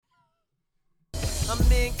I'm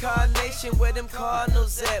incarnation where them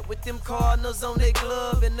Cardinals at, with them Cardinals on their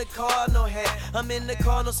glove and the Cardinal hat. I'm in the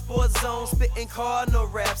Cardinal sports zone, spitting Cardinal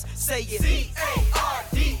raps. Say it.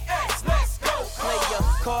 C-A-R-D-S, let's go. Play your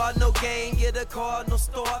Cardinal game, get a Cardinal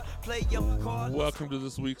start. Play your Cardinal. Welcome to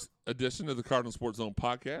this week's edition of the Cardinal Sports Zone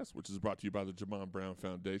podcast, which is brought to you by the Jamon Brown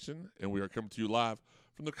Foundation, and we are coming to you live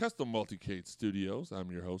from the Custom Multicade Studios. I'm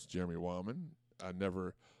your host, Jeremy Wildman. I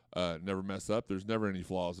never mess up. There's never any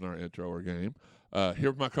flaws in our intro or game. Here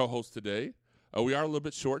with my co-host today. We are a little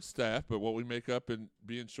bit short-staffed, but what we make up in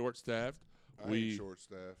being short-staffed, I ain't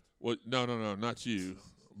short-staffed. Well, no, not you.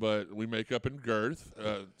 But we make up in girth.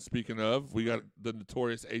 Speaking of, we got the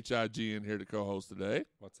notorious HIG in here to co-host today.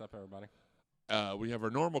 What's up, everybody? We have our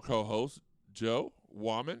normal co-hosts, Joe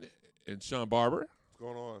Wallman and Sean Barber. What's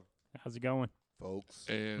going on, How's it going, folks?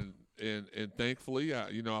 And thankfully,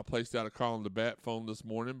 I placed out a call on the bat phone this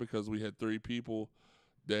morning because we had 3 people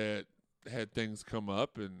that had things come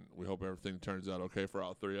up, and we hope everything turns out okay for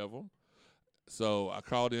all 3 of them. So I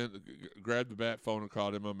called in, grabbed the bat phone, and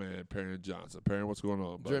called in my man, Perrin Johnson. Perrin, what's going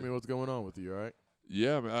on, buddy? Jeremy, what's going on with you, all right?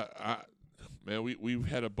 Yeah, man, we've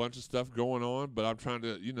had a bunch of stuff going on, but I'm trying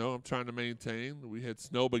to maintain. We had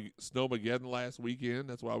Snowmageddon last weekend.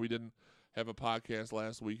 That's why we didn't have a podcast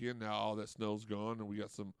last weekend. Now all that snow's gone, and we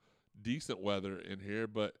got some decent weather in here.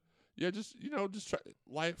 But yeah, just try.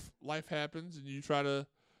 Life happens, and you try to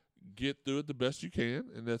get through it the best you can,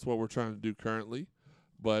 and that's what we're trying to do currently.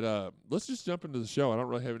 But let's just jump into the show. I don't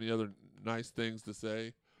really have any other nice things to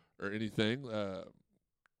say or anything.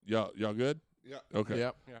 Y'all good? Yeah. Okay.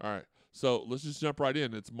 Yep. Yeah. All right. So let's just jump right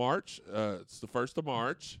in. It's March. It's the 1st of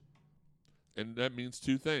March, and that means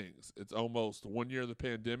 2 things. It's almost 1 year of the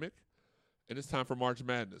pandemic, and it's time for March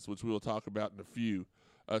Madness, which we will talk about in a few.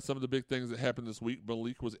 Some of the big things that happened this week,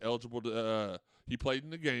 Malik was eligible to he played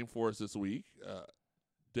in the game for us this week.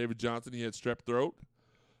 David Johnson, he had strep throat.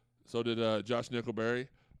 So did Josh Nickelberry.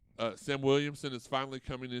 Sam Williamson is finally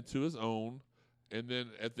coming into his own. And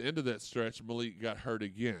then at the end of that stretch, Malik got hurt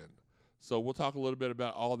again. So we'll talk a little bit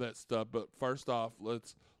about all that stuff. But first off,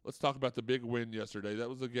 let's talk about the big win yesterday. That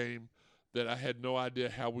was a game that I had no idea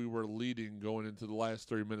how we were leading going into the last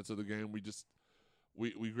 3 minutes of the game.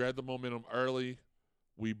 We grabbed the momentum early.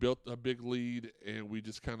 We built a big lead, and we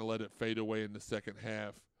just kind of let it fade away in the second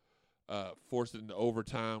half, forced it into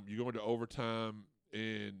overtime. You go into overtime,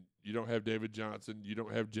 and you don't have David Johnson. You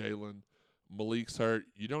don't have Jalen. Malik's hurt.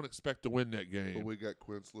 You don't expect to win that game. But we got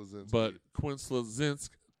Quinn Slazinski. But Quinn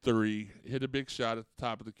Slazinski, 3, hit a big shot at the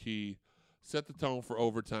top of the key, set the tone for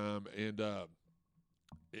overtime, and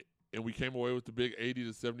we came away with the big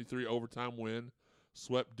 80-73 overtime win,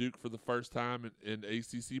 swept Duke for the first time in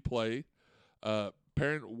ACC play.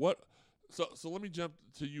 Perrin, so let me jump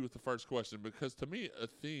to you with the first question, because to me a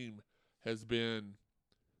theme has been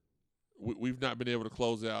we've not been able to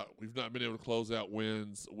close out. We've not been able to close out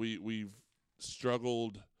wins. We've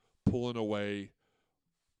struggled pulling away.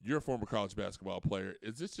 You're a former college basketball player.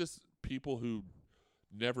 Is this just people who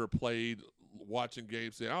never played watching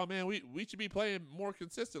games saying, "Oh man, we should be playing more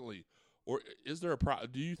consistently"? Or is there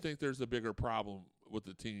do you think there's a bigger problem with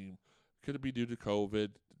the team? Could it be due to COVID,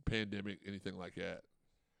 pandemic, anything like that?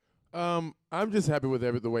 I'm just happy with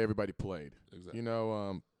the way everybody played.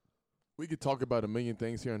 Exactly. We could talk about a million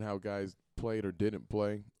things here on how guys played or didn't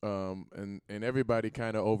play, and everybody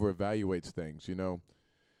kind of over-evaluates things.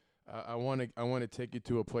 I want to take you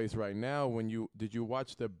to a place right now. Did you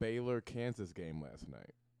watch the Baylor-Kansas game last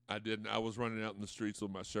night? I didn't. I was running out in the streets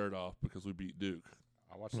with my shirt off because we beat Duke.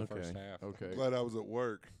 I watched the first half. Okay. Glad I was at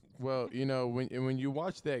work. Well, when you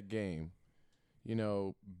watch that game,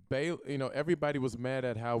 everybody was mad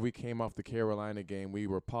at how we came off the Carolina game. We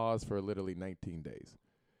were paused for literally 19 days.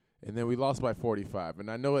 And then we lost by 45.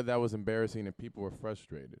 And I know that was embarrassing and people were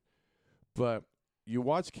frustrated. But you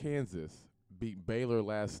watch Kansas beat Baylor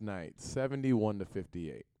last night,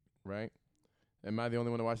 71-58, right? Am I the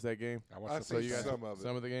only one to watch that game? I watched seen some of it.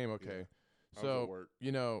 Some of the game? Okay. Yeah. I was at So, work.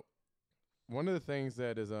 one of the things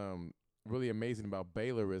that is really amazing about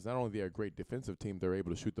Baylor is not only they're a great defensive team, they're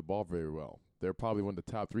able to shoot the ball very well. They're probably one of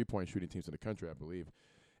the top 3-point shooting teams in the country, I believe.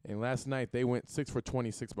 And last night they went 6 for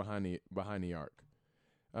 26 behind the arc.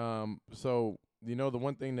 So, the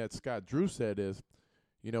one thing that Scott Drew said is,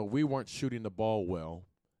 we weren't shooting the ball well,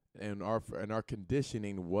 and our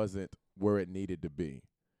conditioning wasn't where it needed to be.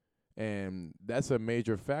 And that's a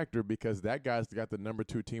major factor because that guy's got the number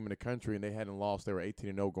 2 team in the country, and they hadn't lost. They were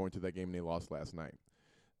 18-0 going to that game, and they lost last night.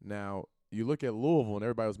 Now, you look at Louisville, and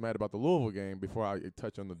everybody was mad about the Louisville game. Before I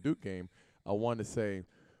touch on the Duke game, I want to say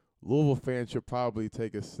Louisville fans should probably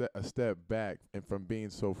take a step back and from being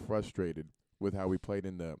so frustrated with how we played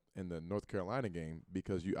in the North Carolina game,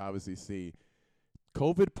 because you obviously see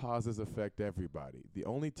COVID pauses affect everybody. The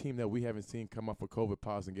only team that we haven't seen come off a COVID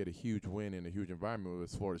pause and get a huge win in a huge environment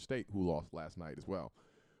was Florida State, who lost last night as well.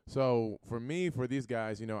 So for me, for these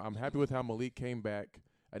guys, I'm happy with how Malik came back.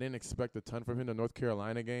 I didn't expect a ton from him. The North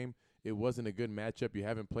Carolina game, it wasn't a good matchup. You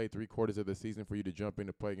haven't played 3/4 of the season for you to jump in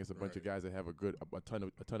to play against a bunch of guys that have a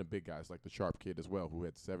ton of big guys like the Sharp kid as well, who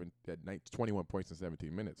had 21 points in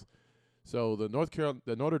 17 minutes. So the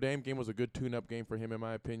Notre Dame game was a good tune-up game for him, in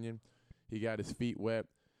my opinion. He got his feet wet,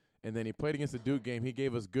 and then he played against the Duke game. He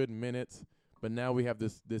gave us good minutes, but now we have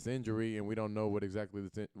this injury, and we don't know what exactly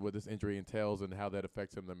what this injury entails and how that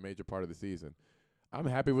affects him the major part of the season. I'm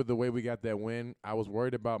happy with the way we got that win. I was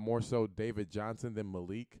worried about more so David Johnson than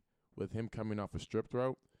Malik, with him coming off a strip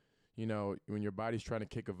throat. When your body's trying to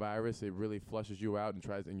kick a virus, it really flushes you out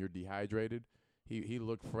and you're dehydrated. He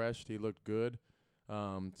looked fresh. He looked good,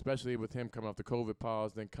 especially with him coming off the COVID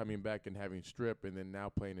pause, then coming back and having strip, and then now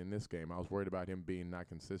playing in this game. I was worried about him being not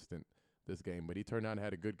consistent this game, but he turned out and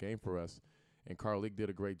had a good game for us, and Carl League did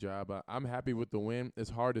a great job. I'm happy with the win.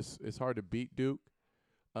 It's hard to beat Duke.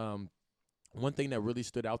 One thing that really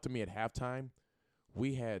stood out to me at halftime,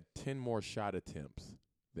 we had 10 more shot attempts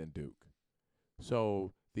than Duke.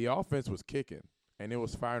 So the offense was kicking, and it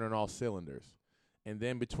was firing on all cylinders. And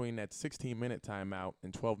then between that 16-minute timeout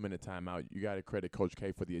and 12-minute timeout, you got to credit Coach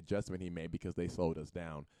K for the adjustment he made, because they slowed us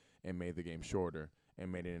down and made the game shorter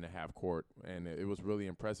and made it in a half court. And it was really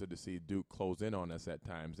impressive to see Duke close in on us at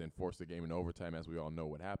times and force the game in overtime, as we all know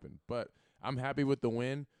what happened. But I'm happy with the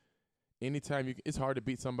win. Anytime it's hard to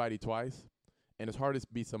beat somebody twice, and it's hard to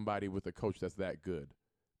beat somebody with a coach that's that good.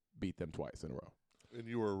 Beat them twice in a row. And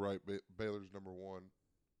you were right. Baylor's number 1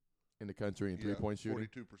 in the country in 3-point shooting.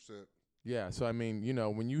 42%. Yeah, so I mean,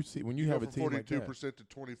 when you have a team like that, 42% to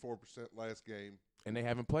 24% last game, and they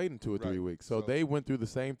haven't played in 2 or 3 weeks, so they went through the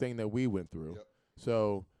same thing that we went through. Yep.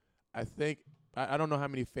 So I think I don't know how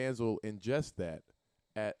many fans will ingest that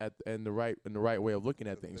in the right way of looking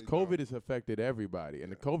at things. COVID has affected everybody,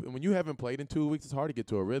 and when you haven't played in 2 weeks, it's hard to get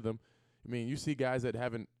to a rhythm. I mean, you see guys that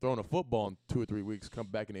haven't thrown a football in 2 or 3 weeks come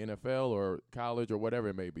back in the NFL or college or whatever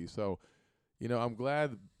it may be. So, I'm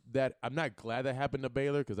not glad that happened to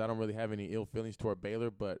Baylor, because I don't really have any ill feelings toward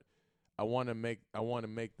Baylor, but I want to make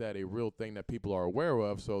that a real thing that people are aware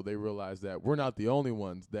of, so they realize that we're not the only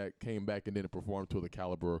ones that came back and didn't perform to the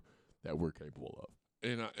caliber that we're capable of.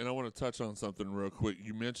 And I want to touch on something real quick.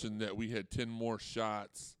 You mentioned that we had 10 more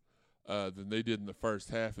shots than they did in the first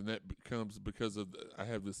half, and that comes because of I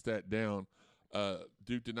have the stat down.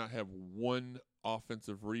 Duke did not have one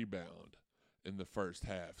offensive rebound in the first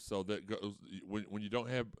half, so that goes when you don't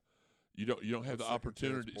have the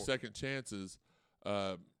opportunity, second chances.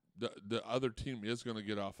 The other team is going to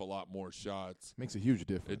get off a lot more shots. Makes a huge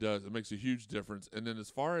difference. It does. It makes a huge difference. And then as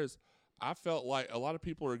far as I felt like a lot of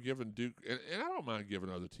people are giving Duke, and I don't mind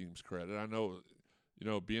giving other teams credit. I know,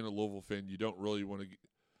 being a Louisville fan, you don't really want to.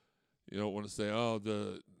 You don't want to say, "Oh,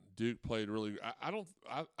 the Duke played really."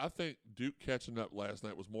 I think Duke catching up last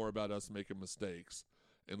night was more about us making mistakes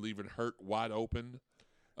and leaving Hurt wide open.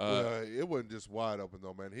 It wasn't just wide open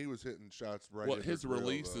though, man. He was hitting shots right. Well, in his the grill,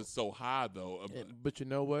 release is so high though. But you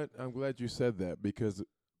know what? I'm glad you said that, because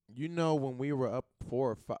when we were up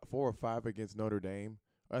 4 or 5 against Notre Dame,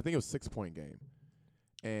 I think it was a 6-point game,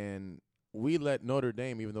 and we let Notre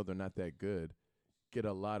Dame, even though they're not that good, get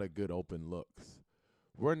a lot of good open looks.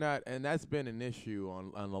 We're not, and that's been an issue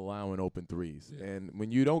on allowing open threes. Yeah. And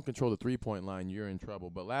when you don't control the 3-point line, you're in trouble.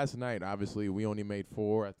 But last night, obviously, we only made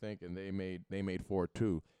 4, I think, and they made 4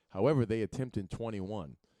 too. However, they attempted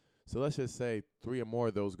 21. So let's just say 3 or more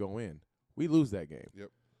of those go in. We lose that game. Yep.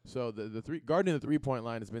 So guarding the 3-point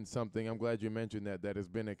line has been something. I'm glad you mentioned that has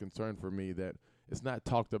been a concern for me, that it's not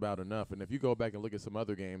talked about enough. And if you go back and look at some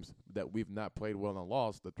other games that we've not played well and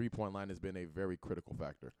lost, the 3-point line has been a very critical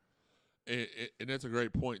factor. And that's a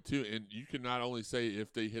great point, too. And you can not only say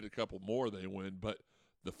if they hit a couple more, they win, but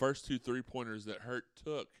the first 2 3-pointers that Hurt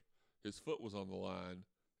took, his foot was on the line.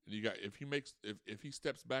 And you got if he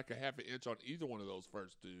steps back a half an inch on either one of those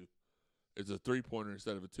first 2, it's a 3-pointer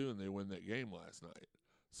instead of a 2, and they win that game last night.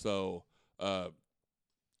 So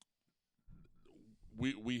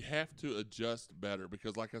we have to adjust better,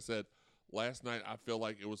 because, like I said, last night I feel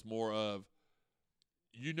like it was more of,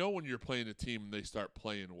 when you're playing a team and they start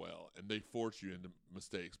playing well and they force you into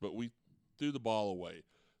mistakes, but we threw the ball away,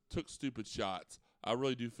 took stupid shots. I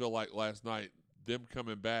really do feel like last night, them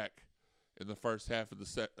coming back in the first half of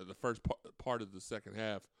the first part of the second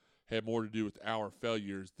half had more to do with our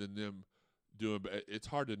failures than them doing. But it's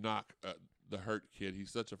hard to knock the Hurt kid.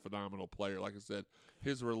 He's such a phenomenal player. Like I said,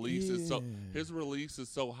 his release is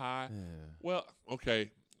so high. Yeah. Well,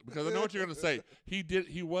 okay. because I know what you're going to say.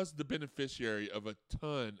 He was the beneficiary of a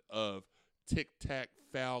ton of tic-tac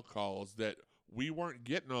foul calls that we weren't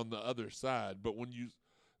getting on the other side. But when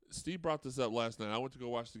Steve brought this up last night. I went to go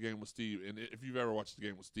watch the game with Steve, and if you've ever watched the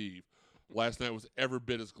game with Steve, last night was every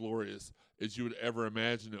bit as glorious as you would ever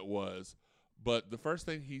imagine it was. But the first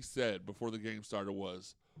thing he said before the game started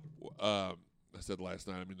was, I said last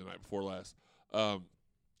night, I mean the night before last,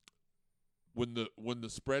 when the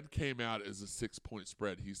spread came out as a 6-point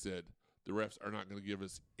spread, he said the refs are not going to give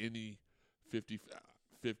us any 50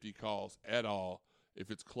 calls at all.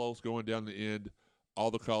 If it's close going down the end,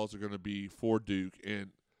 all the calls are going to be for Duke.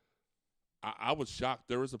 And I was shocked.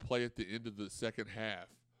 There was a play at the end of the second half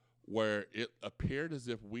where it appeared as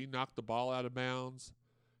if we knocked the ball out of bounds,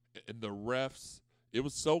 and the refs, it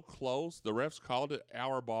was so close, the refs called it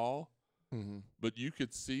our ball, but you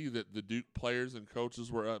could see that the Duke players and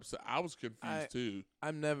coaches were upset. I was confused too.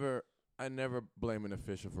 I never blame an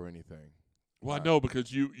official for anything. Well, I know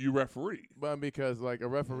because you referee. But because, like, a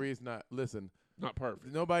referee's not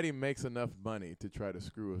perfect. Nobody makes enough money to try to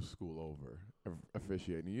screw a school over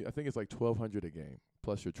officiating. I think it's like $1,200 a game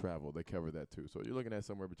plus your travel. They cover that too. So you're looking at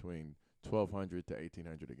somewhere between $1,200 to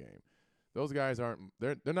 $1,800 a game. Those guys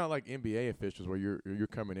they're not like NBA officials where you're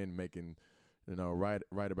coming in making, right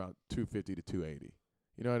about $250 to $280.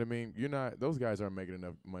 You know what I mean? Those guys aren't making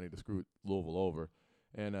enough money to screw Louisville over.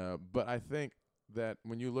 And but I think that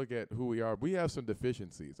when you look at who we are, we have some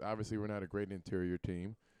deficiencies. Obviously, we're not a great interior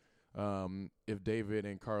team. If David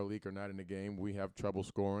and Carleek are not in the game, we have trouble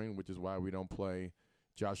scoring, which is why we don't play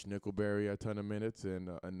Josh Nickelberry a ton of minutes, and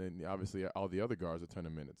then obviously all the other guards a ton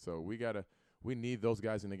of minutes. So we need those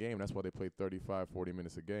guys in the game. That's why they play 35, 40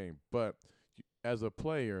 minutes a game. But as a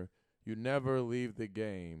player, you never leave the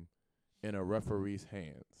game in a referee's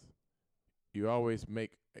hands. You always if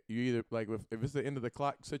it's the end of the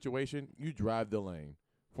clock situation, you drive the lane.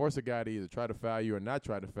 Force a guy to either try to foul you or not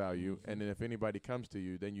try to foul you, and then if anybody comes to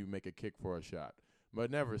you, then you make a kick for a shot. But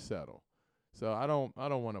never settle. So I don't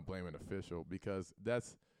want to blame an official because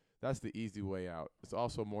that's the easy way out. It's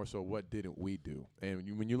also more so what didn't we do?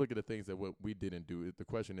 And when you look at the things that what we didn't do, the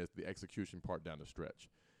question is the execution part down the stretch.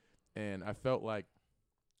 And I felt like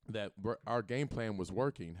that our game plan was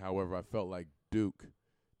working. However, I felt like Duke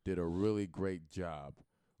did a really great job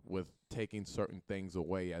with taking certain things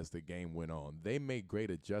away as the game went on. They made great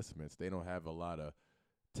adjustments. They don't have a lot of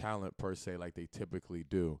talent per se like they typically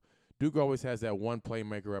do. Duke always has that one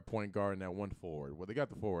playmaker at point guard and that one forward. Well, they got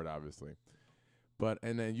the forward, obviously.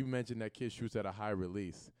 And then you mentioned that kid shoots at a high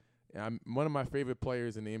release. One of my favorite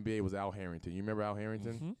players in the NBA was Al Harrington. You remember Al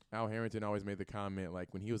Harrington? Mm-hmm. Al Harrington always made the comment,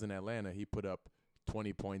 like, when he was in Atlanta, he put up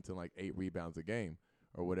 20 points and, like, 8 rebounds a game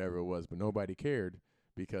or whatever it was, but nobody cared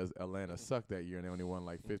because Atlanta sucked that year and they only won,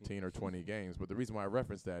 like, 15 or 20 games. But the reason why I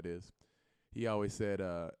reference that is he always said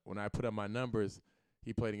when I put up my numbers,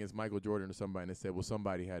 he played against Michael Jordan or somebody, and they said, well,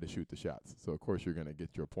 somebody had to shoot the shots. So, of course, you're going to get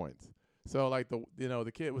your points. So, like,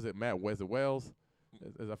 the kid, was it Matt Wells?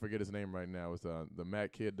 As I forget his name right now, is the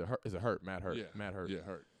Matt kid. Matt Hurt. Yeah. Matt Hurt. Yeah,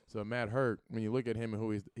 Hurt. So Matt Hurt, when you look at him and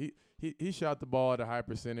who he shot the ball at a high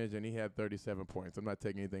percentage and he had 37 points. I'm not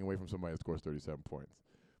taking anything away from somebody that scores 37 points.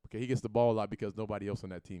 Okay, he gets the ball a lot because nobody else on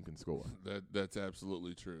that team can score. That's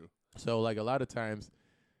absolutely true. So like a lot of times,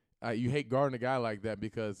 you hate guarding a guy like that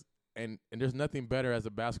because and there's nothing better as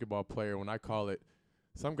a basketball player when I call it.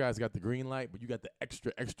 Some guys got the green light, but you got the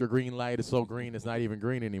extra green light. It's so green, it's not even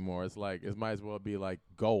green anymore. It's like it might as well be like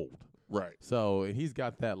gold. Right. So he's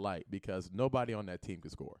got that light because nobody on that team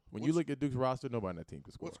can score. When you look at Duke's roster, nobody on that team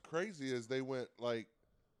can score. What's crazy is they went like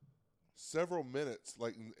several minutes,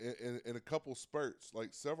 like in a couple spurts, like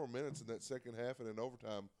several minutes in that second half and in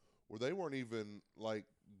overtime, where they weren't even like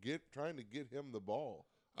trying to get him the ball.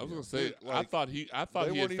 I was gonna say, I thought he had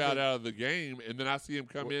fouled out of the game, and then I see him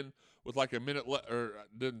come in with like a minute or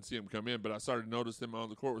didn't see him come in, but I started to notice him on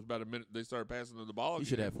the court with about a minute. They started passing him the ball. He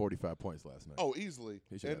should have 45 points last night. Oh, easily.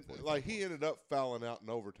 He should have 45 like he ended up fouling out in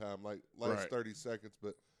overtime, like last Right. 30 seconds,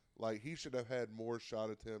 but like he should have had more shot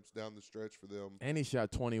attempts down the stretch for them. And he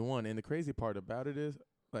shot 21. And the crazy part about it is,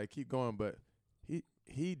 like, keep going, but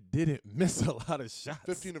he didn't miss a lot of shots.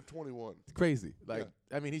 15 of 21. It's crazy. Like,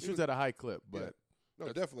 Yeah. I mean, he shoots at a high clip, but. Yeah. No,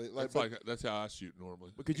 definitely. That's how I shoot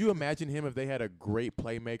normally. But could you imagine him if they had a great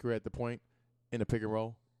playmaker at the point in the pick and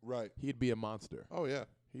roll? Right. He'd be a monster. Oh yeah.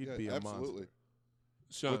 He'd be a absolutely. monster.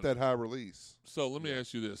 Sean, With that high release. so let me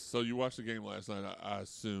ask you this. So you watched the game last night, I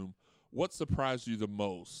assume. What surprised you the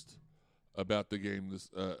most about the game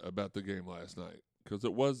last night? Because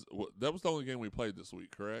that was the only game we played this week,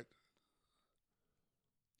 correct?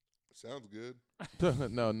 Sounds good.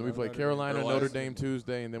 No, we played Carolina, Notre Dame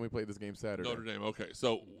Tuesday, and then we played this game Saturday. Notre Dame. Okay,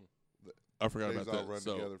 so I forgot days about all that. run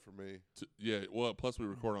So, together for me. yeah, well, plus we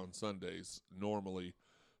record on Sundays normally,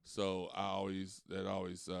 so that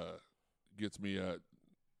always gets me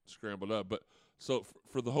scrambled up. But so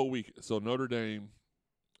for the whole week, so Notre Dame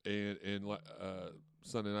and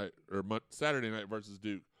Sunday night or Saturday night versus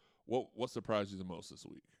Duke. What surprised you the most this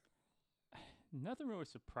week? Nothing really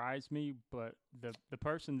surprised me, but the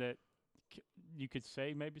person that you could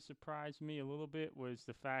say maybe surprised me a little bit was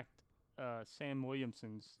the fact Sam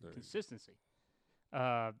Williamson's consistency.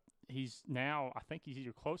 He's now, I think he's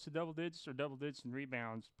either close to double digits or double digits in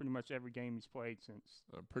rebounds pretty much every game he's played since.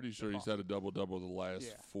 I'm pretty sure he's had a double-double the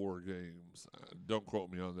last 4 games. Don't quote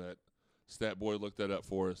me on that. Stat Boy looked that up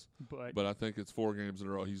for us. But I think it's 4 games in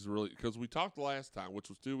a row. He's really – because we talked last time, which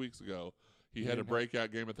was 2 weeks ago. He had a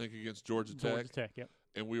breakout game, I think, against Georgia Tech. Georgia Tech, yep.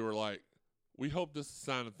 And we were like, we hope this is a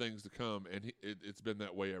sign of things to come, and it's been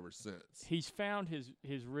that way ever since. He's found his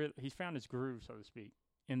groove, so to speak,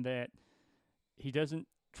 in that he doesn't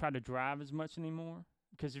try to drive as much anymore.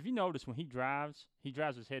 Because if you notice, when he drives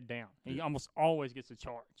his head down. He almost always gets a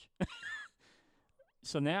charge.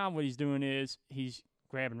 So now what he's doing is he's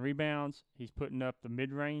grabbing rebounds, he's putting up the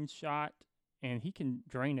mid-range shot, and he can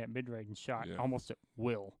drain that mid-range shot almost at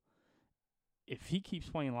will. If he keeps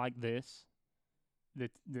playing like this,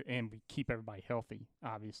 and we keep everybody healthy,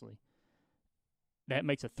 obviously, that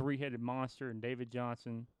makes a 3-headed monster in David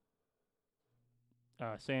Johnson,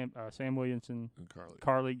 Sam Williamson, and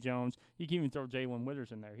Carlik Jones. You can even throw Jalen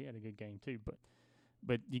Withers in there. He had a good game too,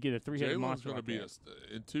 but you get a 3-headed monster. Jalen's going to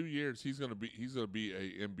be in 2 years. He's going to be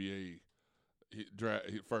a NBA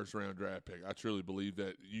first round draft pick. I truly believe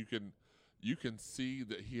that you can see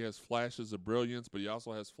that he has flashes of brilliance, but he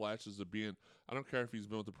also has flashes of being. I don't care if he's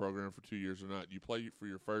been with the program for 2 years or not. You play for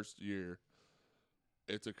your first year.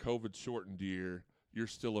 It's a COVID shortened year. You're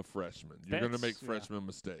still a freshman. You're going to make freshman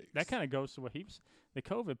mistakes. That kind of goes to what the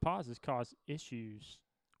COVID pause has caused issues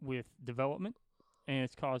with development, and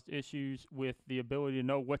it's caused issues with the ability to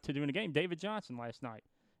know what to do in the game. David Johnson last night,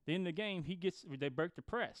 at the end of the game, they break the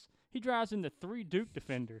press. He drives into 3 Duke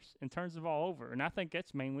defenders and turns the ball over, and I think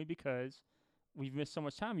that's mainly because we've missed so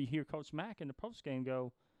much time. You hear Coach Mack in the postgame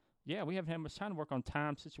go, yeah, we haven't had much time to work on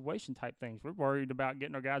time situation type things. We're worried about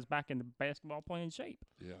getting our guys back into basketball playing shape.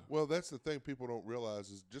 Yeah. Well, that's the thing people don't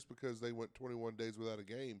realize is just because they went 21 days without a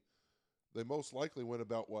game, they most likely went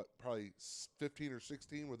about, probably 15 or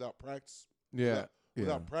 16 without practice. Yeah.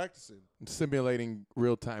 Without practicing. Simulating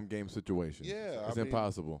real-time game situations. Yeah. It's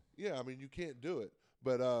impossible. Yeah, I mean, you can't do it.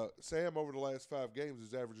 But Sam, over the last 5 games,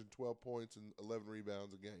 is averaging 12 points and 11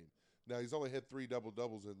 rebounds a game. Now, he's only had 3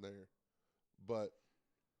 double-doubles in there. But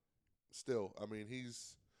still, I mean,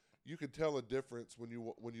 you can tell a difference when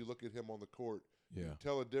you look at him on the court. Yeah. You can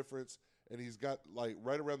tell a difference, and he's got, like,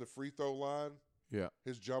 right around the free throw line. Yeah.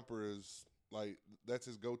 His jumper is, like, that's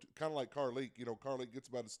his go-to. Kind of like Carlik. You know, Carlik gets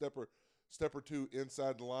about a step or 2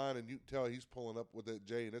 inside the line, and you can tell he's pulling up with that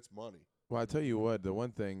J, and it's money. Well, I tell you what, the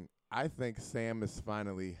one thing, I think Sam is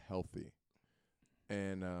finally healthy.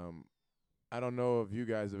 And I don't know if you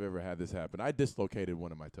guys have ever had this happen. I dislocated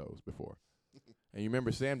one of my toes before. And you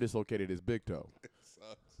remember Sam dislocated his big toe. It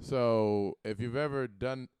sucks. So if you've ever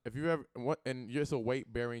and it's a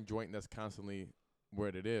weight-bearing joint that's constantly where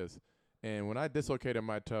it is. And when I dislocated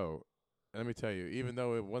my toe, let me tell you, even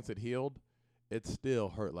though once it healed, it still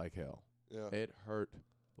hurt like hell. Yeah. It hurt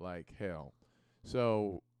like hell.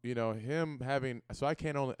 So, I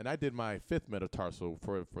can't only, and I did my 5th metatarsal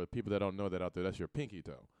for people that don't know that out there, that's your pinky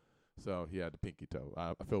toe. So, yeah, the pinky toe.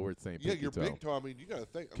 I feel weird saying pinky toe. Yeah, your big toe, I mean, you got to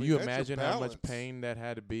think. Can you imagine how much pain that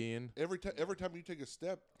had to be in? Every time you take a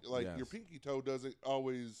step, like your pinky toe doesn't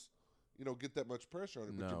always, get that much pressure on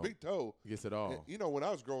it. But your big toe gets it all. When I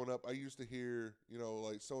was growing up, I used to hear,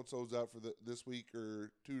 like so-and-so's out for this week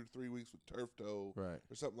or 2 to 3 weeks with turf toe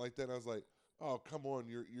or something like that. And I was like, oh, come on,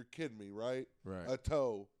 you're kidding me, right? Right. A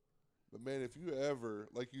toe. But, man, if you ever,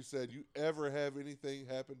 like you said, you have anything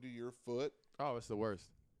happen to your foot. Oh, it's the worst.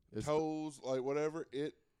 Toes, like whatever,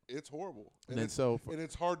 it's horrible. And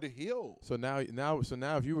it's hard to heal. So now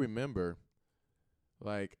if you remember,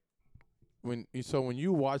 like, when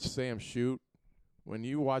you watch Sam shoot, when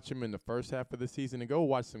you watch him in the first half of the season, and go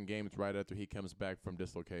watch some games right after he comes back from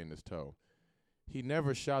dislocating his toe, he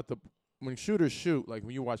never shot when shooters shoot, like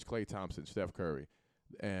when you watch Klay Thompson, Steph Curry,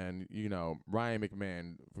 and, Ryan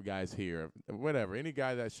McMahon, for guys here, whatever, any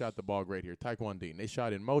guy that shot the ball great here, Taekwon Dean, they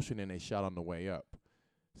shot in motion and they shot on the way up.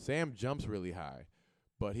 Sam jumps really high,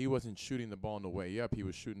 but he wasn't shooting the ball on the way up. He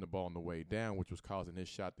was shooting the ball on the way down, which was causing his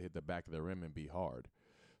shot to hit the back of the rim and be hard.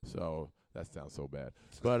 So That sounds so bad.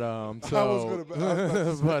 But I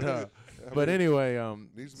was about to say, but anyway,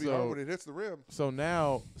 needs to be hard when it hits the rim. So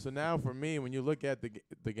now for me, when you look at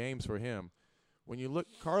the games for him, when you look,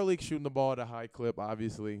 Carleek shooting the ball at a high clip,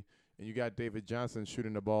 obviously, and you got David Johnson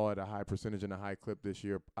shooting the ball at a high percentage and a high clip this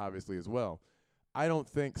year, obviously as well. I don't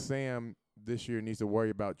think Sam this year needs to worry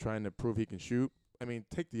about trying to prove he can shoot. I mean,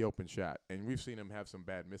 take the open shot, and we've seen him have some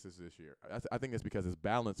bad misses this year. I think it's because his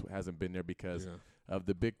balance hasn't been there because of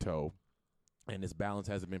the big toe, and his balance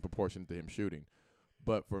hasn't been proportionate to him shooting.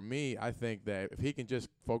 But for me, I think that if he can just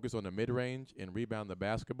focus on the mid-range and rebound the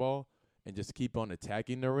basketball and just keep on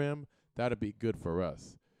attacking the rim, that'll be good for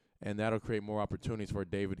us. And that'll create more opportunities for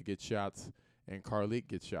David to get shots and Carleek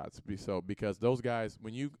get shots. Because those guys,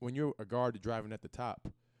 when you're a guard driving at the top,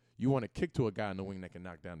 you want to kick to a guy in the wing that can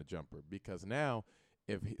knock down the jumper. Because now,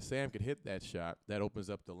 if Sam could hit that shot, that opens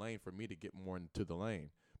up the lane for me to get more into the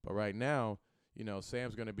lane. But right now,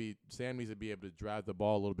 Sam needs to be able to drive the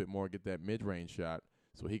ball a little bit more, get that mid-range shot,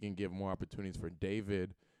 so he can give more opportunities for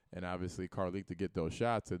David and obviously Carleek to get those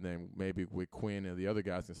shots, and then maybe with Quinn and the other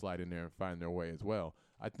guys can slide in there and find their way as well.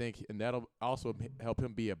 I think, and that'll also help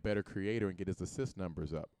him be a better creator and get his assist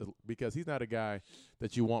numbers up, because he's not a guy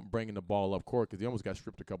that you want bringing the ball up court, because he almost got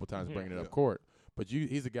stripped a couple times bringing it up court. But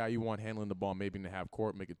he's a guy you want handling the ball maybe in the half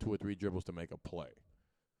court, making 2 or 3 dribbles to make a play.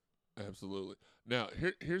 Absolutely. Now,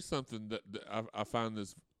 here's something that I find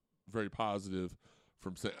this very positive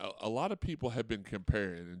from saying. A lot of people have been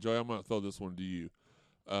comparing, and Joey, I'm going to throw this one to you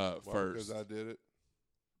first. Because I did it?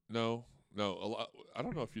 No. I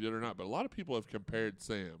don't know if you did or not, but a lot of people have compared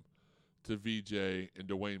Sam to VJ and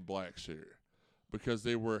Dwayne Blackshear because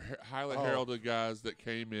they were highly heralded guys that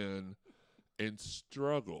came in and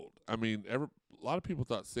struggled. I mean, a lot of people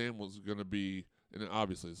thought Sam was going to be, and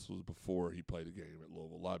obviously this was before he played a game at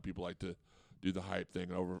Louisville. A lot of people like to do the hype thing,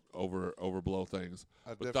 overblow things,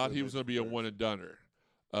 but thought he was going to be a one and doneer.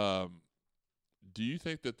 Do you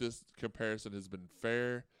think that this comparison has been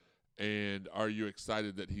fair? And are you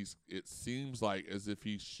excited that it seems like as if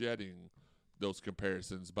he's shedding those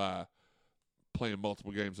comparisons by playing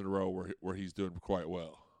multiple games in a row where he's doing quite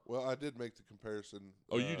well? Well, I did make the comparison.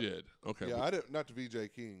 Oh, you did? Okay. Yeah, I didn't, not to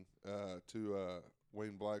VJ King, to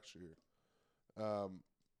Wayne Blackshear.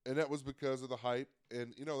 And that was because of the hype.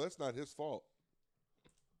 And, that's not his fault.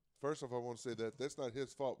 First off, I want to say that that's not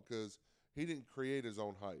his fault because he didn't create his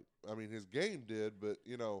own hype. I mean, his game did, but,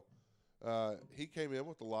 he came in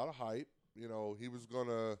with a lot of hype. He was going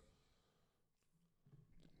to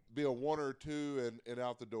be a 1 or 2 and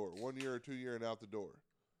out the door, 1 year or 2 year and out the door.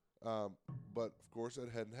 But, of course, that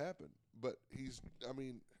hadn't happened. But you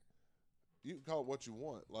can call it what you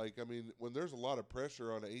want. When there's a lot of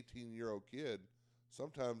pressure on an 18-year-old kid,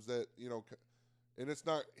 sometimes that, and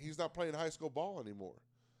he's not playing high school ball anymore.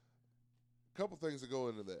 A couple things that go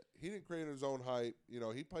into that. He didn't create his own hype.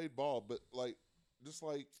 He played ball, but,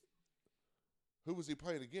 who was he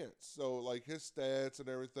playing against? So, his stats and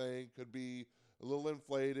everything could be a little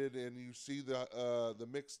inflated, and you see the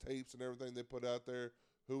mixtapes and everything they put out there.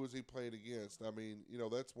 Who was he playing against? I mean,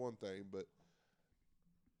 that's one thing, but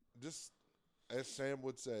just as Sam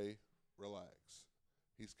would say, relax.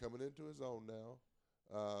 He's coming into his own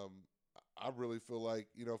now. I really feel like,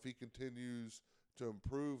 if he continues to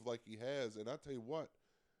improve like he has, and I tell you what,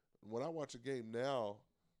 when I watch a game now,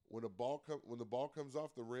 when the ball comes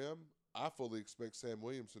off the rim, I fully expect Sam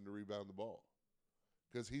Williamson to rebound the ball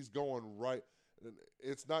because he's going right.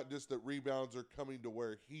 It's not just that rebounds are coming to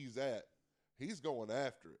where he's at. He's going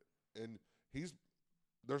after it, and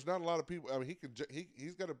there's not a lot of people. I mean,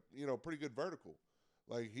 he's got a pretty good vertical.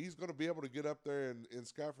 He's going to be able to get up there and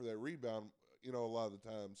scout for that rebound. A lot of the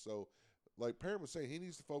time. So, Perrin was saying, he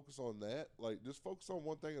needs to focus on that. Just focus on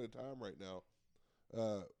one thing at a time right now.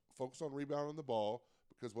 Focus on rebounding the ball.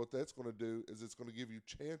 Because what that's going to do is it's going to give you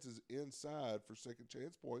chances inside for second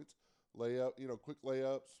chance points, layup, quick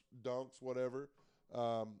layups, dunks, whatever.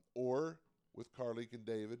 Or with Carleek and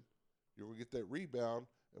David, you're going to get that rebound,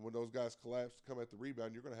 and when those guys come at the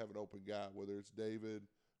rebound, you're going to have an open guy, whether it's David,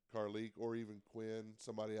 Carleek, or even Quinn,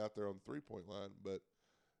 somebody out there on the three-point line. But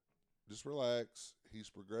just relax.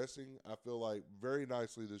 He's progressing, I feel like, very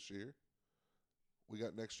nicely this year. We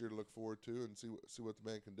got next year to look forward to and see what the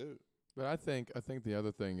man can do. But I think the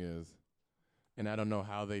other thing is, and I don't know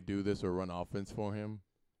how they do this or run offense for him,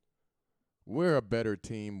 we're a better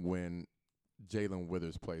team when Jalen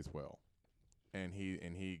Withers plays well. And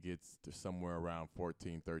he gets to somewhere around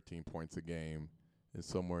 14, 13 points a game and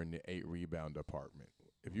somewhere in the 8 rebound department.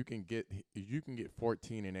 If you can get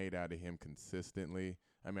 14 and 8 out of him consistently,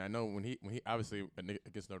 I mean, I know when he obviously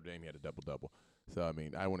against Notre Dame he had a double-double. So I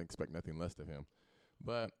mean, I wouldn't expect nothing less of him.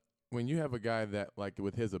 But when you have a guy that, like,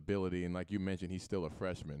 with his ability, and like you mentioned, he's still a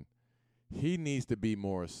freshman, he needs to be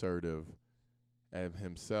more assertive of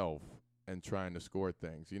himself and trying to score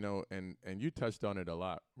things, and you touched on it a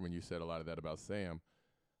lot when you said a lot of that about Sam.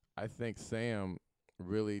 I think Sam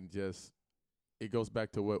really just, it goes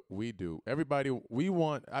back to what we do. Everybody,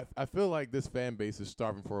 I feel like this fan base is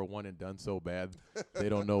starving for a one and done so bad they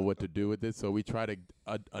don't know what to do with it. So we try to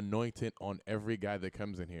anoint it on every guy that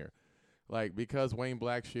comes in here. Like, because Wayne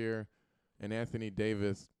Blackshear and Anthony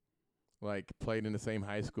Davis, like, played in the same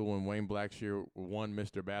high school and Wayne Blackshear won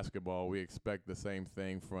Mr. Basketball, we expect the same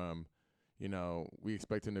thing from, we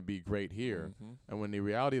expect him to be great here. Mm-hmm. And when the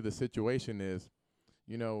reality of the situation is,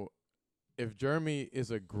 if Jeremy is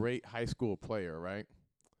a great high school player, right?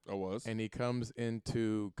 I was. And he comes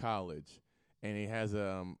into college and he has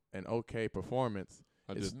an okay performance,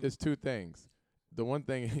 it's two things. The one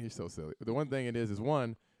thing, you're so silly. The one thing it is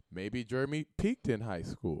one, maybe Jeremy peaked in high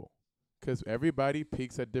school, because everybody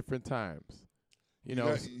peaks at different times.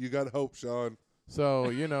 You got hope, Sean.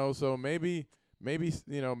 So, so maybe VJ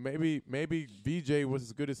was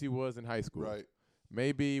as good as he was in high school. Right.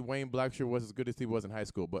 Maybe Wayne Blackshear was as good as he was in high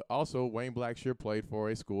school, but also Wayne Blackshear played for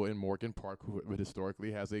a school in Morgan Park who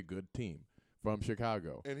historically has a good team from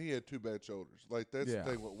Chicago. And he had two bad shoulders. Like, that's the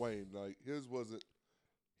thing with Wayne. Like, his wasn't.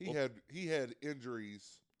 He had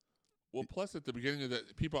injuries. Well, plus at the beginning of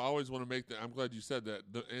that, people always want to make that. I'm glad you said that.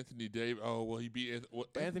 Anthony Davis. Oh, well, he beat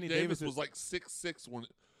Anthony Davis was like 6'6" when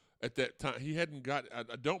at that time. He hadn't got. I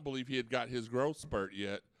don't believe he had got his growth spurt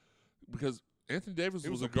yet, because Anthony Davis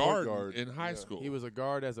was a guard in high school. He was a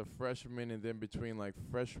guard as a freshman, and then between like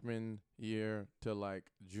freshman year to like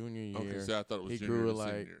junior year, okay, so I thought it was he junior grew to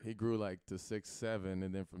like senior. he grew like to 6'7",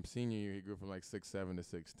 and then from senior year he grew from like 6'7"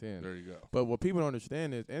 to 6'10". There you go. But what people don't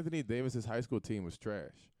understand is Anthony Davis's high school team was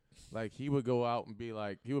trash. Like, he would go out and be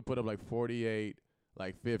like, he would put up like 48,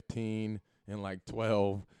 like 15, and like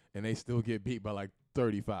 12, and they still get beat by like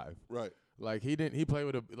 35. Right. Like, he played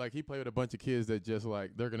with a bunch of kids that just,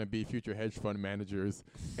 like, they're gonna be future hedge fund managers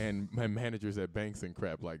and managers at banks and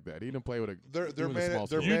crap like that. He didn't play with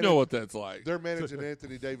you know what that's like. They're managing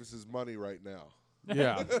Anthony Davis's money right now.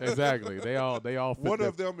 Yeah, exactly. They all one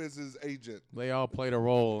of them is his agent. They all played a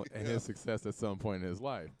role in his success at some point in his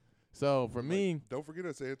life. So for me, don't forget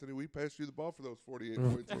us, Anthony. We passed you the ball for those 48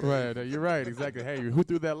 points. Right, you're right, exactly. Hey, who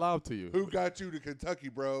threw that lob to you? Who got you to Kentucky,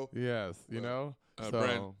 bro? Yes, you know.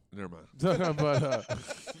 Brand, never mind.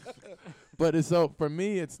 But it's, so for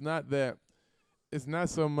me, it's not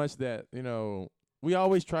so much that, we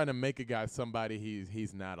always try to make a guy somebody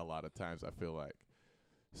he's not a lot of times, I feel like.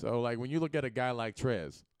 So like when you look at a guy like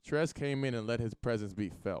Trez came in and let his presence be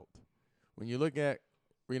felt. When you look at,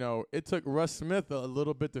 it took Russ Smith a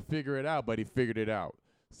little bit to figure it out, but he figured it out.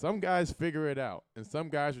 Some guys figure it out, and some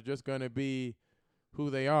guys are just going to be who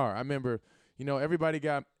they are. I remember, everybody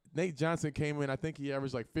got Nate Johnson came in. I think he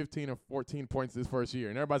averaged like 15 or 14 points his first year,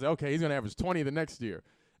 and everybody's like, okay, he's going to average 20 the next year.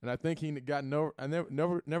 And I think he got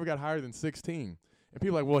never got higher than 16. And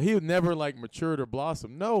people are like, well, he never like matured or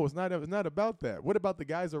blossomed. No, it's not about that. What about the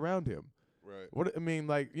guys around him? Right.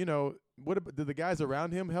 Did the guys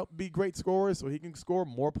around him help be great scorers so he can score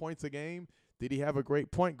more points a game? Did he have a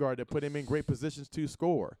great point guard that put him in great positions to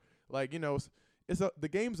score? Like, the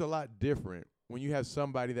game's a lot different when you have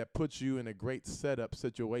somebody that puts you in a great setup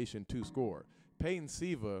situation to score. Peyton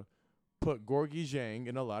Siva put Gorgie Zhang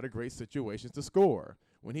in a lot of great situations to score.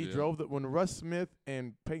 When when Russ Smith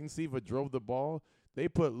and Peyton Siva drove the ball, they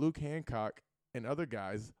put Luke Hancock and other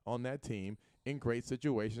guys on that team in great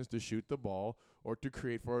situations to shoot the ball or to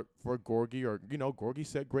create for Gorgie, or, Gorgie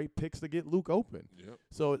set great picks to get Luke open. Yep.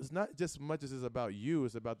 So it's not just as much as it's about you,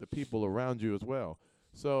 it's about the people around you as well.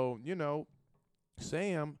 So,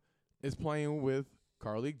 Sam is playing with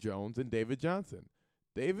Carlik Jones and David Johnson.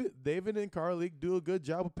 David and Carlik do a good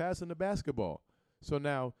job of passing the basketball. So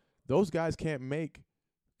now those guys can't make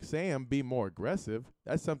Sam be more aggressive.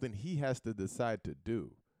 That's something he has to decide to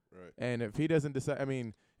do. Right. And if he doesn't decide,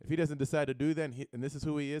 if he doesn't decide to do that, and this is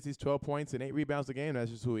who he is, he's 12 points and 8 rebounds a game,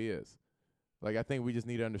 that's just who he is. Like, I think we just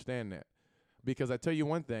need to understand that. Because I tell you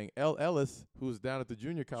one thing, L. Ellis, who's down at the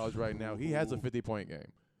junior college right now, he has a 50-point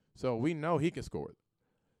game. So we know he can score it.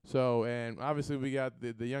 So, and obviously we got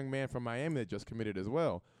the young man from Miami that just committed as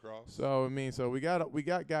well. Cross. So, so we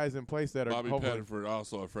got guys in place that are Bobby Pettiford,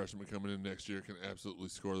 also a freshman coming in next year, can absolutely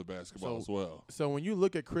score the basketball as well. So when you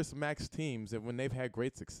look at Chris Mack's teams and when they've had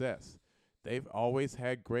great success, they've always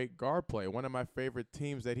had great guard play. One of my favorite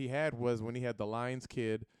teams that he had was when he had the Lyons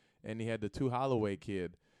kid and he had the 2 Holloway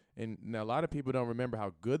kid. And now a lot of people don't remember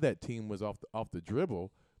how good that team was off the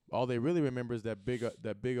dribble. All they really remember is that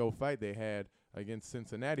big old fight they had against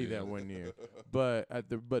Cincinnati that one year.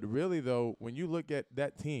 But really though, when you look at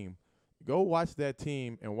that team, go watch that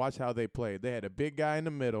team and watch how they played. They had a big guy in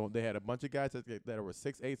the middle. They had a bunch of guys that were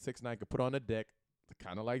 6'8", 6'9", could put on the deck,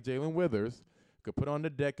 kind of like Jalen Withers, could put on the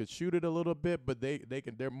deck, could shoot it a little bit, but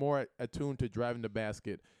they're more attuned to driving the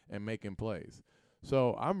basket and making plays.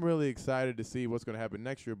 So I'm really excited to see what's going to happen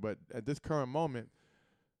next year. But at this current moment,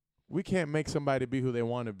 we can't make somebody be who they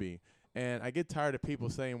want to be. And I get tired of people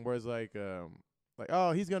saying words like,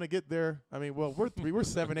 oh, he's going to get there. I mean, well, we're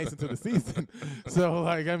 7/8 into the season. So,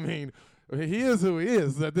 like, I mean, he is who he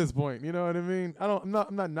is at this point. You know what I mean? I'm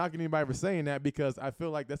not knocking anybody for saying that, because I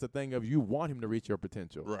feel like that's the thing of you want him to reach your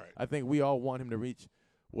potential. Right. I think we all want him to reach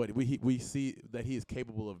what we see that he is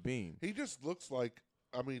capable of being. He just looks like,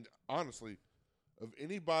 I mean, honestly, of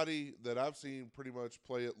anybody that I've seen pretty much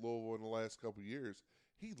play at Louisville in the last couple of years,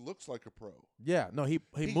 he looks like a pro. Yeah, no, he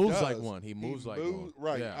moves does. like one. He moves like one.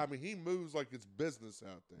 Right. Yeah. I mean, he moves like it's business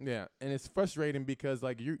out there. Yeah, and it's frustrating because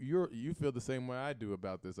like you feel the same way I do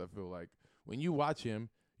about this. I feel like when you watch him,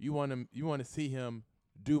 you want to see him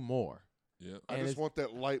do more. Yeah. I just want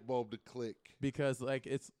that light bulb to click. Because like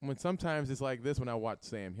sometimes it's like this when I watch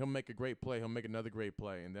Sam. He'll make a great play, he'll make another great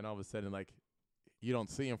play, and then all of a sudden like you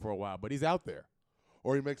don't see him for a while, but he's out there.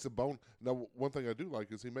 Or he makes a Now, one thing I do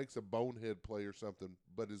like is he makes a bonehead play or something,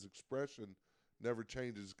 but his expression never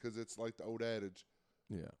changes because it's like the old adage.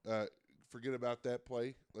 Yeah. Forget about that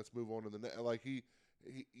play. Let's move on to the next. Like you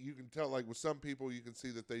can tell. Like with some people, you can see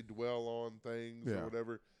that they dwell on things or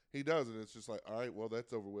whatever. He doesn't. It's just like, all right, well,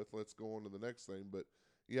 that's over with. Let's go on to the next thing. But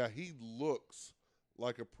yeah, he looks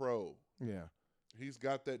like a pro. Yeah. He's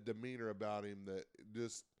got that demeanor about him that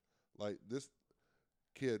just like this.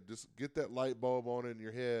 Kid, just get that light bulb on in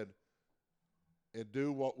your head and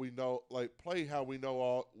do what we know, like play how we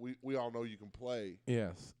know we all know you can play.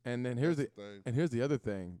 Yes. And then here's the other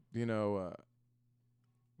thing, you know,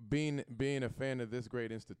 being a fan of this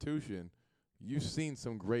great institution, you've seen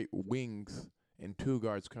some great wings and two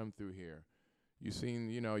guards come through here. You've seen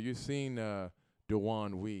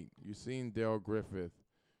DeJuan Wheat, you've seen Daryl Griffith,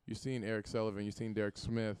 you've seen Eric Sullivan, you've seen Derek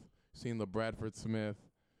Smith, you've seen LeBradford Smith.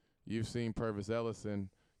 You've seen Purvis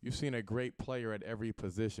Ellison. You've seen a great player at every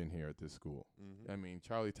position here at this school. Mm-hmm. I mean,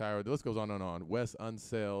 Charlie Tyra, the list goes on and on. Wes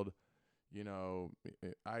Unseld, you know,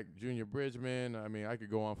 Junior Bridgman. I mean, I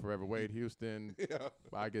could go on forever. Wade Houston. Yeah.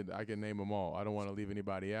 I could name them all. I don't want to leave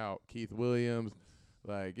anybody out. Keith Williams.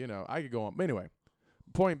 Like, you know, I could go on. But anyway,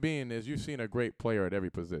 point being is you've seen a great player at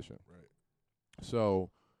every position. Right.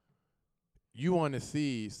 So you want to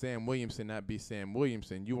see Sam Williamson not be Sam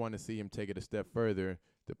Williamson. You want to see him take it a step further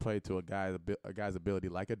to play to a guy's ability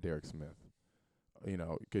like a Derek Smith, you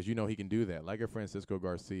know, because you know he can do that, like a Francisco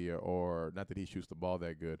Garcia, or not that he shoots the ball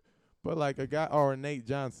that good, but like a guy or a Nate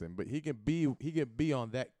Johnson. But he can be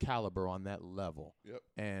on that caliber, on that level. Yep.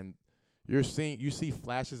 And you see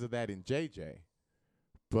flashes of that in JJ,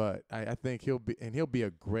 but I think he's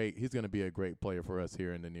going to be a great player for us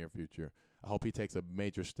here in the near future. I hope he takes a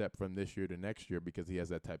major step from this year to next year because he has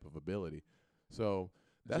that type of ability. So.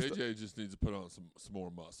 JJ just needs to put on some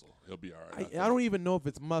more muscle. He'll be all right. I don't even know if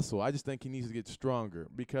it's muscle. I just think he needs to get stronger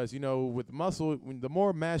because, you know, with muscle, the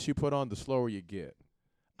more mass you put on, the slower you get.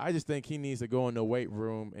 I just think he needs to go in the weight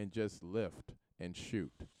room and just lift and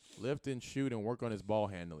shoot. Lift and shoot and work on his ball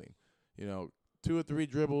handling. You know, 2 or 3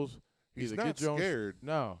 dribbles. He's not scared.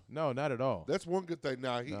 No, not at all. That's one good thing.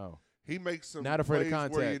 Now, he makes some not afraid plays of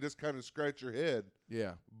contact where you just kind of scratch your head.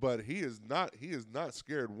 Yeah. But he is not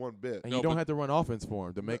scared one bit. And you don't have to run offense for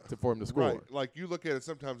him for him to score. Right. Like you look at it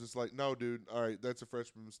sometimes it's like, no, dude, all right, that's a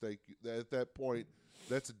freshman mistake. At that point,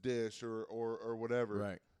 that's a dish or whatever.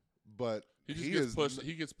 Right. But he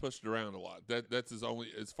gets pushed around a lot. That's his only,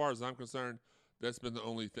 as far as I'm concerned, that's been the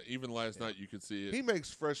only thing. Even last night you could see it. He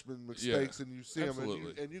makes freshman mistakes and you see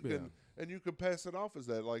absolutely. him and you can pass it off as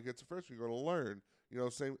that. Like it's a freshman, you're gonna learn. You know,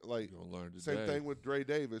 same thing with Dre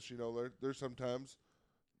Davis. You know, there's sometimes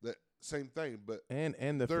that same thing, but and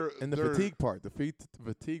the fatigue part. The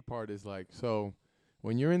fatigue part is like, so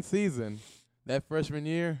when you're in season, that freshman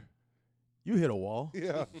year, you hit a wall.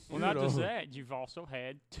 Yeah. Well, not just that, you've also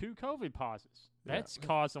had 2 COVID pauses. That's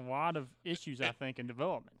caused a lot of issues, I think, in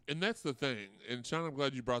development. And that's the thing. And Sean, I'm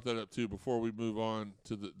glad you brought that up too. Before we move on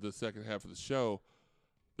to the second half of the show,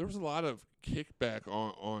 there was a lot of kickback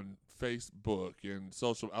on Facebook and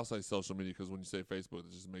I'll say social media because when you say Facebook,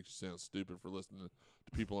 it just makes you sound stupid for listening to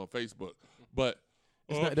people on Facebook. But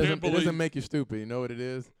it doesn't make you stupid. You know what it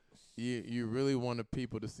is? You really wanted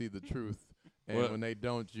people to see the truth And Well- when they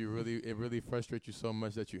don't, it really frustrates you so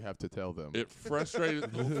much that you have to tell them. It frustrated.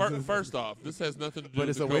 First off, this has nothing to do But with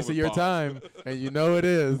it's the a waste COVID of your pause. time, and you know it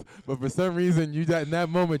is. But for some reason, in that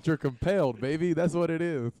moment, you're compelled, baby. That's what it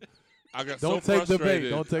is. I got Don't so take the bait. frustrated.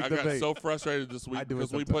 Don't take I the got bait. so frustrated this I week do it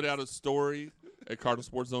because we put sometimes. out a story at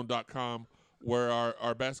CardinalSportsZone.com where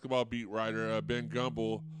our basketball beat writer Ben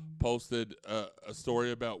Gumble posted a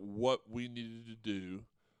story about what we needed to do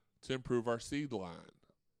to improve our seed line.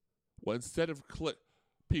 Well, instead of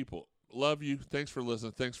people, love you. Thanks for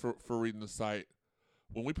listening. Thanks for reading the site.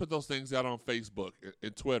 When we put those things out on Facebook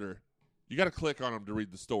and Twitter, you got to click on them to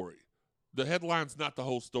read the story. The headline's not the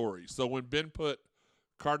whole story. So when Ben put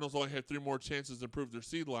Cardinals only have 3 more chances to improve their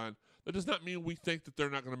seed line, that does not mean we think that they're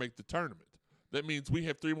not going to make the tournament. That means we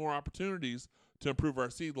have 3 more opportunities to improve our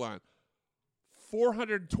seed line.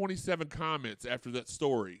 427 comments after that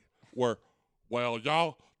story were, well,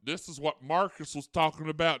 y'all, this is what Marcus was talking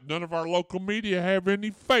about. None of our local media have any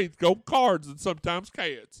faith. Go Cards, and sometimes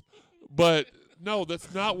Cats. But no,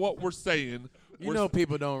 that's not what we're saying. You know,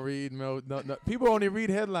 people don't read. No, people only read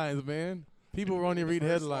headlines, man. People only read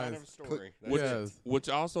First line headlines. of a story. Which, Yes. which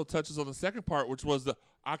also touches on the second part, which was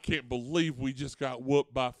I can't believe we just got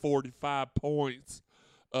whooped by 45 points.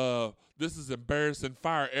 This is embarrassing.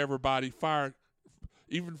 Fire everybody.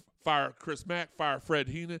 Even fire Chris Mack. Fire Fred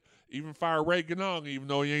Heenan. Even fire Ray Ganong, even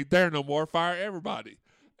though he ain't there no more. Fire everybody.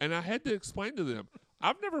 And I had to explain to them,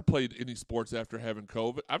 I've never played any sports after having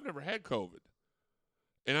COVID. I've never had COVID.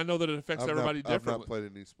 And I know that it affects everybody I've differently. not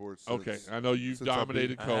played any sports. Okay, since- I know you've since I've been-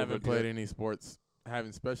 dominated I COVID. haven't played any sports. I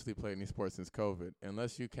haven't especially played any sports since COVID,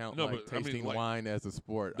 unless you count No, like but, I mean, tasting like, wine as a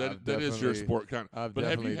sport. I've That is your definitely- sport kind of. I've But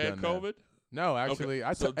have you definitely had done that. COVID? No, actually,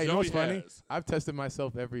 Okay, so you know what's Joey funny? has. I've tested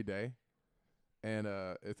myself every day, and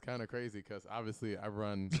it's kind of crazy because obviously I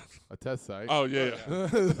run a test site. Oh yeah. I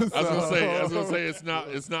I was gonna say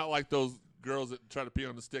it's not like those girls that try to pee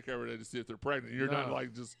on the stick every day to see if they're pregnant. You're not No.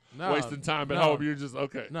 like just No, wasting time at no. home. You're just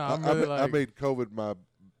okay. No, I, I'm really I like, made COVID my.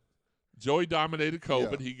 Joey dominated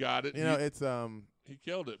COVID. Yeah. He got it. you know, it's He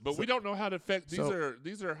killed it. But So- we don't know how to affect.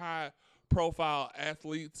 These are high profile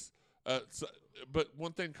athletes. But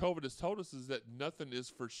one thing COVID has told us is that nothing is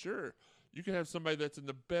for sure. You can have somebody that's in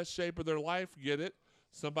the best shape of their life get it.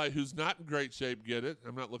 Somebody who's not in great shape get it.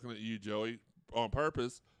 I'm not looking at you, Joey, on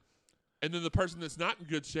purpose. And then the person that's not in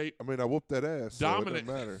good shape, I mean, I whooped that ass. So it Dominant.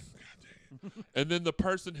 doesn't matter. and then the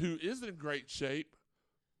person who is in great shape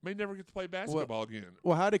may never get to play basketball again.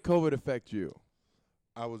 well, how did COVID affect you?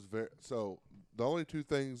 I was so the only 2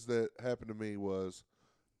 things that happened to me was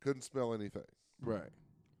couldn't smell anything, Right.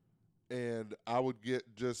 and I would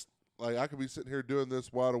get just like I could be sitting here doing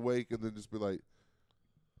this wide awake, and then just be like,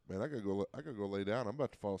 "Man, I gotta go lay down. I'm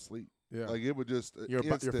about to fall asleep." Yeah. Like it would just You're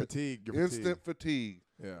instant, fatigued. You're instant fatigue,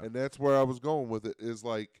 Yeah. and that's where I was going with it. Is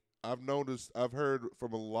like I've heard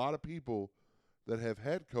from a lot of people that have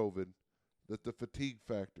had COVID that the fatigue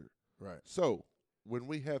factor. Right. So when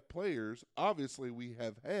we have players, obviously we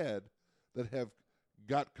have had that have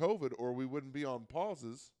got COVID, or we wouldn't be on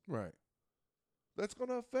pauses. Right. That's going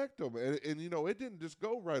to affect them, and you know it didn't just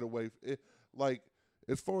go right away. Like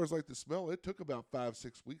as far as like the smell, it took about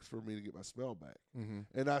 5-6 weeks for me to get my smell back, Mm-hmm.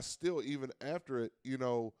 and I still even after it, you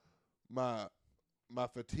know, my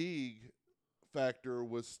fatigue factor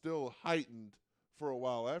was still heightened for a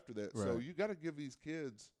while after that. So Right. you got to give these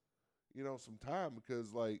kids, you know, some time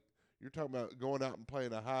because like you're talking about going out and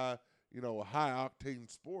playing a high octane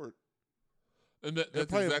sport. And They're that's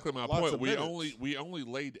playing exactly my lots point. of We minutes. only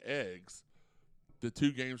laid eggs. The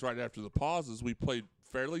 2 games right after the pauses, we played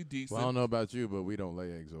fairly decent. Well, I don't know about you, but we don't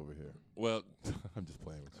lay eggs over here. Well, I'm just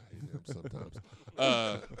playing with you. I am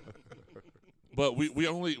sometimes. But we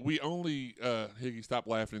only Higgy, stop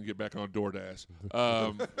laughing and get back on DoorDash.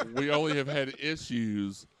 We only have had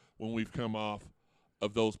issues when we've come off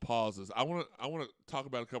of those pauses. I want to talk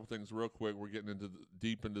about a couple things real quick. We're getting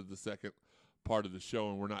deep into the second part of the show,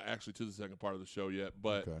 and we're not actually to the second part of the show yet.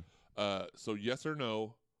 But Okay. so yes or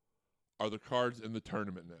no, are the Cards in the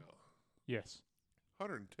tournament now? Yes.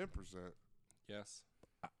 110%. Yes.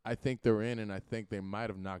 I think they're in, and I think they might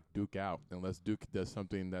have knocked Duke out unless Duke does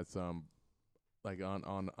something that's like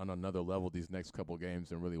on another level these next couple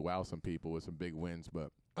games and really wow some people with some big wins.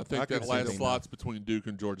 But I think I that can last see slot's between Duke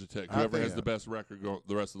and Georgia Tech. I Whoever think- has the best record go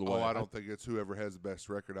the rest of the way. Oh, I don't think it's whoever has the best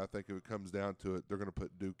record. I think if it comes down to it, they're going to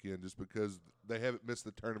put Duke in just because they haven't missed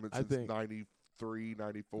the tournament I since think- 93,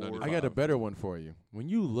 94. 95. I got a better one for you. When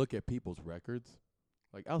you look at people's records,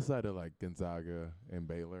 like outside of like Gonzaga and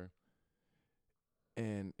Baylor,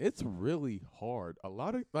 and it's really hard.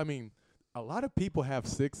 a lot of people have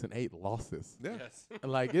 6 and 8 losses. Yeah. Yes.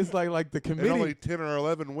 Like it's like the And committee. only 10 or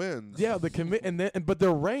 11 wins. Yeah, the but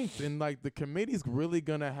they're ranked, and like the committee's really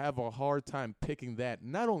gonna have a hard time picking that.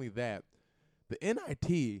 Not only that, the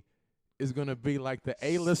NIT is gonna be like the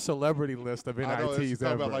A-list celebrity list of I know, it's NITs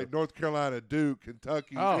talking ever. about like North Carolina, Duke,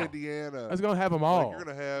 Kentucky, Oh. Indiana. It's gonna have them all. Like you're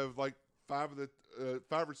gonna have like 5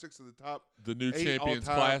 or 6 of the top. The new 8 Champions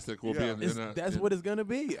all-time. Classic will be Yeah. in the That's what it's gonna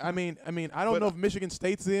be. I mean, I don't But- know if Michigan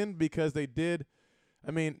State's in because they did.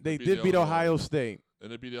 I mean, they beat did beat Illinois. Ohio State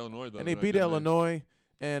And they beat Illinois, though. and they right, beat didn't Illinois.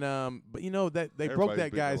 And but you know that they broke Everybody's that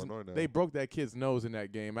beating guy's Illinois now. they broke that kid's nose in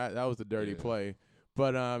that game. That was a dirty Yeah. play.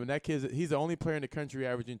 But that he's the only player in the country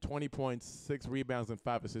averaging 20 points, 6 rebounds, and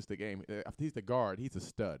 5 assists a game. He's the guard. He's a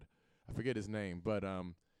stud. I forget his name, but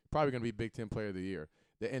probably gonna be Big Ten Player of the Year.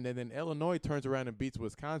 And then Illinois turns around and beats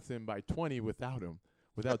Wisconsin by 20 without him,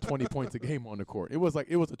 without 20 points a game on the court. It was a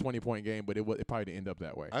 20-point game, but it probably didn't end up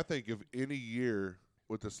that way. I think if any year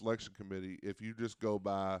with the selection committee, if you just go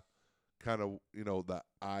by kind of, the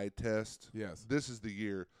eye test, Yes. this is the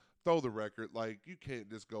year. Throw the record. Like, you can't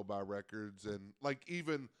just go by records. And, like,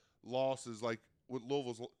 even losses, like with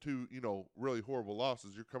Louisville's 2, really horrible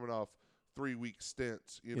losses, you're coming off 3-week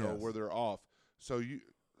stints, Yes. where they're off. So you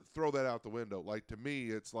throw that out the window. Like, to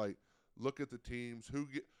me, it's like, look at the teams.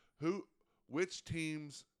 Which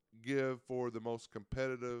teams give for the most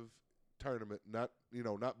competitive tournament,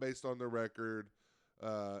 not based on their record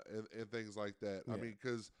and things like that. Yeah. I mean,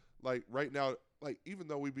 because like right now, like even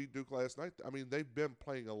though we beat Duke last night, I mean they've been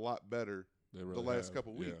playing a lot better They really the last have,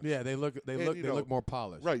 couple yeah. weeks. Yeah, they look more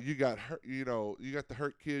polished. Right, you got you got the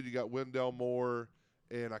hurt kid, you got Wendell Moore,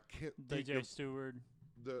 and I can't think DJ of Stewart,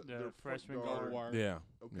 their the point freshman guard. guard. Yeah.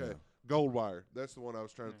 Okay, Goldwire. That's the one I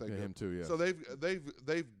was trying to think Yeah, of. him too. Yeah. So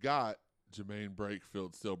they've got Jermaine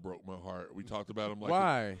Brakefield still broke my heart. We talked about him like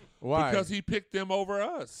Why? Why? because he picked them over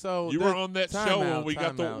us. So you were on that show when we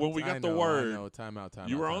got the I word. know, time out.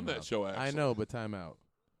 You were on that show, actually. I know, but time out.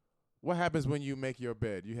 What happens when you make your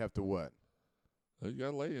bed? You have to what? You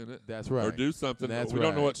got to lay in it. That's right. Or do something. That's we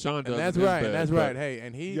don't know right. what Sean does. And that's in his right. bed, That's but right. Hey,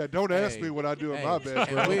 and he. yeah. Don't ask hey, me what I do in hey, my bed.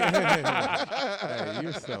 and we- hey,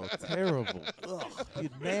 you're so terrible. Ugh, you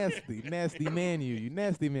nasty man. You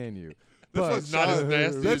nasty man. You. That's But- Not as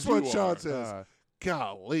nasty That's as what you Sean are. says.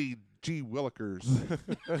 Golly, gee willikers.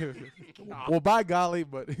 Well, by golly,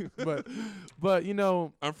 but I'm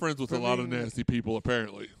friends with For a lot of me- nasty people,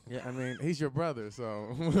 apparently. yeah. I mean, he's your brother,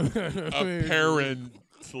 so. Apparently.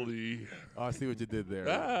 Oh, I see what you did there.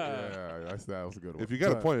 Ah. Yeah, that was a good one. If you got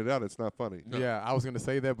to But- point it out, it's not funny. No. Yeah, I was gonna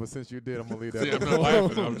say that, but since you did, I'm gonna leave that. See, I'm alone. not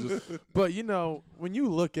laughing. I'm just. But when you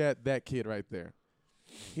look at that kid right there,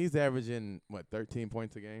 he's averaging 13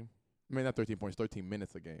 points a game. I mean, not 13 points, 13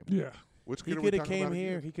 minutes a game. Yeah. Which He kid are we could have talking came about here.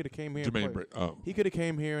 again? He could have came here. and Jermaine played. Brake. Oh. He could have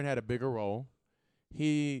came here and had a bigger role.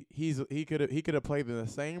 He could have played in the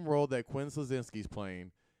same role that Quinn Slazinski's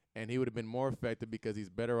playing, and he would have been more effective because he's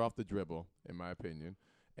better off the dribble, in my opinion.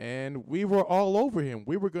 And we were all over him.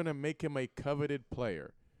 We were gonna make him a coveted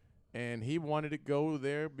player, and he wanted to go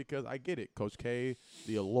there because I get it, Coach K,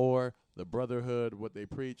 the allure, the brotherhood, what they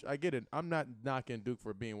preach. I get it. I'm not knocking Duke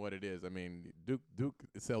for being what it is. I mean, Duke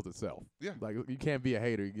sells itself. Yeah. Like you can't be a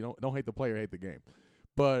hater. You don't hate the player, hate the game.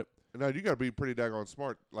 But No, you got to be pretty daggone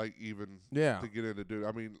smart, like even yeah, to get into Duke.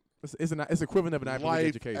 I mean, it's equivalent of an Ivy League life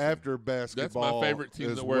education. after That's basketball. my favorite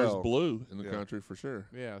team as that wears well. blue in the Yeah. country for sure.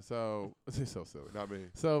 Yeah, so it's so silly. Not me.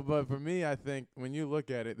 So, but for me, I think when you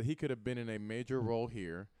look at it, he could have been in a major role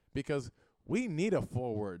here because we need a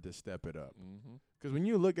forward to step it up. Mm-hmm. Because when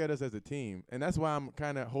you look at us as a team, and that's why I'm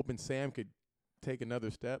kind of hoping Sam could take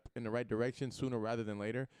another step in the right direction sooner rather than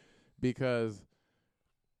later, because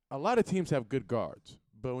a lot of teams have good guards.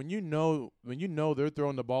 But when you know they're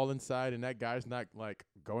throwing the ball inside and that guy's not like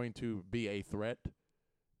going to be a threat,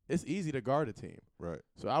 it's easy to guard a team. Right.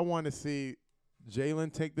 So I want to see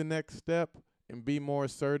Jalen take the next step and be more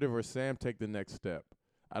assertive, or Sam take the next step.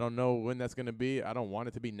 I don't know when that's going to be. I don't want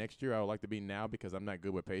it to be next year. I would like to be now because I'm not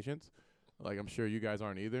good with patience. Like I'm sure you guys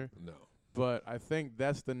aren't either. No. But I think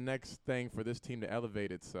that's the next thing for this team to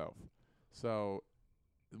elevate itself. So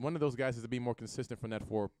one of those guys is to be more consistent from that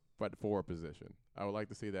forward position. I would like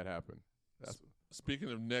to see that happen.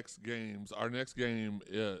 Speaking of next games, our next game,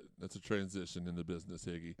 that's a transition in the business,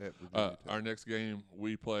 Higgy. At Virginia Tech. Our next game,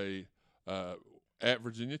 we play at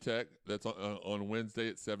Virginia Tech. That's on Wednesday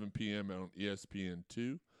at 7 p.m. on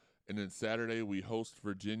ESPN2. And then Saturday, we host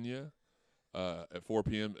Virginia at 4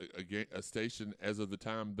 p.m. A station, as of the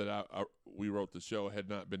time that we wrote the show, had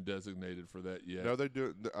not been designated for that yet. No, they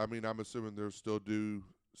do. I mean, I'm assuming they'll still do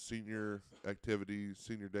senior activities,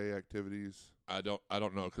 senior day activities? I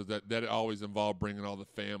don't know because that always involved bringing all the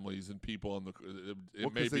families and people on the.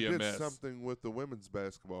 It may 'cause be they a did mess. something with the women's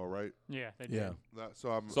basketball, right? Yeah, they did. Yeah.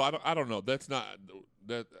 So I don't know. That's not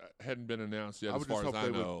that hadn't been announced yet. I As would just far hope as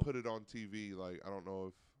I they know, would put it on TV. Like I don't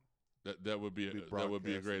know if that would be it'd that would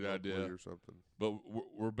be a great broadcasted locally idea. or something. But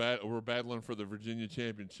we're battling for the Virginia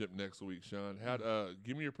championship next week, Sean. How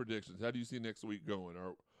give me your predictions? How do you see next week going?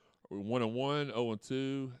 Are we 1-1,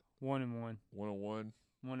 0-2, 1-1. 1-1?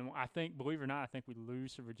 1-1. I think, believe it or not, I think we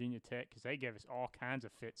lose to Virginia Tech because they gave us all kinds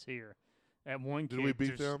of fits here. That one Did kid we beat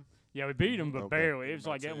just- them? Yeah, we beat them, but Okay. barely. It was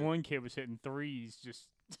like That's that it. one kid was hitting threes. Just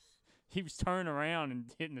he was turning around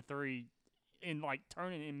and hitting the three, and like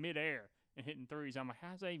turning in midair and hitting threes. I'm like,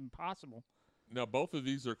 how's that even possible? Now both of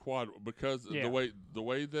these are quad because Yeah. the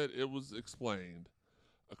way that it was explained,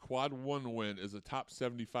 a quad 1 win is a top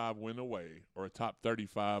 75 win away or a top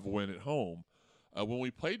 35 win at home. When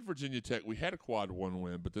we played Virginia Tech, we had a quad 1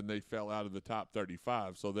 win, but then they fell out of the top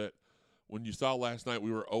 35. So that when you saw last night,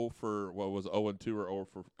 we were 0 for 0-2 or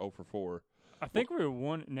 0 for 4. I think we were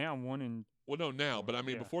 1 and Well, no, now, but I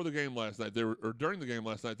mean, Yeah. before the game last night, during the game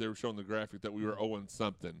last night, they were showing the graphic that we were 0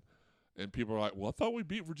 something, and people are like, "Well, I thought we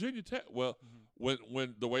beat Virginia Tech." Well,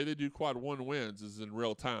 when the way they do quad 1 wins is in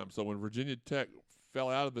real time. So when Virginia Tech fell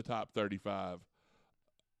out of the top 35,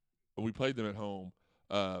 we played them at home.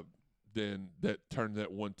 Then that turned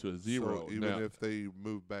that 1 to a 0. So even Now, if they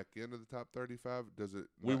move back into the top 35, does it?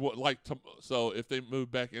 we not- would like to. So if they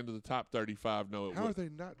move back into the top 35, no, it How are would. they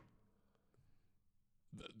not?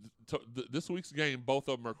 This week's game, both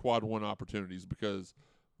of them are quad 1 opportunities because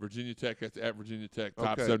Virginia Tech at Virginia Tech,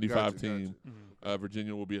 top Okay, 75 gotcha, team. gotcha.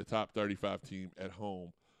 Virginia will be a top 35 team at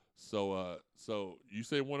home. So you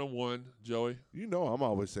say 1-1, Joey? You know, I'm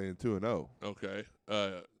always saying 2-0. Okay.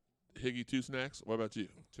 Higgy 2 snacks. What about you?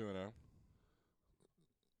 2-0.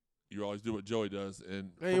 You always do what Joey does.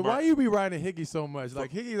 And Hey, from why our- you be riding Higgy so much? Like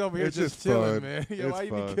Higgy's over here It's just just chilling, fun. man. Yo, It's why you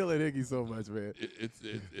fun. be killing Higgy so much, man?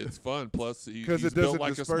 it's fun. Plus, 'Cause he's it built doesn't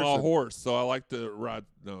like disperse a small it. horse, so I like to ride.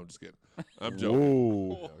 No, I'm just kidding. I'm joking.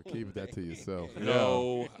 Whoa. Yo, keep that to yourself.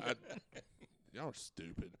 No, y'all are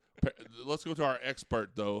stupid. Let's go to our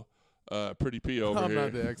expert though. Pretty P over I'm here.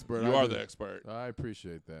 not the expert. You I are just- the expert. I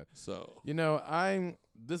appreciate that. So You know,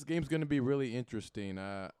 this game's going to be really interesting.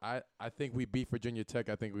 I think we beat Virginia Tech.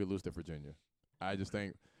 I think we lose to Virginia. I just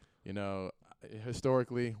think,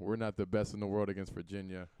 historically, we're not the best in the world against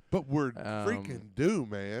Virginia. But we're freaking due,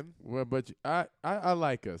 man. Well, but I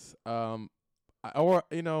like us.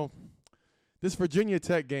 This Virginia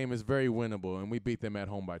Tech game is very winnable, and we beat them at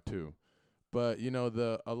home by 2. But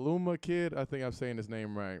the Aluma kid, I think I'm saying his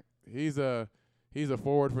name right. He's a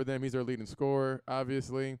forward for them. He's their leading scorer,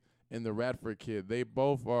 obviously. And the Radford kid, they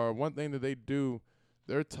both are. One thing that they do,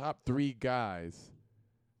 their top 3 guys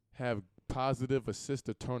have positive assist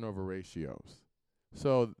to turnover ratios.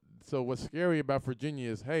 So what's scary about Virginia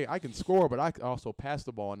is, hey, I can score, but I can also pass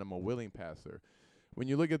the ball, and I'm a willing passer. When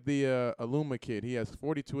you look at the Aluma kid, he has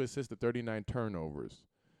 42 assists to 39 turnovers.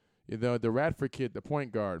 The Radford kid, the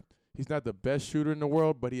point guard, he's not the best shooter in the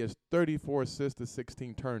world, but he has 34 assists to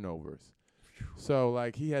 16 turnovers. So,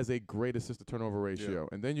 he has a great assist-to-turnover ratio.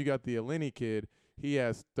 And then you got the Eleni kid. He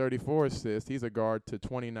has 34 assists. He's a guard to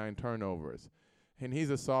 29 turnovers. And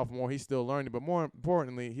he's a sophomore. He's still learning. But more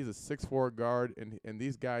importantly, he's a 6'4" guard, and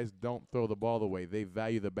these guys don't throw the ball away. They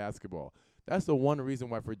value the basketball. That's the one reason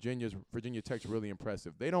why Virginia Tech's really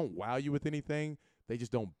impressive. They don't wow you with anything. They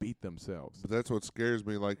just don't beat themselves. But that's what scares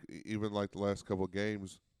me. Even the last couple of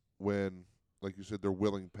games, when, like you said, they're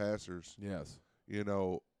willing passers. Yes.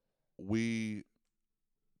 We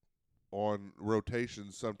on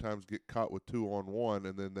rotations sometimes get caught with 2-on-1,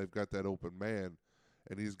 and then they've got that open man.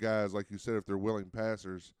 And these guys, like you said, if they're willing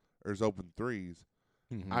passers, there's open threes.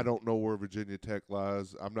 Mm-hmm. I don't know where Virginia Tech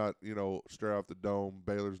lies. I'm not, straight off the dome,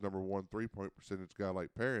 Baylor's number 1 3-point percentage guy like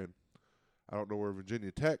Perrin. I don't know where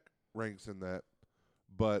Virginia Tech ranks in that,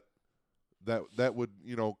 but that would,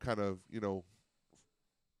 kind of,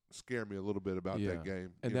 scare me a little bit about that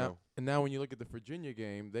game. And now when you look at the Virginia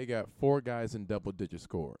game, they got 4 guys in double-digit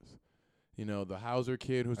scores. The Hauser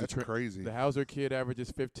kid, who's that's crazy. The Hauser kid averages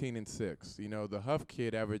 15 and 6. The Huff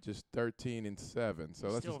kid averages 13 and 7. So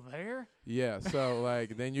that's still there? Yeah. So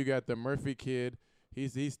then you got the Murphy kid.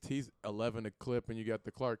 He's 11 a clip, and you got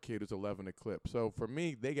the Clark kid who's 11 a clip. So for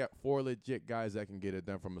me, they got 4 legit guys that can get it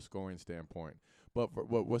done from a scoring standpoint. But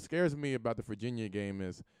what scares me about the Virginia game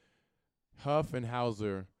is Huff and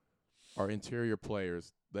Hauser are interior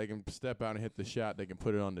players. They can step out and hit the shot. They can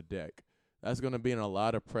put it on the deck. That's going to be in a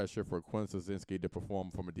lot of pressure for Quinn Slazinski to perform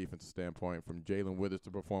from a defensive standpoint, from Jalen Withers to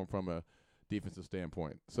perform from a defensive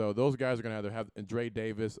standpoint. So those guys are going to have and Dre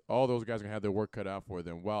Davis, all those guys are going to have their work cut out for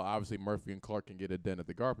them. While obviously Murphy and Clark can get it done at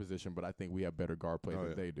the guard position, but I think we have better guard play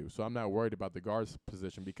than they do. So I'm not worried about the guards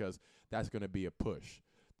position because that's going to be a push.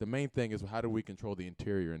 The main thing is how do we control the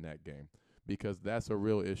interior in that game, because that's a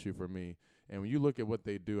real issue for me. And when you look at what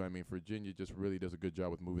they do, I mean, Virginia just really does a good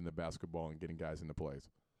job with moving the basketball and getting guys into plays.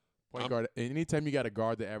 Point guard, anytime you got a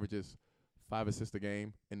guard that averages 5 assists a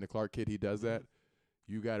game, and the Clark kid, he does that,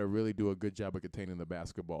 you got to really do a good job of containing the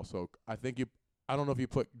basketball. So I think I don't know if you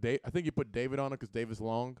put I think you put David on it because David's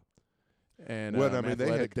long. And well, I mean, athletic.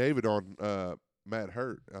 they had David on Matt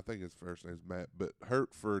Hurt. I think his first name's Matt, but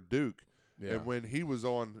Hurt for Duke. Yeah. And when he was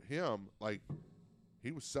on him, like,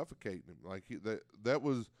 he was suffocating him. Like, that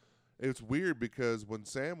was – it's weird because when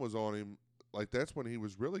Sam was on him, like, that's when he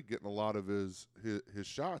was really getting a lot of his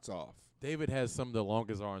shots off. David has some of the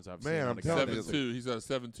longest arms I've seen. Man, I'm on telling you. 7'2". He's got a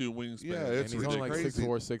 7'2" wingspan. Yeah, and it's he's only like crazy.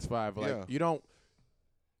 6'4", 6'5". Like Yeah. you don't.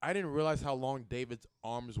 I didn't realize how long David's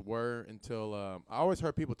arms were until I always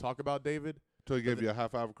heard people talk about David. Until he gave you a high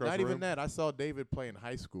five across Not the even room? that. I saw David play in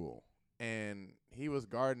high school, and he was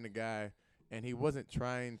guarding a guy, and he wasn't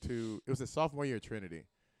trying to. It was his sophomore year at Trinity,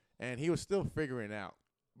 and he was still figuring it out.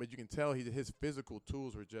 But you can tell his physical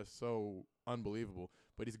tools were just so unbelievable.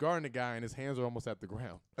 But he's guarding a guy, and his hands are almost at the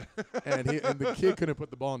ground, and the kid couldn't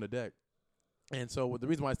put the ball on the deck. And so the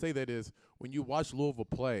reason why I say that is when you watch Louisville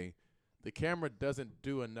play, the camera doesn't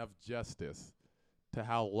do enough justice to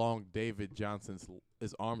how long David Johnson's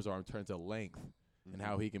his arms are in terms of length and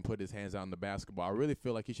how he can put his hands out on the basketball. I really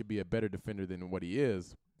feel like he should be a better defender than what he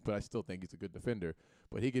is, but I still think he's a good defender.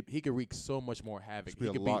 But he could wreak so much more havoc. He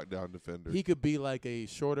could be a lockdown defender. He could be like a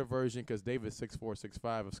shorter version because David's 6'4",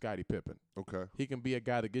 6'5" of Scottie Pippen. Okay. He can be a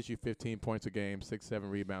guy that gets you 15 points a game, 6, 7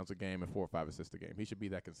 rebounds a game, and 4 or 5 assists a game. He should be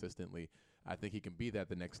that consistently. I think he can be that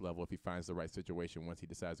the next level if he finds the right situation once he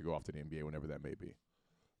decides to go off to the NBA, whenever that may be.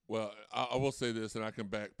 Well, I will say this, and I can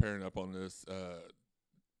back Perrin up on this.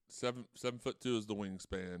 7'2" is the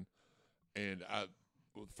wingspan, and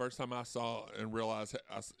the first time I saw and realized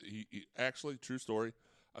he actually, true story,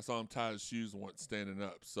 I saw him tie his shoes once standing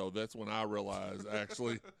up. So that's when I realized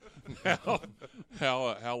actually how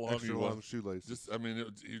long Extra he long was. shoelaces. Just, I mean,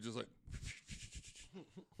 he was just like, I'm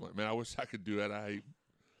like, man, I wish I could do that. I hate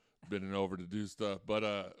bending over to do stuff, but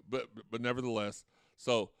nevertheless.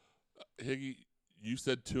 So, Higgy, you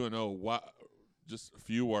said 2-0. Why? Just a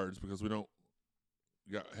few words because we don't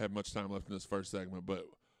have much time left in this first segment. But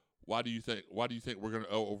why do you think we're going to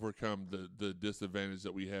overcome the disadvantage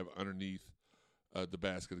that we have underneath the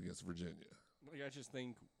basket against Virginia? I just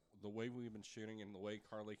think the way we've been shooting and the way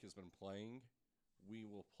Carlick has been playing, we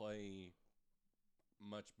will play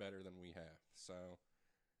much better than we have. So,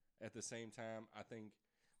 at the same time, I think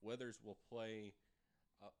Weathers will play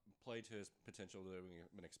to his potential that we've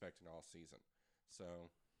been expecting all season. So,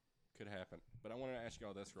 could happen. But I want to ask you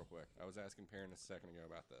all this real quick. I was asking Perrin a second ago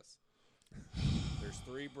about this. There's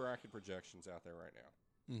 3 bracket projections out there right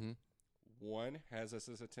now. Mm-hmm. One has us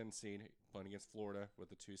as a 10 seed playing against Florida with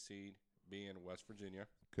the 2 seed being West Virginia.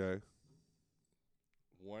 Okay.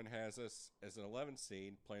 One has us as an 11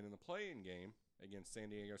 seed playing in the play-in game against San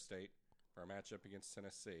Diego State for a matchup against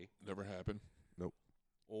Tennessee. Never happened. Nope.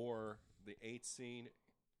 Or the 8 seed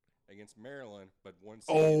against Maryland, but 1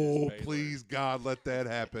 seed Oh, is Baylor. please, God, let that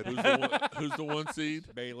happen. Who's the 1 seed?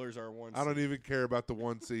 Baylor's our 1 seed. I don't even care about the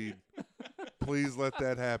 1 seed. Please let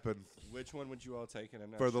that happen. Which one would you all take in a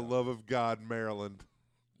nutshell? For the love of God, Maryland.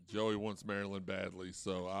 Joey wants Maryland badly,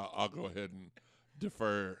 so I'll go ahead and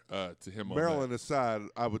defer to him Maryland on that. aside,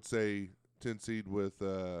 I would say 10 seed with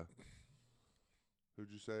who'd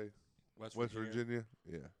you say? West West Virginia. Virginia?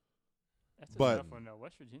 Yeah. That's a But- tough one, though.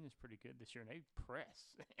 West Virginia's pretty good this year, and they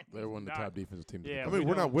press. They're one of the top defensive teams. in the Yeah, I country. mean,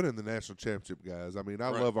 we we're not don't- winning the national championship, guys. I mean,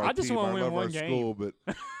 I Right. love our I just team. wanna I win love one our game. school, but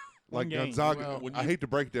One like game. Gonzaga, Well, I hate to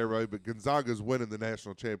break that, everybody, but Gonzaga's winning the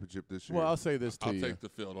national championship this year. Well, I'll say this to I'll you. take the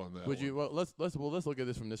field on that. Would one. you? Well, let's look at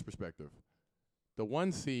this from this perspective. The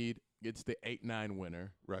 1 seed gets the 8-9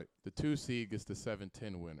 winner. Right. The 2 seed gets the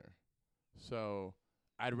 7-10 winner. So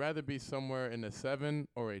I'd rather be somewhere in the 7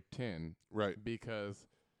 or a 10 Right. because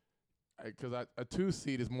a 2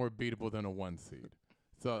 seed is more beatable than a 1 seed.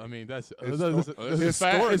 So I mean that's Historically, it's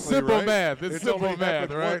simple right? math. It's simple only math,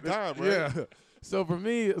 happened right? one time, right? Yeah. So for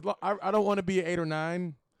me, I don't want to be an 8 or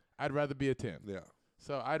 9. I'd rather be a 10. Yeah.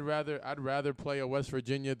 So I'd rather play a West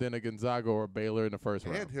Virginia than a Gonzaga or a Baylor in the first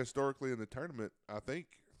round. And historically in the tournament, I think,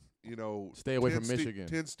 Stay away 10 from Michigan.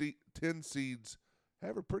 10 seeds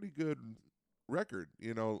have a pretty good record.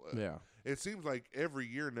 Yeah. It seems like every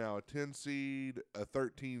year now, a 10 seed, a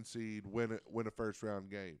 13 seed win a first round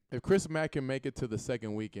game. If Chris Mack can make it to the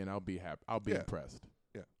second weekend, I'll be happy. I'll be Yeah. impressed.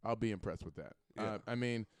 Yeah. I'll be impressed with that. Yeah. I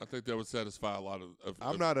mean, I think that would satisfy a lot of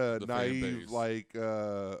I'm not a the fan naive,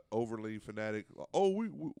 base. overly fanatic. Oh, we're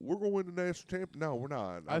going to win the national champion. No, we're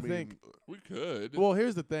not. I mean, think- We could. well,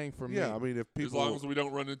 here's the thing for me. yeah. I mean, if as people long as we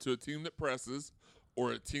don't run into a team that presses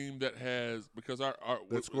or a team that has because our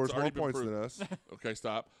that scores it's more already been points proven- than us, Okay,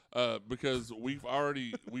 stop. Because we've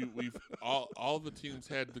already we've all the teams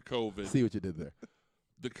had the COVID, see what you did there.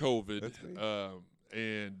 the COVID, That's me.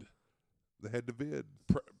 and they had to bid.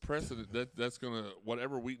 precedent that's gonna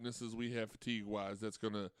whatever weaknesses we have fatigue wise, that's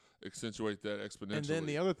gonna accentuate that exponentially. And then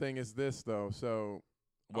the other thing is this, though. So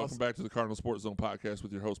Welcome back to the Cardinal Sports Zone podcast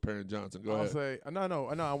with your host Perrin Johnson. Go I'll ahead. say, no.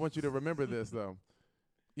 I want you to remember this, though.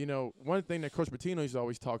 You know, one thing that Coach Pitino used to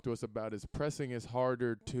always talk to us about is pressing is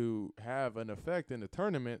harder to have an effect in the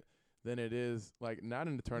tournament than it is, like, not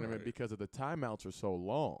in the tournament Right. because of the timeouts are so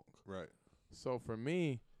long. Right. So for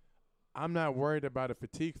me, I'm not worried about a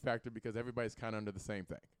fatigue factor because everybody's kind of under the same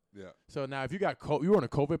thing. Yeah. So now if you got you were on a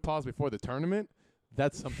COVID pause before the tournament,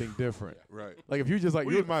 that's something different. Right. Like if you just like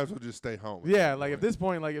We you might as well just stay home. yeah, like at this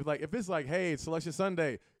point, if it's like, hey, it's Selection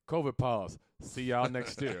Sunday, COVID pause. See y'all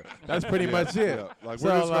next year. That's pretty much it. Yeah. Like So,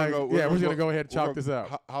 we're just like, gonna go. we're just gonna go ahead and we're chalk this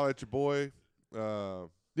out. Holler at your boy.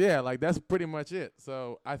 Yeah, like that's pretty much it.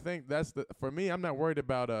 So I think that's for me. I'm not worried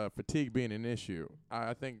about fatigue being an issue.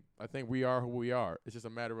 I think we are who we are. It's just a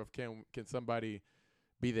matter of can somebody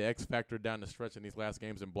be the X factor down the stretch in these last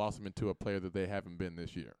games and blossom into a player that they haven't been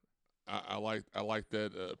this year. I like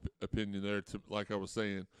that opinion there. Like I was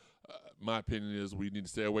saying, my opinion is we need to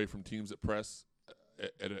stay away from teams that press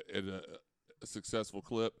at a successful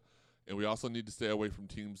clip, and we also need to stay away from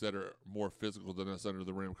teams that are more physical than us under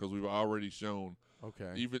the rim because we've already shown.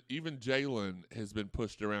 Okay. Even Jalen has been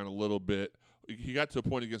pushed around a little bit. He got to a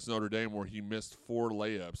point against Notre Dame where he missed 4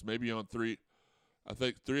 layups, maybe on 3. I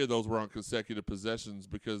think 3 of those were on consecutive possessions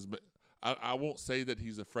because I won't say that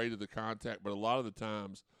he's afraid of the contact, but a lot of the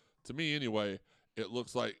times, to me anyway, it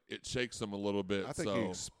looks like it shakes him a little bit. I think so he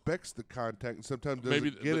expects the contact and sometimes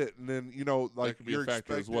Maybe doesn't get it, and then that like could be you're a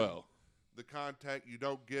factor as expecting well. the contact, you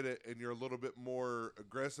don't get it, and you're a little bit more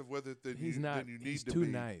aggressive with it than He's you not. than you need He's to too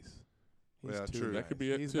be. nice. He's Yeah, too true. That could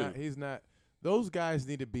be it, he's too. Not, he's not. Those guys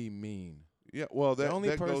need to be mean. Yeah, well, that only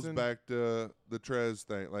that goes person- back to the Trez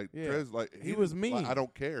thing. Like Yeah. Trez, like He was like, mean. I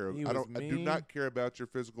don't care. He I was don't. I do mean. not care about your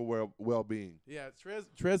physical well-being. Yeah,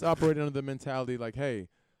 Trez operated under the mentality like, hey,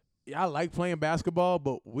 yeah, I like playing basketball,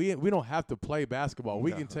 but we don't have to play basketball.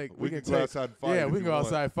 We No. can take We can can go take outside and fight Yeah, if we you can go want.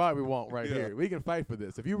 outside and fight. We want right Yeah. here. We can fight for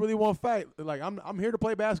this. If you really want to fight, like I'm here to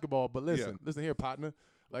play basketball. But listen, Yeah. listen here, partner.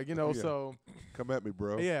 Like Yeah. so Come at me,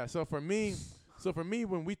 bro. yeah. So for me,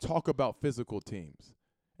 when we talk about physical teams,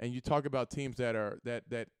 and you talk about teams that are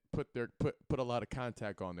that put a lot of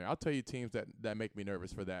contact on there, I'll tell you teams that make me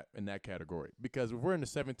nervous for that in that category. Because if we're in the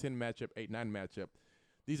 7-10 matchup, 8-9 matchup,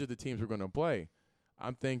 these are the teams we're going to play.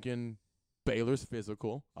 I'm thinking Baylor's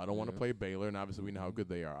physical. I don't want to Yeah. play Baylor, and obviously we know how good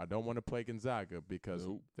they are. I don't want to play Gonzaga because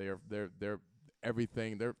Nope. they're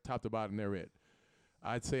everything. They're top to bottom. They're it.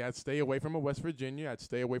 I'd say I'd stay away from a West Virginia. I'd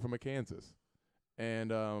stay away from a Kansas,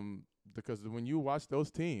 and because when you watch those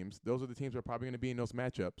teams, those are the teams that are probably going to be in those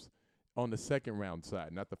matchups on the second round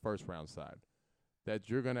side, not the first round side, that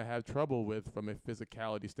you're going to have trouble with from a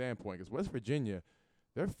physicality standpoint. Because West Virginia,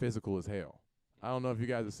 they're physical as hell. I don't know if you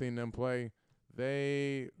guys have seen them play.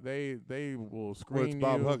 They will screen Well, it's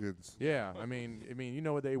Bob you. Huggins. Yeah, I mean, you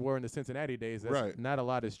know what they were in the Cincinnati days. That's Right. Not a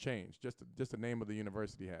lot has changed. Just the name of the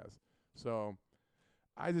university has. So,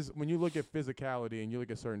 when you look at physicality and you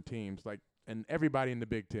look at certain teams, like, and everybody in the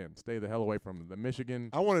Big Ten, stay the hell away from them. The Michigan.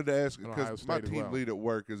 I wanted to ask And Ohio because my State as team well. lead at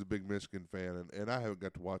work is a big Michigan fan, and I haven't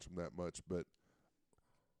got to watch them that much. But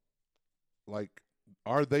like,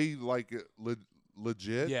 are they like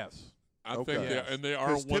legit? Yes. I Okay. think Yes. they are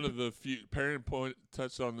 'Cause one of the few. Perrin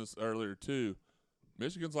touched on this earlier too.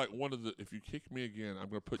 Michigan's like one of the. If you kick me again, I'm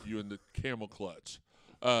going to put you in the camel clutch.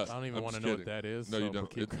 I don't even I'm want to just know what kidding. that is. No, so you but don't.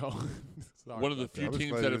 Keep going. Sorry One of the about few I was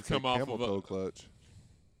teams ready that to have say come off camel of a toe clutch.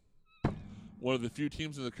 one of the few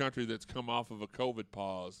teams in the country that's come off of a COVID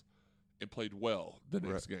pause and played well the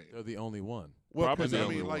next that. game. They're the only one. Well, Probably 'cause the I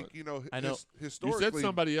only mean, one. like, you know, I know. You historically, said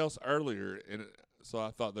somebody else earlier, and so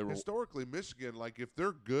I thought they were. historically, Michigan, like, if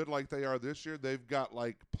they're good like they are this year, they've got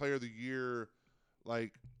like Player of the Year,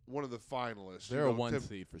 like one of the finalists. They're you a know, one Tim-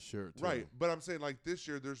 seed for sure. Too. Right, but I'm saying like this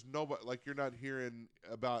year, there's nobody. Like you're not hearing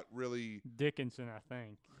about really. Dickinson, I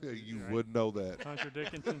think. You Right. would know that. Hunter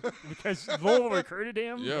Dickinson, because Louisville recruited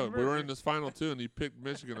him. Yeah, remember? we were in this final two, and he picked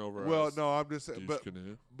Michigan over Well, us. no, I'm just saying, Douche but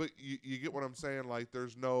canoe. you get what I'm saying. Like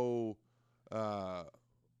there's no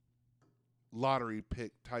lottery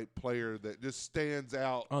pick type player that just stands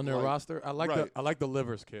out On their like- roster, I like right. the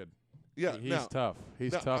Livers kid. Yeah, He's now, tough.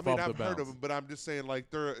 He's now, tough I mean, off I've the heard bounce. of him, but I'm just saying, like,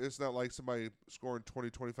 it's not like somebody scoring 20,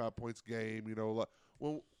 25 points game. You know, like,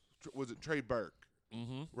 well, was it Trey Burke?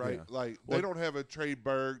 Mm-hmm. Right, Yeah. like Well, they don't have a Trey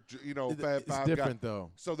Burke, Fab It's Five different guy.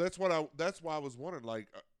 though. So that's why I was wondering, like,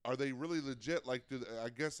 are they really legit? Like, I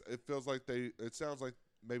guess it feels like it sounds like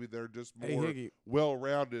maybe they're just Hey, more Higgy.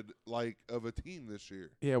 well-rounded, like, of a team this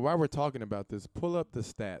year. Yeah, while we're talking about this, pull up the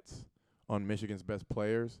stats on Michigan's best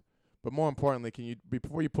players. But more importantly,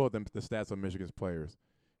 before you pull up the stats on Michigan's players,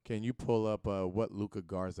 can you pull up what Luka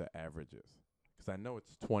Garza averages? Because I know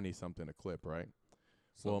it's 20-something a clip, right?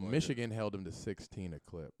 Well, Something like Michigan held him to 16 a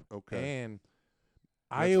clip. Okay, And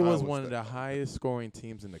That's Iowa's Iowa's one of the highest scoring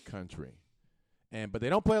teams in the country. But they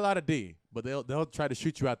don't play a lot of D, but they'll try to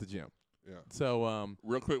shoot you out the gym. yeah. So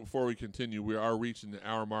Real quick before we continue, we are reaching the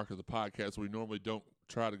hour mark of the podcast. We normally don't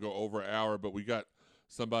try to go over an hour, but we got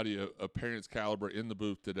somebody a parent's caliber in the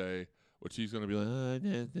booth today, which he's going to be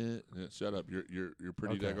like, shut up, you're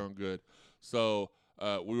pretty Okay. daggone good. So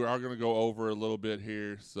we are going to go over a little bit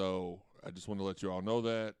here. So I just want to let you all know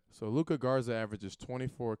that. So Luka Garza averages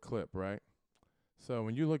 24 clip, right? So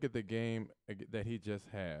when you look at the game that he just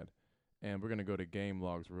had, and we're gonna go to game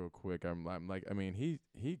logs real quick. I'm like, I mean,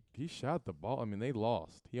 he shot the ball. I mean, they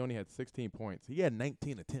lost. He only had 16 points. He had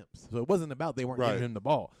 19 attempts. So it wasn't about they weren't Right. giving him the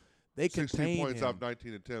ball. They 16 contained points him. off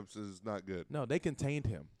 19 attempts is not good. No, they contained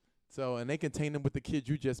him. So and they contained him with the kid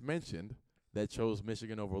you just mentioned that chose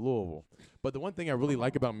Michigan over Louisville. But the one thing I really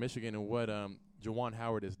like about Michigan and what Juwan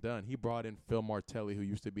Howard has done, he brought in Phil Martelli, who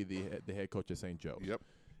used to be the head coach at St. Joe's. Yep.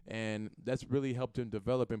 And that's really helped him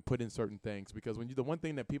develop and put in certain things because the one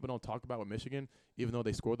thing that people don't talk about with Michigan, even though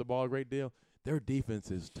they score the ball a great deal, their defense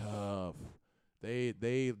is tough. They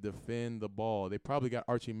defend the ball. They probably got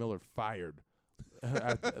Archie Miller fired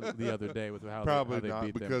the other day with how Probably they not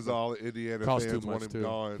beat them. because all the Indiana Cost too fans want much, him too.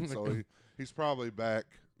 gone. So he's probably back.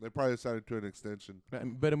 They probably decided to an extension.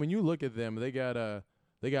 But when you look at them, they got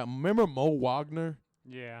remember Mo Wagner?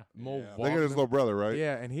 Yeah. Mo Yeah. They Wagner. got his little brother, right?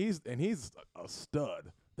 Yeah, and he's a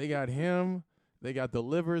stud. They got him. They got the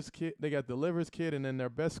Livers kid. And then their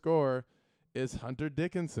best scorer is Hunter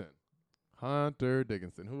Dickinson.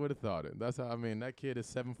 Who would have thought it? That's how. I mean, that kid is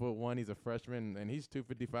 7'1". He's a freshman, and he's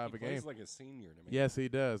 255 He a game. plays like a senior to me. Yes, he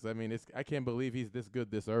does. I mean, I can't believe he's this good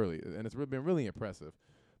this early, and it's been really impressive.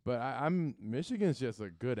 But Michigan's just a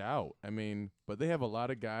good out. I mean, but they have a lot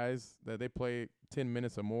of guys that they play 10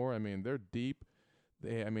 minutes or more. I mean, they're deep.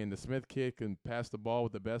 The Smith kid can pass the ball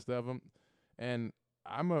with the best of them, and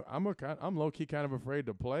I'm low key kind of afraid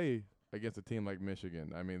to play against a team like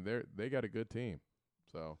Michigan. I mean, they got a good team,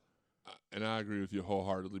 so. And I agree with you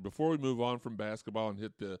wholeheartedly. Before we move on from basketball and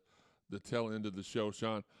hit the tail end of the show,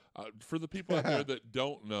 Sean, for the people out there that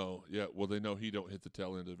don't know, they know he don't hit the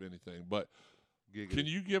tail end of anything. But Giggity. can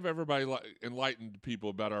you give everybody enlightened people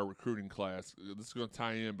about our recruiting class? This is going to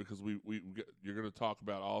tie in because you're going to talk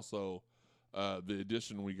about also the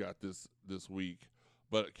addition we got this week.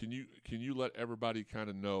 But can you let everybody kind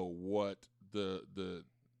of know what the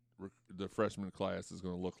freshman class is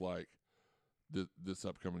going to look like this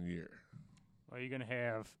upcoming year? Well, you're going to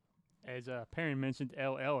have, as Perry mentioned,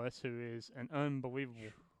 L. Ellis, who is an unbelievable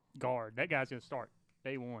guard. That guy's going to start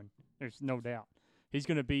day one. There's no doubt. He's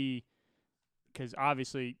going to be, because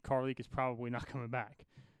obviously Carleek is probably not coming back.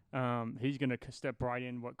 He's going to step right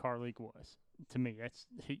in what Carleek was. To me,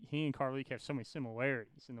 he and Carleek have so many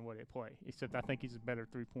similarities in the way they play, except I think he's a better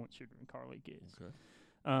three-point shooter than Carleek is. Okay.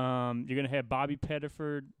 You're going to have Bobby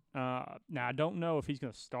Pettiford. Now, I don't know if he's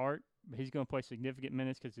going to start, but he's going to play significant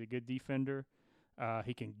minutes because he's a good defender.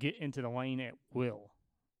 He can get into the lane at will.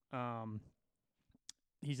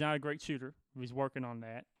 He's not a great shooter. He's working on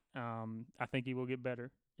that. I think he will get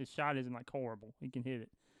better. His shot isn't horrible. He can hit it.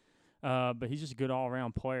 But he's just a good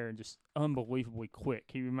all-around player and just unbelievably quick.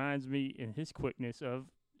 He reminds me in his quickness of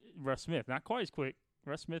Russ Smith. Not quite as quick.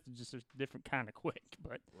 Russ Smith is just a different kind of quick,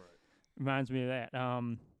 but reminds me of that.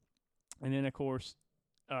 And then, of course,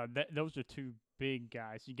 those are two big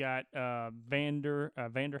guys. You got Vander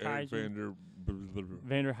Heijen.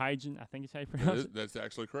 Vander Heijen, I think is how you pronounce it. That's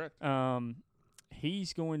actually correct.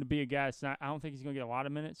 He's going to be a guy that's not – I don't think he's going to get a lot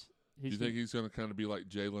of minutes. Do you think he's going to kind of be like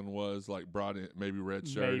Jalen was, brought in, maybe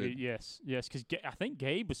redshirted? Maybe, yes, because I think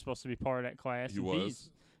Gabe was supposed to be part of that class. He was.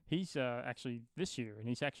 He's actually this year, and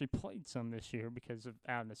he's actually played some this year because of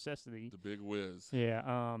out of necessity. The big whiz. Yeah.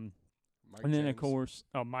 Mike and then, James. of course,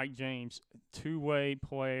 Mike James, two-way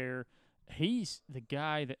player. He's the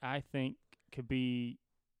guy that I think could be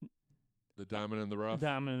The diamond in the rough.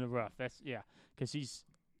 diamond in the rough. Because he's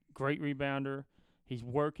great rebounder. He's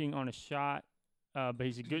working on a shot. But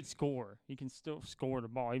he's a good scorer. He can still score the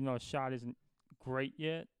ball, even though his shot isn't great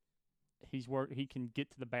yet. He can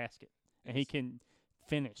get to the basket. and he can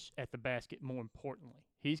finish at the basket. More importantly,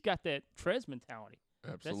 he's got that Trez mentality.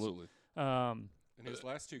 Absolutely. In his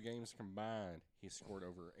last 2 games combined, he scored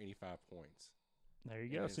over 85 points. There you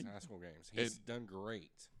In go. his So, high school games. He's done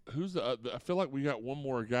great. Who's the? I feel like we got one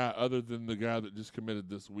more guy other than the guy that just committed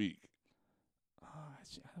this week. I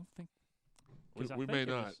don't think We, 'cause I we think may it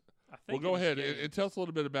not. was- I Well, think go it was ahead Gabe. and tell us a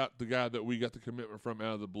little bit about the guy that we got the commitment from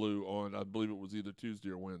out of the blue on. I believe it was either Tuesday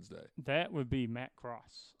or Wednesday. That would be Matt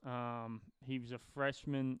Cross. He was a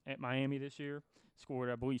freshman at Miami this year. Scored,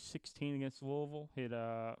 I believe, 16 against Louisville. Hit,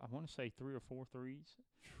 I want to say 3 or 4 threes.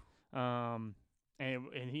 And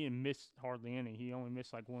he didn't miss hardly any. He only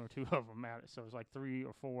missed like 1 or 2 of them out. So it was like 3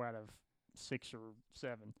 or 4 out of 6 or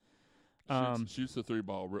 7. Shoots the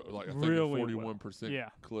 3-ball like I think really a well. 41% Yeah.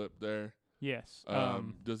 clip there. Yes.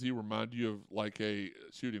 Does he remind you of like a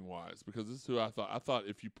shooting wise? Because this is who I thought. I thought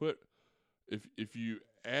if you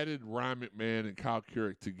added Ryan McMahon and Kyle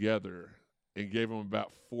Kuric together and gave them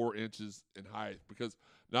about 4 inches in height, because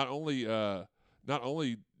not only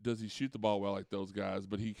does he shoot the ball well like those guys,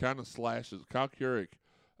 but he kind of slashes. Kyle Kuric,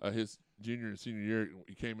 his junior and senior year,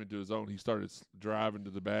 he came into his own. He started driving to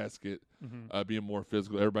the basket, being more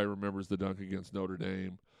physical. Everybody remembers the dunk against Notre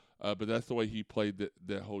Dame. But that's the way he played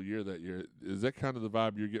that whole year that year. Is that kind of the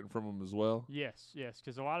vibe you're getting from him as well? Yes.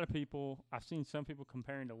 Because a lot of people, I've seen some people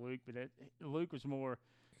comparing to Luke, but Luke was more,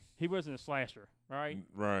 he wasn't a slasher, right?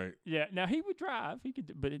 Right. Yeah. Now, he would drive. He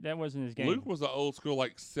could, but that wasn't his game. Luke was an old school,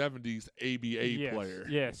 like, 70s ABA player.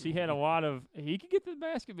 Yes. He had a lot of, he could get to the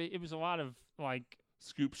basket, but it was a lot of, like,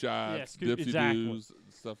 Scoop shots, scoop- dipsy exactly. doos,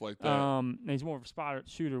 stuff like that. he's more of a spot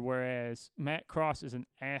shooter, whereas Matt Cross is an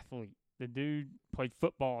athlete. The dude played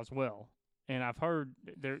football as well, and I've heard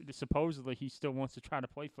supposedly he still wants to try to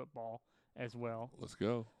play football as well. Let's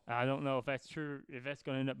go. I don't know if that's true, if that's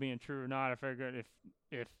going to end up being true or not. I figured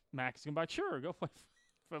if Max is going to be like, sure, go play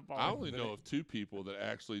football. I only know of 2 people that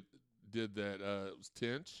actually did that. It was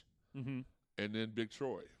Tinch and then Big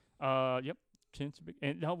Troy. Yep.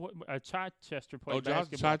 And Chichester played Josh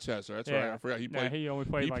basketball. Chichester. That's Yeah. right. I forgot he No, played. he only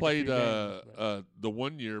played. He like played a few games, but- the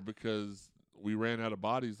one year because we ran out of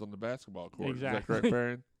bodies on the basketball court. Is that Exactly. correct,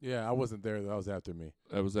 Farron? Yeah, I wasn't there. That was after me.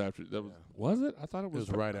 That was after. That was. Yeah. Was it? I thought it was.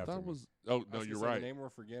 was right I after thought it me. was. Oh I no, was gonna you're say right. The name we're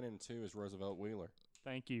forgetting too is Roosevelt Wheeler.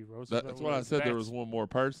 Thank you, Roosevelt. That's what I said. There was one more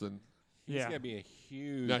person. He's Yeah. going to be a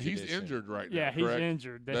huge. Now he's addition. injured right now. Yeah, he's correct?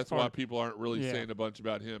 injured. That's why part- people aren't really Yeah. saying a bunch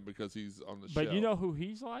about him because he's on the show. But you know who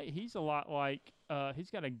he's like? He's a lot like.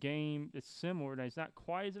 He's got a game that's similar. Now, he's not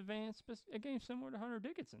quite as advanced, but a game similar to Hunter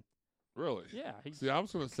Dickinson. Really? Yeah. See, I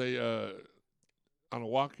was going to say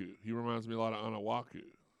Anawaku. He reminds me a lot of Anawaku.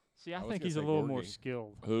 See, I I was think gonna he's a say little more Gorgie.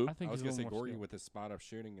 skilled. Who? I think I was he's going a to say little more Gorgie skilled. with his spot up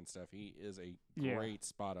shooting and stuff. He is a Yeah. great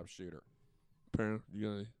spot up shooter. Parent, you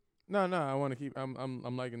got any? No, I want to keep.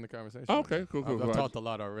 I'm liking the conversation. Oh, okay, cool. I've talked a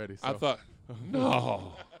lot already. So. I thought,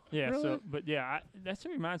 no. Yeah. Really? So, but yeah, that's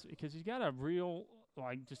what reminds me because he's got a real,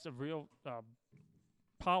 just a real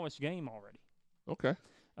polished game already. Okay.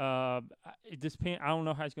 It just depends. I don't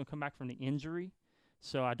know how he's going to come back from the injury,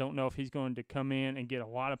 so I don't know if he's going to come in and get a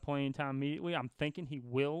lot of playing time immediately. I'm thinking he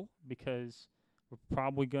will because we're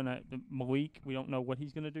probably going to Malik. We don't know what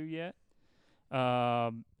he's going to do yet.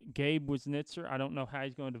 Gabe Wisnitzer, I don't know how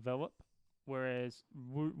he's going to develop. Whereas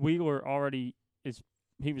Wheeler already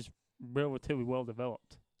he was relatively well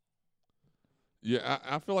developed. Yeah,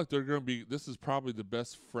 I feel like they're going to be. This is probably the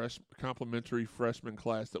best complimentary freshman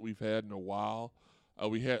class that we've had in a while.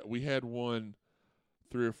 We had one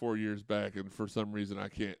 3 or 4 years back, and for some reason I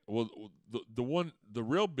can't. Well, the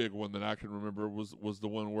real big one that I can remember was the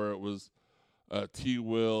one where it was T.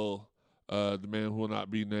 Will, the man who will not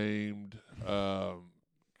be named.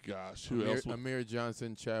 Gosh, who else? Amir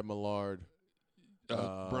Johnson, Chad Millard,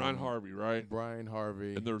 Brian Harvey, right? Brian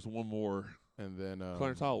Harvey, And there's one more, and then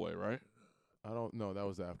Clarence Holloway, right? I don't know. That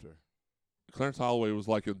was after. Clarence Holloway was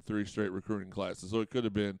like in 3 straight recruiting classes, so it could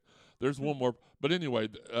have been. There's one more, but anyway,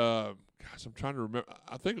 gosh, I'm trying to remember.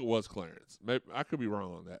 I think it was Clarence. Maybe I could be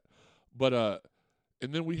wrong on that, but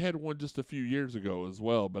and then we had one just a few years ago as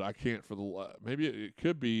well, but I can't for the maybe it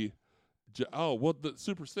could be. The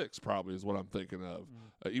Super Six probably is what I'm thinking of.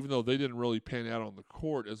 Even though they didn't really pan out on the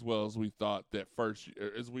court as well as we thought that first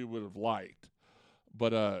year, as we would have liked.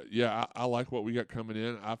 But yeah, I like what we got coming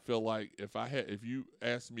in. I feel like if you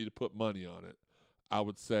asked me to put money on it, I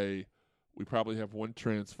would say we probably have one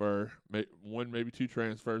transfer, maybe 2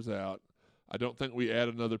 transfers out. I don't think we add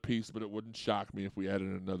another piece, but it wouldn't shock me if we added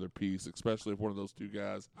another piece, especially if one of those 2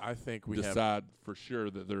 guys I think we decide for sure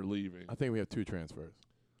that they're leaving. I think we have 2 transfers.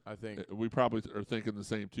 I think We probably are thinking the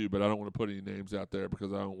same too, but I don't want to put any names out there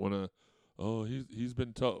because I don't want to Oh, he's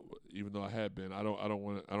been tough. Even though I have been, I don't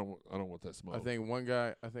want that smoke. I think one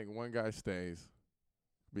guy stays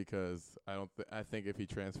because I think if he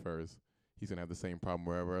transfers, he's gonna have the same problem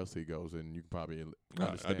wherever else he goes, and you can probably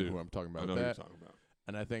understand who I'm talking about. I know with who that. you're talking about.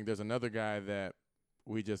 And I think there's another guy that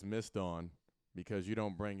we just missed on because you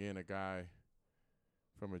don't bring in a guy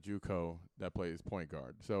from a JUCO that plays point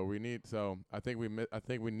guard. So I think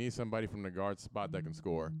we need somebody from the guard spot that can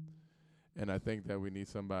score. And I think that we need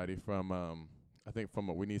somebody from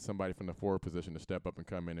we need somebody from the forward position to step up and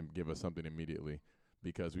come in and give us something immediately,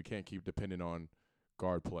 because we can't keep depending on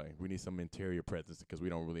guard play. We need some interior presence because we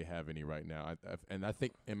don't really have any right now. I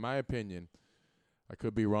think, in my opinion, I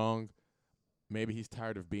could be wrong. Maybe he's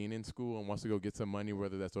tired of being in school and wants to go get some money,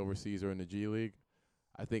 whether that's overseas or in the G League.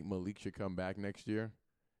 I think Malik should come back next year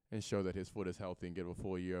and show that his foot is healthy and get a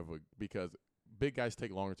full year because big guys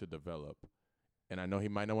take longer to develop. And I know he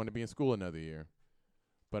might not want to be in school another year,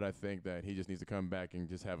 but I think that he just needs to come back and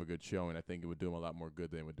just have a good show, and I think it would do him a lot more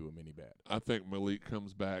good than it would do him any bad. I think Malik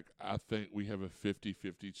comes back. I think we have a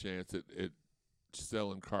 50-50 chance at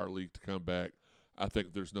selling Carlik to come back. I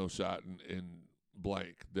think there's no shot in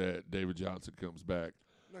blank that David Johnson comes back.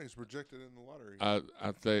 No, he's rejected in the lottery.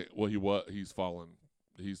 I think he's fallen.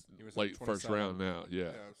 He was late first round now.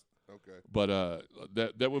 Yeah. Okay. But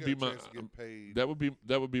that would be my that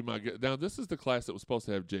would be my guess. Now this is the class that was supposed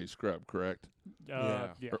to have Jay Scrub, correct? Yeah.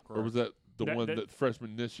 Or was that the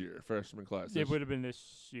freshman class? It would have been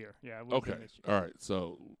this year. Yeah. It Okay. been this year. All right.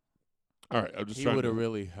 So, all right. I'm just He trying. would have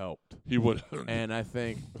really helped. He would. And I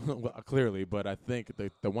think, well, clearly, but I think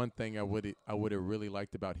the one thing I would have really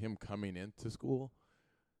liked about him coming into school,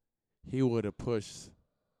 he would have pushed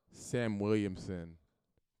Sam Williamson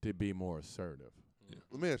to be more assertive. Yeah.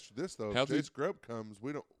 Let me ask you this though: if Jay Scrub comes,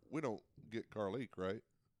 we don't get Carlik, right?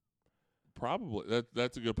 Probably.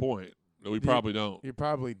 That's a good point. We probably don't. You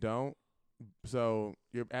probably don't. So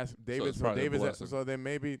you're asking David. So then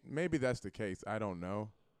maybe that's the case. I don't know.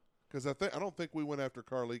 Because I don't think we went after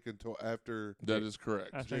Carlik until after. That is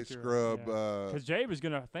correct. Jay Scrub. Because Jay was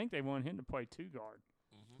gonna. I think they wanted him to play 2 guard.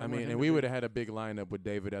 I mean, and we would have had a big lineup with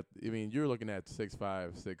David. You're looking at 6'5",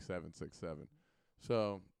 6'7", 6'7".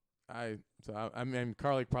 So I mean,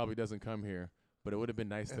 Carlik probably doesn't come here, but it would have been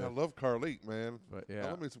nice to. I love Carlik, man. But yeah,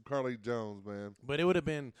 I love me some Carlik Jones, man. But it would have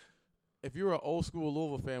been, if you're an old school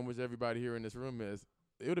Louisville fan, which everybody here in this room is,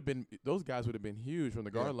 it would have been, those guys would have been huge from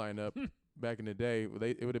the guard lineup back in the day.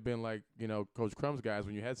 It would have been like, Coach Crumb's guys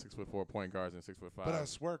when you had 6'4" point guards and 6'5". But I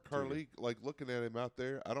swear, Carlik, like looking at him out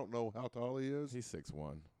there, I don't know how tall he is. He's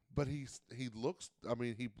 6'1". But he looks. I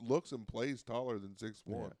mean, he looks and plays taller than 6'1".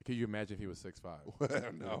 Yeah. Could you imagine if he was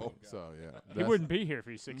 6'5"? No. So yeah, he wouldn't be here if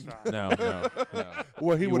he's 6'5". No.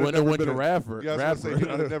 Well, he would have never never went been to Radford. Yeah, I was gonna say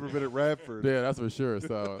he would have never been at Radford. Yeah, that's for sure.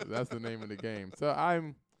 So that's the name of the game. So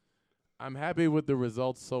I'm happy with the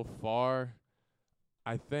results so far.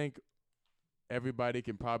 I think everybody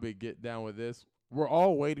can probably get down with this. We're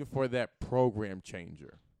all waiting for that program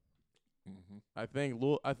changer. Mm-hmm. I think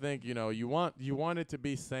you want it to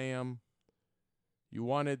be Sam. You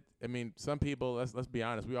wanted. I mean, some people. Let's be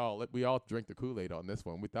honest. We all drink the Kool-Aid on this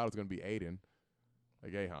one. We thought it was going to be Aiden,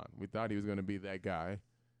 like Ahan. We thought he was going to be that guy.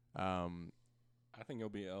 I think it'll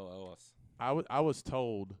be Ellis. I was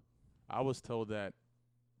told that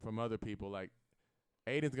from other people, like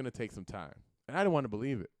Aiden's going to take some time, and I didn't want to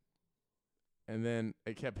believe it. And then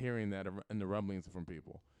I kept hearing that in the rumblings from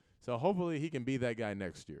people. So hopefully he can be that guy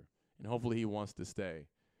next year. And hopefully he wants to stay,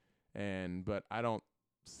 but I don't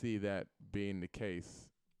see that being the case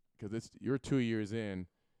because you're 2 years in,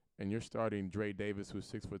 and you're starting Dre Davis,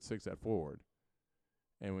 who's 6'6" at forward,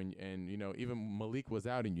 and even Malik was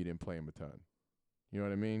out and you didn't play him a ton. You know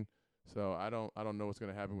what I mean? So I don't know what's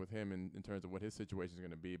going to happen with him in terms of what his situation is going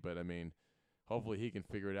to be, but I mean, hopefully he can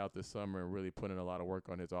figure it out this summer and really put in a lot of work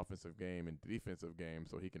on his offensive game and defensive game,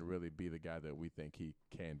 so he can really be the guy that we think he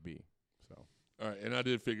can be. So. All right, and I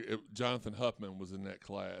did figure Jonathan Huffman was in that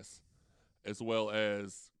class, as well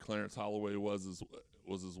as Clarence Holloway was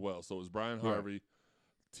as well. So it was Brian Harvey,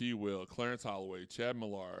 T. Will, Clarence Holloway, Chad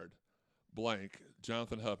Millard, blank,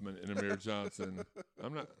 Jonathan Huffman, and Amir Johnson.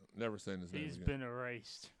 I'm never saying his name He's again. been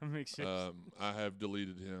erased. I have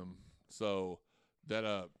deleted him. So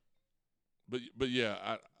that but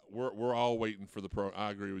yeah, we're all waiting for the I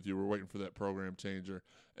agree with you. We're waiting for that program changer,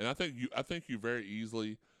 and I think you very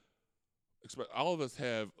easily. All of us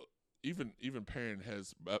have, even Perrin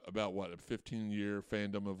has about what, a 15-year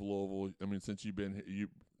fandom of Louisville. I mean, since you've been here,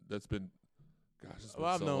 that's been, gosh, it's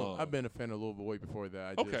been so long. I've been a fan of Louisville way before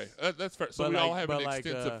that. That's fair. So we all have an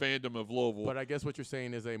extensive fandom of Louisville. But I guess what you're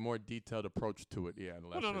saying is a more detailed approach to it. Yeah, in the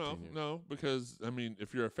last 15 years. No, because I mean,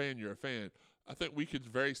 if you're a fan, you're a fan. I think we could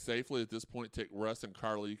very safely at this point take Russ and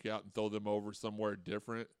Carleek out and throw them over somewhere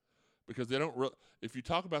different because they don't. If you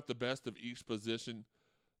talk about the best of each position,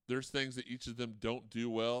 there's things that each of them don't do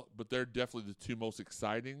well, but they're definitely the two most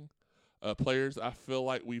exciting players I feel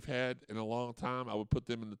like we've had in a long time. I would put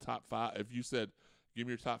them in the top 5. If you said, give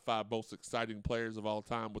me your top 5 most exciting players of all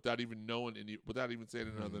time without even knowing without even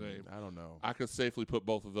saying another name, I don't know. I could safely put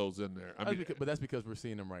both of those in there. But that's because we're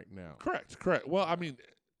seeing them right now. Correct. Well, I mean,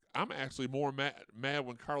 I'm actually more mad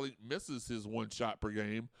when Carleek misses his 1 shot per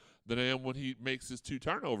game than I am when he makes his 2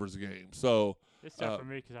 turnovers a game. So It's tough for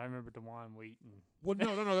me because I remember DeJuan Wheaton. well,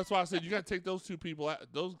 no. That's why I said you got to take those 2 people out,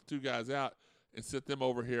 those 2 guys out, and sit them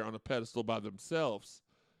over here on a pedestal by themselves,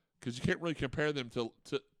 because you can't really compare them to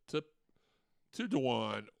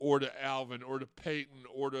DeJuan or to Alvin or to Peyton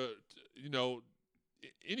or to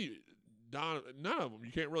any Don. None of them.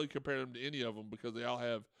 You can't really compare them to any of them because they all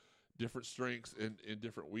have different strengths and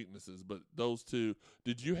different weaknesses. But those 2,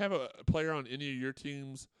 did you have a player on any of your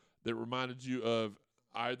teams that reminded you of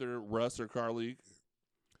either Russ or Carleek?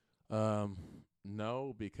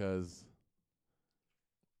 No, because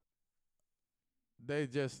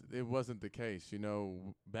it wasn't the case. You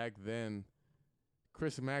know, back then,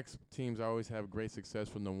 Chris Mack's teams always have great success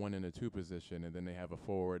from the 1 and the 2 position, and then they have a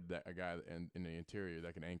forward, a guy in the interior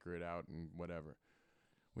that can anchor it out and whatever.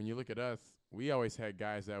 When you look at us, we always had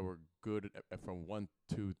guys that were good from 1,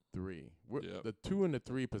 2, 3. Yep. The 2 and the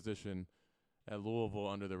 3 position at Louisville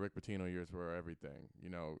under the Rick Pitino years were everything. You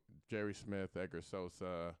know, Jerry Smith, Edgar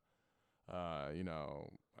Sosa,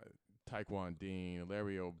 Taekwon Dean,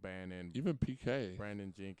 Larry O'Bannon, Even PK.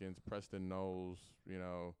 Brandon Jenkins, Preston Knowles,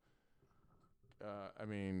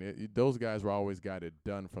 those guys were always got it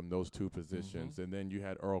done from those 2 positions. And then you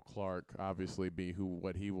had Earl Clark, obviously, be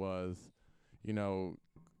what he was. You know,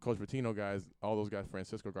 Coach Pitino guys, all those guys,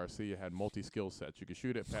 Francisco Garcia, had multi-skill sets. You could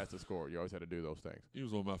shoot it, pass the score. You always had to do those things. He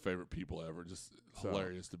was one of my favorite people ever. Just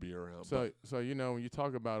hilarious to be around. So when you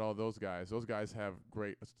talk about all those guys have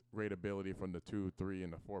great ability from the 2, 3,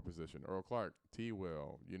 and the 4 position. Earl Clark, T.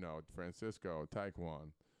 Will, Francisco, Taekwon.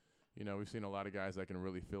 We've seen a lot of guys that can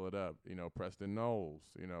really fill it up. Preston Knowles,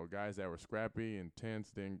 guys that were scrappy,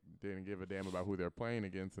 intense, didn't give a damn about who they're playing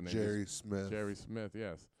against. And Jerry Smith,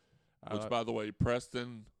 yes. Which, by the way,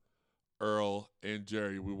 Preston, Earl, and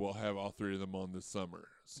Jerry, we will have all 3 of them on this summer.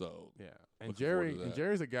 So yeah, and looking forward to that.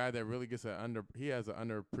 Jerry's a guy that really gets he has an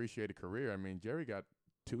underappreciated career. I mean, Jerry got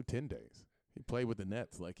 2 10 days. He played with the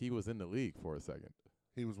Nets like he was in the league for a second.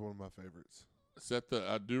 He was one of my favorites.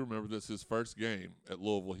 I do remember this, his first game at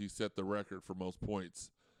Louisville, he set the record for most points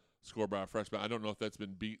scored by a freshman. I don't know if that's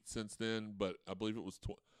been beat since then, but I believe it was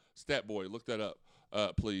Stat Boy, look that up.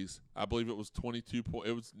 Please. I believe it was 22 points.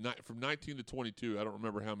 It was from 19 to 22. I don't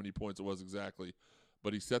remember how many points it was exactly,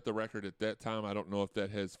 but he set the record at that time. I don't know if that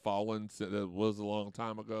has fallen. That was a long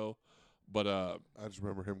time ago, but I just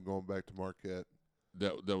remember him going back to Marquette.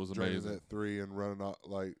 That was draining amazing. That 3 and running out,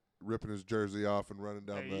 ripping his jersey off and running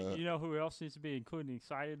down the. You know who else needs to be included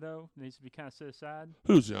excited though? Needs to be kind of set aside.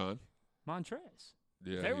 Who's John? Montrez.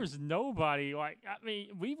 Yeah, There was nobody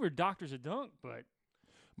we were doctors of dunk, but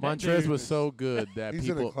Montrez was so good that he's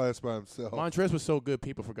people. in a class by himself. Montrez was so good,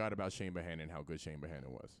 people forgot about Shane Bohannon and how good Shane Bohannon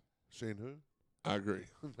was. Shane who? I agree.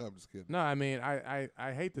 No, I'm just kidding. No, I mean, I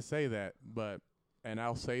hate to say that, and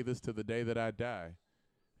I'll say this to the day that I die.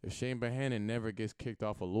 If Shane Bohannon never gets kicked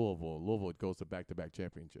off of Louisville goes to back-to-back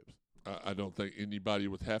championships. I don't think anybody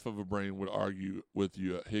with half of a brain would argue with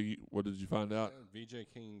you. Higgy, what did you find out? VJ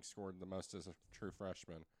King scored the most as a true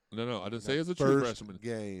freshman. No, I didn't say as a true First freshman.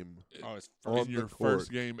 game. Oh, it's On In the your court.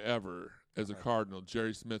 first game ever as a Cardinal,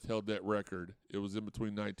 Jerry Smith held that record. It was in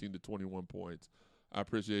between 19 to 21 points. I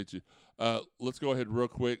appreciate you. Let's go ahead real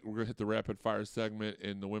quick. We're going to hit the rapid fire segment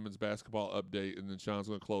and the women's basketball update, and then Sean's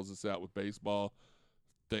going to close us out with baseball.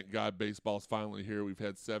 Thank God baseball's finally here. We've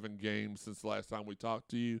had 7 games since the last time we talked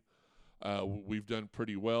to you. We've done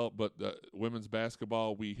pretty well, but the women's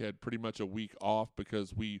basketball, we had pretty much a week off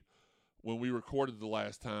because when we recorded the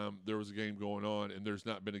last time, there was a game going on, and there's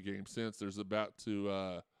not been a game since. There's about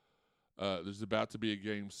to be a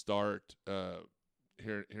game start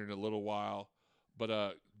here in a little while.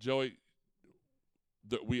 But Joey,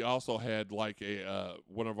 we also had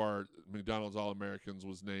one of our McDonald's All-Americans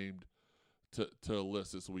was named to a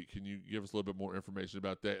list this week. Can you give us a little bit more information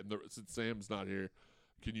about that? And since Sam's not here,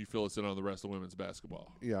 can you fill us in on the rest of women's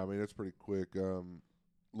basketball? Yeah, I mean, it's pretty quick.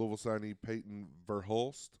 Louisville signee Peyton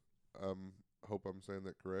Verhulst, hope I'm saying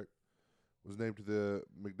that correct, was named to the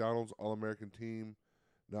McDonald's All-American team.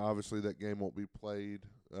 Now, obviously, that game won't be played,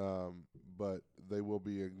 but they will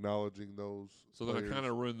be acknowledging those. So then I kind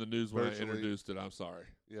of ruined the news when I virtually. introduced it. I'm sorry.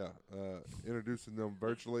 Yeah, introducing them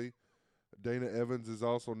virtually. Dana Evans is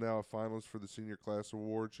also now a finalist for the Senior Class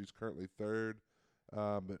Award. She's currently third.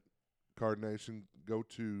 But Card Nation, go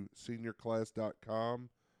to seniorclass.com.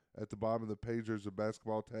 At the bottom of the page, there's a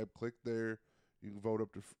basketball tab. Click there. You can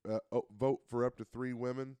vote for up to 3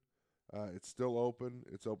 women. It's still open.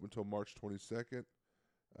 It's open until March 22nd.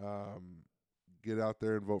 Get out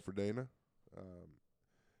there and vote for Dana.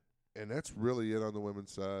 And that's really it on the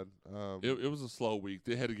women's side. It was a slow week.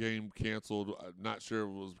 They had a game canceled. Not sure if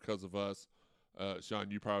it was because of us. Sean,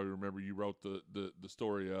 you probably remember you wrote the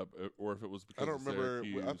story up, or if it was because I don't of remember.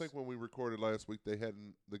 Syracuse. I think when we recorded last week, they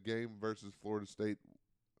hadn't the game versus Florida State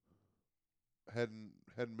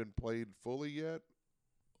hadn't been played fully yet.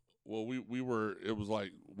 Well, we were. It was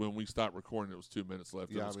like when we stopped recording, it was 2 minutes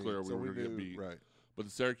left. Yeah, It was clear so we were going to get beat. right. But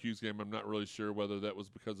the Syracuse game, I'm not really sure whether that was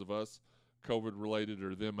because of us, COVID related,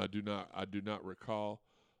 or them. I do not recall.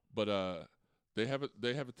 But they have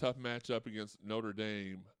a tough matchup against Notre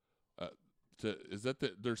Dame. Is that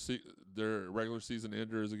their regular season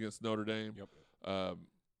ender is against Notre Dame? Yep. So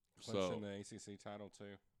Clinching the ACC title too.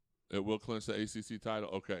 it will clinch the ACC title.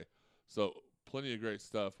 Okay, so plenty of great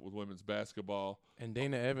stuff with women's basketball. And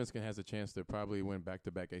Dana Evans has a chance to probably win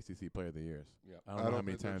back-to-back ACC Player of the Years. Yep. I don't know how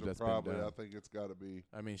many think there's times a that's probably. been done. I think it's got to be.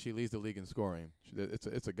 I mean, she leads the league in scoring.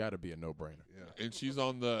 It's got to be a no-brainer. Yeah. And she's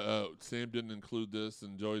on the Sam didn't include this,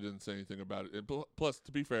 and Joey didn't say anything about it. And plus,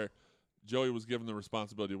 to be fair, Joey was given the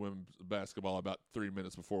responsibility of women's basketball about 3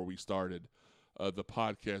 minutes before we started the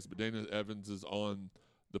podcast. But Dana Evans is on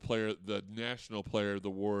the National Player of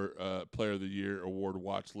the Year award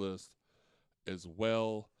watch list as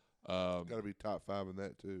well. Got to be top 5 in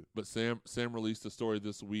that too. But Sam released a story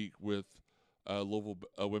this week with Louisville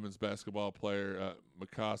women's basketball player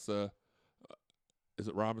Mikasa. Is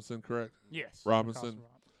it Robinson? Correct. Yes. Robinson.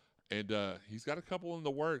 Mikasa And he's got a couple in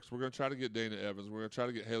the works. We're going to try to get Dana Evans. We're going to try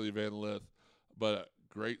to get Haley Van Lith. But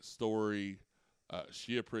great story.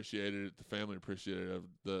 She appreciated it. The family appreciated it.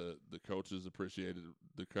 The coaches appreciated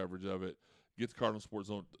the coverage of it. Get to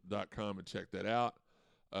CardinalSportsZone.com and check that out.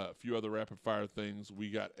 A few other rapid-fire things. We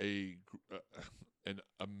got an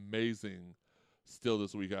amazing still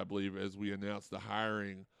this week, I believe, as we announced the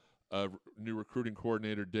hiring of new recruiting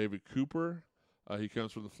coordinator David Cooper. He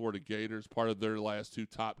comes from the Florida Gators, part of their last 2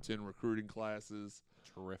 top 10 recruiting classes.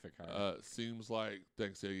 Terrific hire. Seems like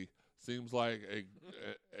Iggy. Seems like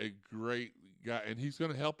a great guy, and he's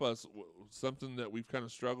going to help us. Something that we've kind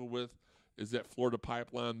of struggled with is that Florida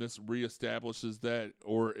pipeline. This reestablishes that,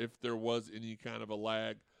 or if there was any kind of a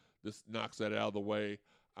lag, this knocks that out of the way.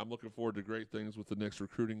 I'm looking forward to great things with the next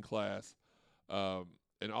recruiting class.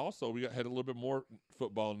 And also, we had a little bit more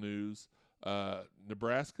football news.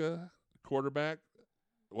 Nebraska quarterback,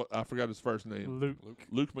 I forgot his first name.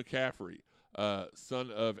 Luke McCaffrey,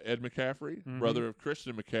 son of Ed McCaffrey, brother of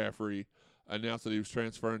Christian McCaffrey, announced that he was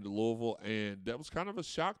transferring to Louisville, and that was kind of a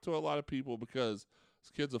shock to a lot of people because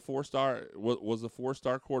this kid's was a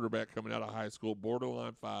 4-star quarterback coming out of high school,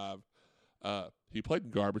 borderline 5. He played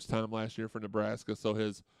in garbage time last year for Nebraska, so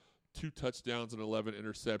his 2 touchdowns and 11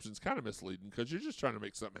 interceptions kind of misleading because you're just trying to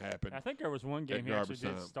make something happen. I think there was one game At he actually garbage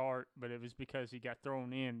did time. start, but it was because he got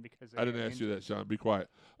thrown in because I didn't ask you that, Sean. Be quiet.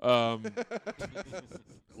 A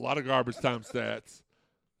lot of garbage time stats.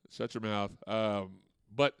 Shut your mouth.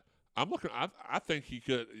 But I'm looking. I think he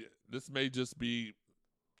could. This may just be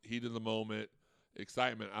heat of the moment,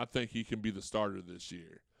 excitement. I think he can be the starter this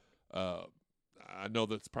year. I know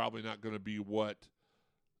that's probably not going to be what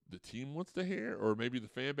the team wants to hear, or maybe the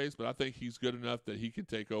fan base, but I think he's good enough that he can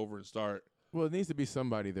take over and start. Well, it needs to be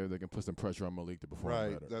somebody there that can put some pressure on Malik to perform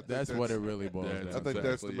Right. better. That's what it really boils Yeah, down I to. think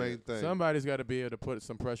that's the Exactly main it. thing. Somebody's got to be able to put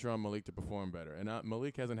some pressure on Malik to perform better. And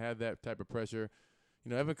Malik hasn't had that type of pressure.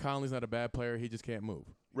 You know, Evan Conley's not a bad player. He just can't move.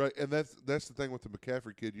 Right, and that's the thing with the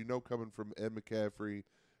McCaffrey kid. You know, coming from Ed McCaffrey,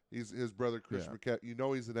 his brother Christian McCaffrey. You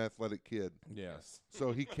know, he's an athletic kid, Yes.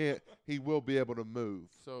 so he will be able to move,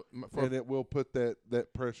 So and it will put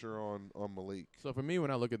that pressure on Malik. So for me,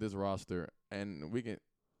 when I look at this roster, and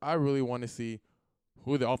I really want to see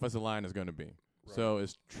who the offensive line is going to be. Right. So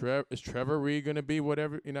is Trevor Reed going to be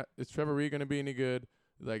whatever? Is Trevor Reed going to be any good?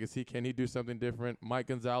 Like, can he do something different? Mike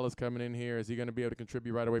Gonzalez coming in here, is he going to be able to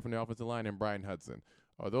contribute right away from the offensive line? And Brian Hudson,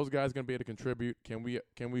 are those guys going to be able to contribute? Can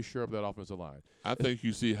we shore up that offensive line? I think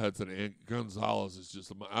you see Hudson, and Gonzalez is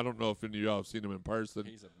just. I don't know if any of y'all have seen him in person.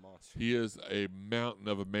 He's a monster. He is a mountain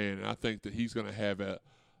of a man, and I think that he's going to have a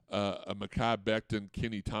Mekhi Becton,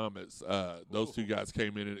 Kenny Thomas. Those 2 guys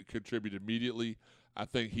came in and it contributed immediately. I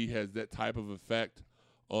think he has that type of effect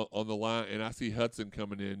on the line, and I see Hudson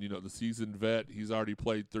coming in. You know, the seasoned vet. He's already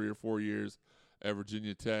played 3 or 4 years at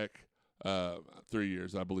Virginia Tech, 3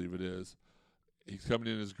 years, I believe it is. He's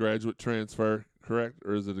coming in as graduate transfer, correct?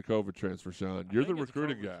 Or is it a COVID transfer, Sean? You're the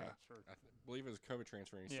recruiting guy. I believe it was COVID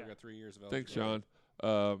transfer. He's still got 3 years of Thanks, eligibility.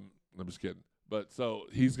 Sean. I'm just kidding. But so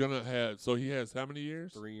he's going to have – so he has how many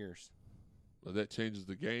years? 3 years. Well, that changes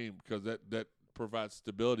the game because that provides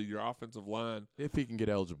stability. Your offensive line. If he can get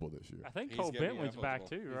eligible this year. I think He's Cole gonna be Bentley's back eligible.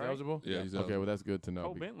 too, He's right? eligible? Yeah, he's Okay, eligible. well, that's good to know.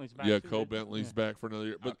 Cole Bentley's back Yeah, too. Cole isn't he? Bentley's Yeah. back for another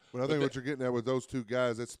year. But But I think what you're getting at with those two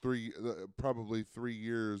guys, that's probably 3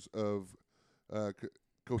 years of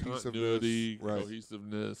cohesiveness. continuity, Right.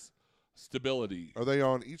 cohesiveness, stability. Are they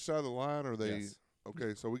on each side of the line? Or are they Yes.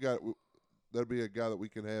 okay? So that'd be a guy that we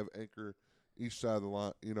can have anchor each side of the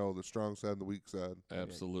line. You know, the strong side and the weak side.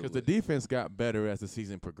 Absolutely. Because the defense got better as the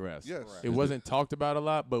season progressed. Yes. Correct. It wasn't talked about a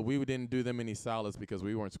lot, but we didn't do them any solace because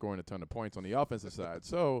we weren't scoring a ton of points on the offensive side.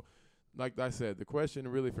 So, like I said, the question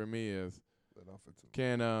really for me is, That offensive.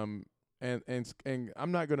 can and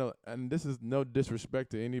I'm not gonna, and this is no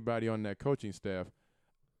disrespect to anybody on that coaching staff.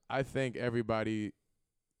 I think everybody,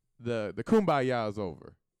 the kumbaya is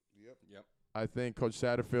over. Yep. I think Coach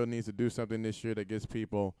Satterfield needs to do something this year that gives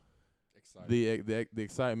people Excited. the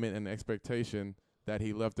excitement and the expectation that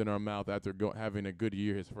he left in our mouth after having a good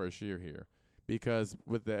year his first year here. Because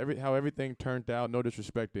with how everything turned out, no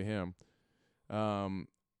disrespect to him, I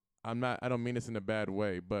don't mean this in a bad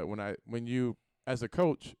way, but when you as a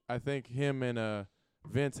coach, I think him and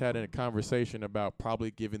Vince had a conversation about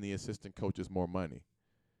probably giving the assistant coaches more money.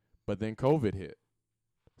 But then COVID hit.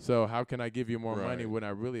 So how can I give you more money Right. when I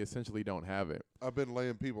really essentially don't have it? I've been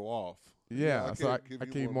laying people off. Yeah, so I can't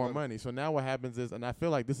give you more money. So now what happens is, and I feel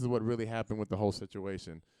like this is what really happened with the whole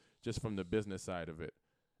situation, just from the business side of it.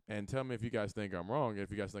 And tell me if you guys think I'm wrong. If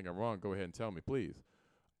you guys think I'm wrong, go ahead and tell me, please.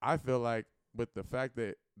 I feel like with the fact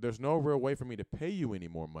that there's no real way for me to pay you any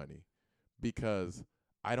more money because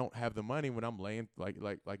I don't have the money when I'm laying, like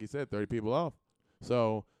you said, 30 people off.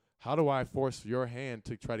 So how do I force your hand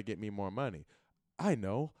to try to get me more money? I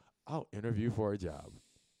know. I'll interview for a job.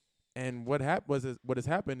 And what has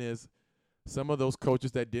happened is some of those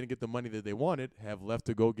coaches that didn't get the money that they wanted have left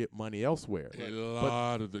to go get money elsewhere. A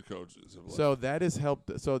lot of the coaches have left. So that has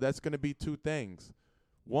helped. So that's going to be two things.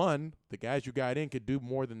 One, the guys you got in could do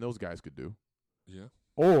more than those guys could do. Yeah.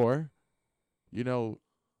 Or, you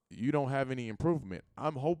don't have any improvement.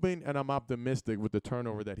 I'm hoping and I'm optimistic with the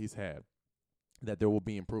turnover that he's had that there will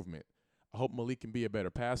be improvement. I hope Malik can be a better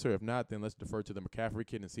passer. If not, then let's defer to the McCaffrey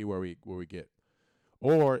kid and see where we get.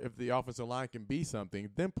 Or if the offensive line can be something,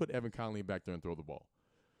 then put Evan Conley back there and throw the ball.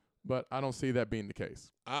 But I don't see that being the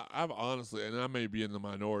case. I've honestly, and I may be in the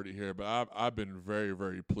minority here, but I've been very,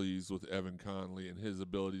 very pleased with Evan Conley and his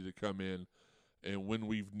ability to come in. And when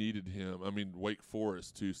we've needed him, I mean, Wake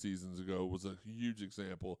Forest 2 seasons ago was a huge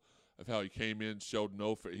example of how he came in, showed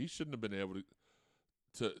no fear. He shouldn't have been able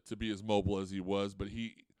to be as mobile as he was, but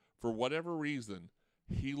he, for whatever reason,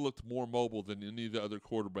 he looked more mobile than any of the other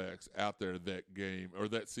quarterbacks out there that game or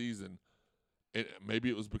that season. And maybe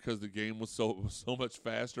it was because the game was so much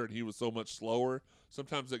faster and he was so much slower.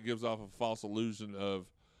 Sometimes that gives off a false illusion of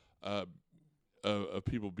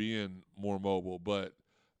people being more mobile. But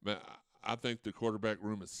man, I think the quarterback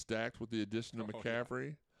room is stacked with the addition of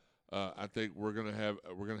McCaffrey. I think we're gonna have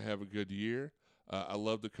a good year. I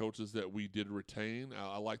love the coaches that we did retain.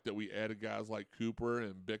 I like that we added guys like Cooper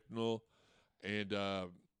and Bicknell and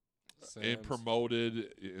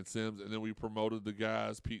promoted and Sims, and then we promoted the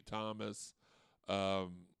guys Pete Thomas.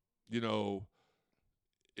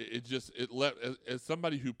 It let as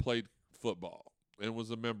somebody who played football and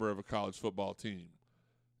was a member of a college football team,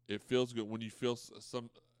 it feels good when you feel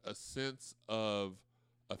a sense of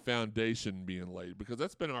a foundation being laid, because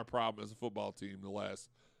that's been our problem as a football team the last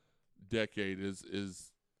decade is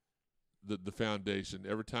the foundation.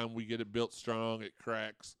 Every time we get it built strong, it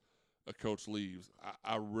cracks, a coach leaves.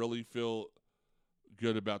 I really feel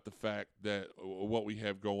good about the fact that what we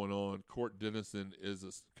have going on. Court Dennison is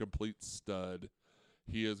a complete stud.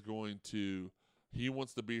 He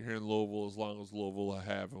wants to be here in Louisville as long as Louisville will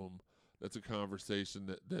have him. That's a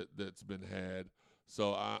conversation that's been had.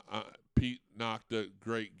 So Pete knocked a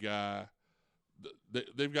great guy.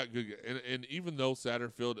 They've got good, and even though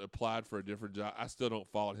Satterfield applied for a different job, I still don't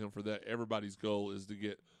fault him for that. Everybody's goal is to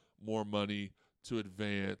get more money to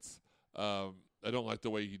advance. I don't like the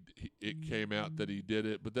way it came out that he did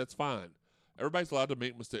it, but that's fine. Everybody's allowed to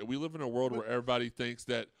make mistakes. We live in a world where everybody thinks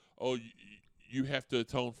that, you have to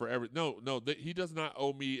atone for everything. No, he does not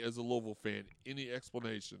owe me as a Louisville fan any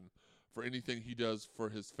explanation for anything he does for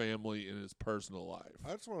his family and his personal life.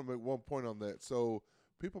 I just want to make one point on that. So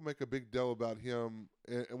people make a big deal about him,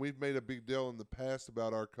 and we've made a big deal in the past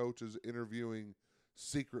about our coaches interviewing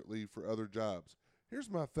secretly for other jobs. Here's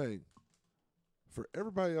my thing. for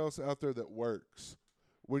everybody else out there that works,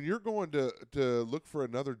 when you're going to look for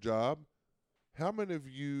another job, how many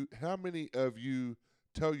of you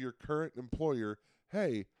tell your current employer,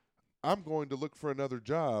 "Hey, I'm going to look for another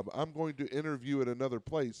job. I'm going to interview at another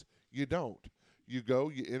place"? You don't. You go,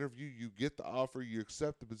 you interview, you get the offer, you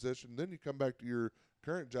accept the position, then you come back to your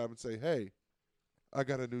current job and say, "Hey, I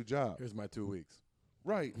got a new job." Here's my 2 weeks.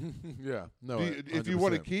 Right. Yeah. No. If you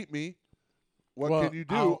want to 100%. keep me, what Well, can you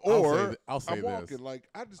do? I'll say I'm this. walking. Like,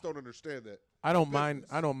 I just don't understand that. I don't mind.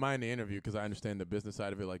 business. I don't mind the interview because I understand the business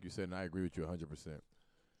side of it, like you said, and I agree with you 100%.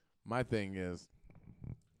 My thing is,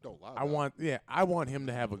 Don't lie. I want him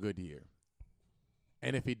to have a good year.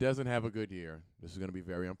 And if he doesn't have a good year, this is going to be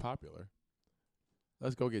very unpopular.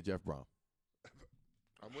 Let's go get Jeff Brom.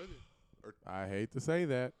 I'm with you. I hate to say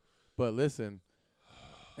that, but listen.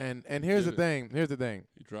 And here's the thing. Here's the thing.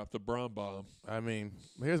 He dropped the Brom bomb. I mean,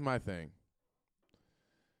 here's my thing.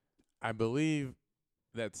 I believe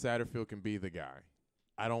that Satterfield can be the guy.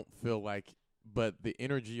 I don't feel like, but the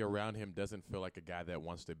energy around him doesn't feel like a guy that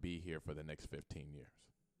wants to be here for the next 15 years.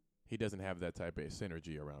 He doesn't have that type of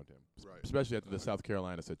synergy around him, Right. especially after the South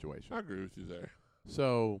Carolina situation. I agree with you there.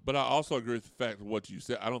 So, But I also agree with the fact of what you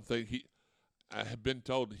said. I don't think I have been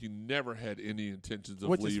told he never had any intentions of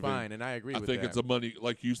which leaving. is fine, and I agree I with think that. it's a money,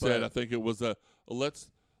 like you said. But- I think it was a let's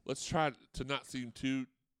try to not seem too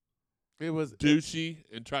it was douchey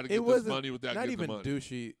and try to get this wasn't- money without not getting even the money.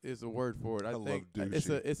 douchey is a word for it. I love think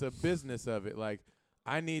douchey. it's a business of it. Like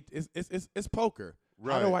it's poker.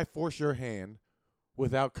 Right. How do I force your hand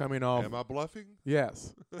without coming off? Am I bluffing?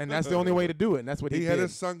 Yes, and that's the only way to do it. And that's what he He had did.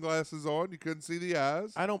 his sunglasses on. You couldn't see the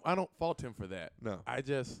eyes. I don't fault him for that. No. I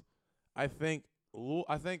think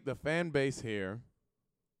the fan base here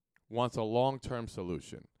wants a long-term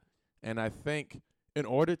solution, and I think in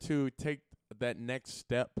order to take that next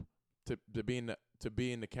step to be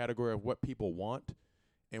in the category of what people want,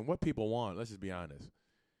 and what people want, let's just be honest,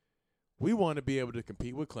 we want to be able to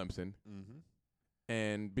compete with Clemson Mm-hmm.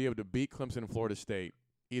 and be able to beat Clemson and Florida State.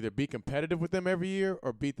 Either be competitive with them every year,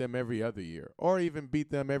 or beat them every other year, or even beat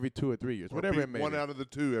them every 2 or 3 years, whatever it may One be. out of the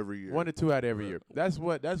two every year. 1 to 2 out every Right. year. That's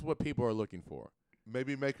what people are looking for.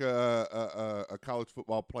 Maybe make a college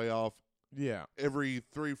football playoff Yeah. every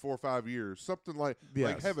 3, 4, 5 years. Something like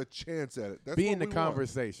Yes. have a chance at it. That's Be what in the we want.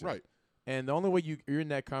 conversation. Right. And the only way you're in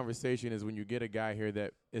that conversation is when you get a guy here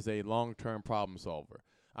that is a long-term problem solver.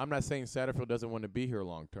 I'm not saying Satterfield doesn't want to be here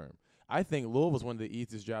long-term. I think Louisville's one of the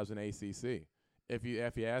easiest jobs in ACC. If you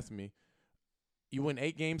ask me, you win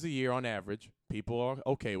 8 games a year on average. People are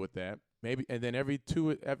okay with that. Maybe, and then every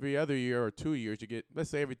other year or 2 years, you get, let's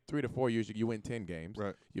say every 3 to 4 years, you win 10 games.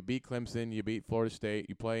 Right. You beat Clemson, you beat Florida State,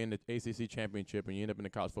 you play in the ACC championship, and you end up in the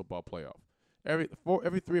college football playoff. Every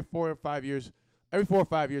 3 or 4 or 5 years, every 4 or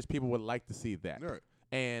 5 years, people would like to see that. Right.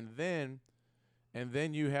 And then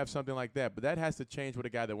you have something like that. But that has to change with a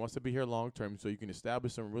guy that wants to be here long term, so you can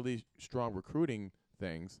establish some really strong recruiting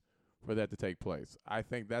things for that to take place. I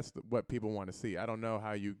think that's what people want to see. I don't know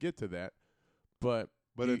how you get to that, but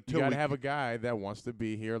you until got to we have a guy that wants to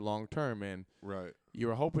be here long term. And Right. you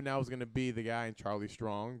were hoping that was going to be the guy in Charlie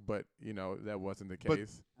Strong, but that wasn't the But-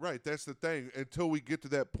 case. Right. That's the thing. Until we get to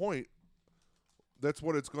that point, that's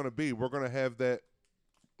what it's going to be. We're going to have that,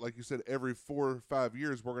 like you said, every 4 or 5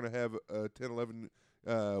 years, we're going to have a 10, 11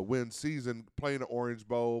 win season, playing an Orange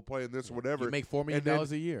Bowl, playing this or whatever. You make $4 million and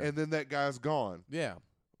then, a year. And then that guy's gone. Yeah.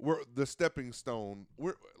 We're the stepping stone.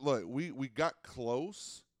 We got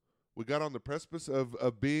close. We got on the precipice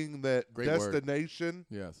of being that Great word. destination,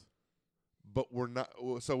 Yes. but we're not.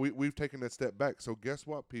 So we've taken that step back. So guess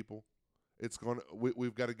what, people? It's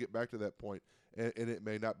we've got to get back to that point. And it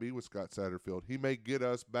may not be with Scott Satterfield. He may get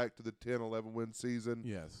us back to the 10, 11 win season,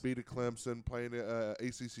 Yes. beat a Clemson, playing a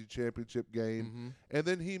ACC championship game, Mhm. and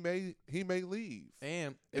then he may leave.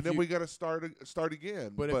 And Then we got to start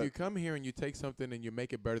again. But if you come here and you take something and you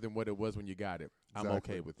make it better than what it was when you got it, I'm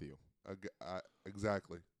Exactly. okay with you.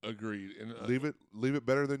 Exactly. Agreed. And Leave it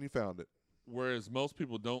better than you found it. whereas most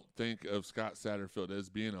people don't think of Scott Satterfield as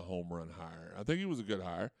being a home run hire. I think he was a good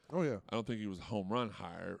hire. Oh yeah. I don't think he was a home run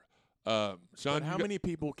hire. Sean, But how many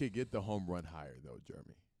people could get the home run hire, though,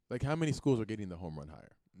 Jeremy? Like, how many schools are getting the home run hire?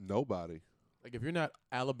 Nobody. Like, if you're not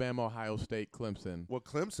Alabama, Ohio State, Clemson, Well,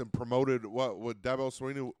 Clemson promoted what Dabo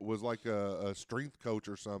Swinney was like a strength coach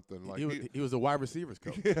or something. Like he was a wide receivers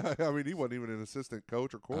coach. yeah, I mean he wasn't even an assistant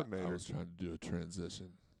coach or I coordinator. was trying to do a transition.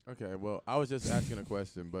 Okay, well, I was just asking a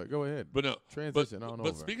question, but go ahead. But no, Transition on but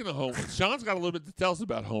over. speaking of home, Sean's got a little bit to tell us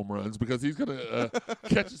about home runs because he's going to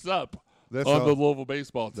catch us up That's on the all- Louisville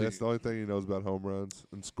baseball team. That's the only thing he knows about home runs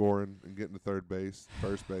and scoring and getting to third base,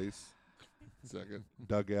 first base, Second.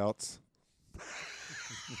 dugouts.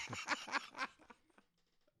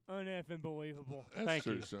 Uneffing believable. That's Thank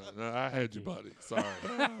true, you. Sean. No, I had you, you. buddy. Sorry.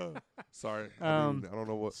 Sorry. I mean, I don't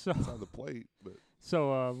know what's so- on the plate, but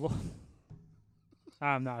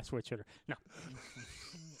I'm not a switch hitter. No.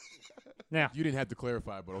 Now, You didn't have to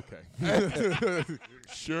clarify, but okay.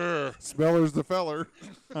 Sure. Smeller's the feller.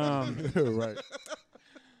 Right.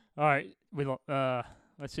 all right.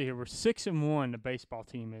 Let's see here. We're 6-1. The baseball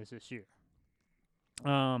team is this year.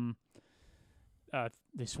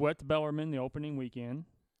 They swept the Bellarmine the opening weekend,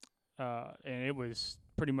 and it was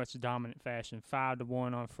pretty much a dominant fashion.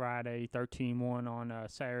 5-1 on Friday, 13-1 on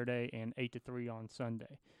Saturday, and 8-3 on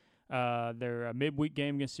Sunday. Their midweek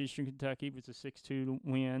game against Eastern Kentucky was a 6-2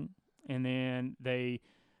 win, and then they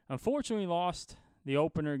unfortunately lost the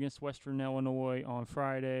opener against Western Illinois on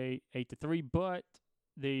Friday, 8-3. But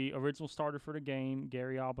the original starter for the game,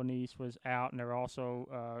 Gary Albanese, was out, and they're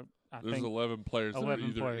also There's 11 players that are 11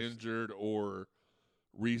 either players. injured or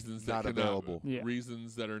reasons that Not cannot- available. Yeah.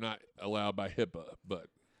 Reasons that are not allowed by HIPAA. But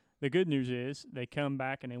the good news is they come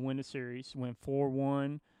back and they win the series, went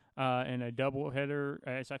 4-1 in a doubleheader.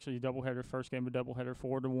 It's actually a doubleheader. First game a doubleheader,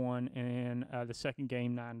 4-1, and the second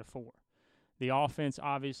game 9-4. The offense,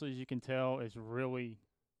 obviously, as you can tell, is really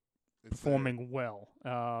It's performing well.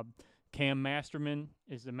 Cam Masterman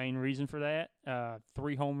is the main reason for that.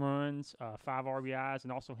 3 home runs, 5 RBIs,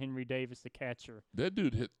 and also Henry Davis, the catcher, that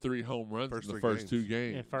dude hit 3 home runs First in the three first 2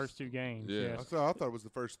 games. in first 2 games. Yeah. I Yes. thought it was the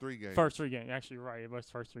first 3 games. First 3 games. Actually, right. It was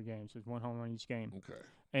the first 3 games. There's 1 home run each game. Okay.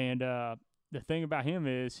 And the thing about him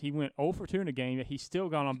is he went 0 for 2 in a game, yet he's still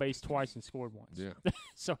gone on base twice and scored once. Yeah.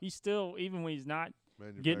 So he's still, even when he's not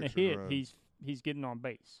getting a Manufactured hit, runs. he's getting on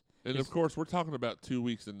base. And It's- of course, we're talking about 2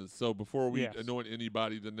 weeks into so before we Yes. anoint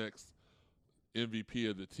anybody the next MVP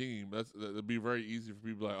of the team, that'd be very easy for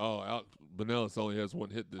people like, oh, Benelis only has 1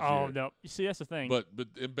 hit this Oh, year. no. You see, that's the thing. But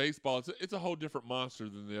in baseball, it's a whole different monster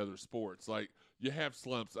than the other sports. Like you have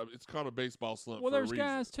slumps. I mean, it's called a baseball slump. well, for a there's reason.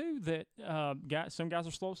 guys, too, that some guys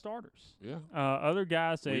are slow starters. Yeah. Other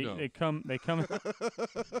guys, We know. they come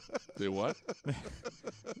They what?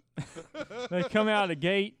 they come out of the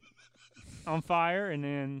gate on fire, and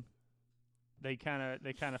then they kind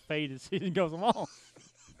of fade as the season goes along.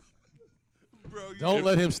 Don't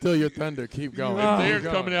let him steal your thunder. Keep going. Oh. If they're Keep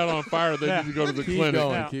going. coming out on fire, they Yeah. need to go to the Keep clinic.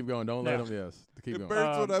 going. Now- Keep going. Don't let now- him. Yes. Keep It going.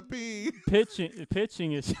 burns when I pee.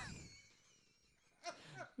 Pitching is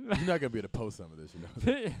You're not gonna be able to post some of this, you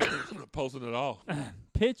know. I'm not posting it all.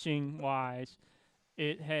 pitching wise,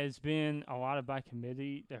 it has been a lot of by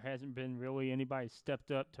committee. There hasn't been really anybody stepped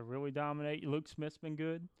up to really dominate. Luke Smith's been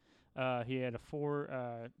good. He had a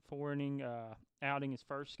four inning outing his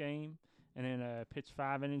first game, and then pitched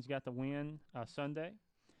 5 innings, got the win Sunday.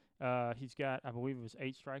 He's got, I believe it was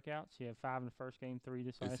 8 strikeouts. He had 5 in the first game, 3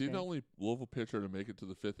 this last Is he game. the only Louisville pitcher to make it to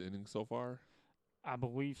the 5th inning so far? I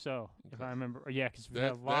believe so, if Okay. I remember. Yeah, because we That-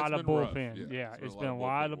 had a lot that's of been rough. bullpen. Yeah, Yeah, it's it's been a been a lot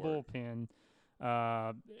lot of of bullpen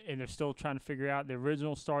bullpen. And they're still trying to figure out. The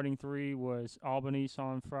original starting 3 was Albanese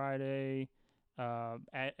on Friday,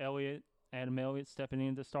 Adam Elliott stepping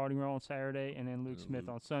into the starting role on Saturday, and then Luke Yeah, Smith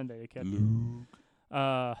Luke. on Sunday. They kept Luke.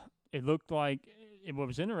 it looked like what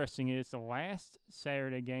was interesting is the last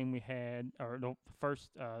Saturday game we had, or the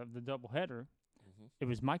first the doubleheader, Mhm. it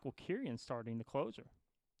was Michael Kirian starting the closer,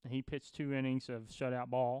 and he pitched 2 innings of shutout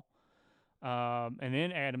ball, and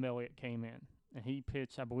then Adam Elliott came in and he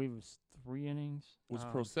pitched, I believe it was 3 innings. Was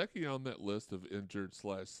Prosecki on that list of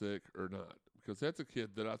injured/sick or not? Because that's a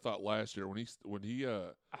kid that I thought last year when he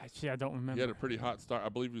I don't remember. he had a pretty hot start. I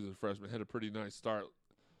believe he was a freshman. Had a pretty nice start.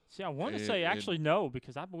 See, I want to and- say and- actually no,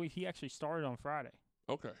 because I believe he actually started on Friday.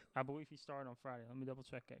 Okay. I believe he started on Friday. Let me double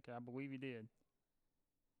check that, 'cause I believe he did.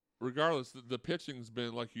 Regardless, the pitching's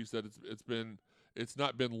been like you said. It's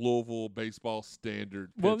not been Louisville baseball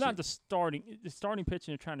standard. Well, not the starting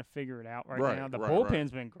pitching. They're trying to figure it out right now. The right.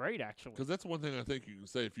 bullpen's been great, actually. Because that's one thing I think you can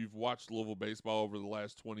say if you've watched Louisville baseball over the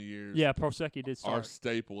last 20 years. Yeah, Prosecki did Our start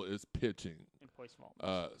staple is pitching. and play small.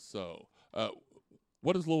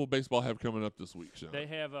 What does Louisville baseball have coming up this week, Sean? They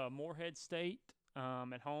have Morehead State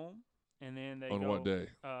at home, and then they On go. what day?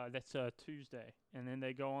 That's Tuesday, and then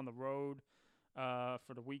they go on the road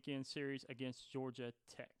for the weekend series against Georgia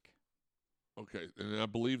Tech. Okay, and I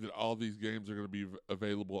believe that all these games are going to be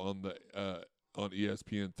available on the on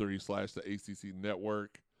ESPN3/ the ACC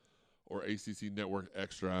Network or ACC Network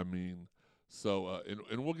Extra. I mean, so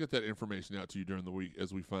and we'll get that information out to you during the week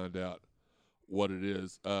as we find out what it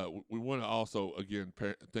is. We want to also again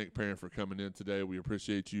thank Perrin for coming in today. We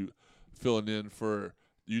appreciate you filling in for.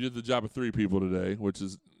 You did the job of 3 people today, which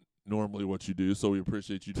is normally what you do, so we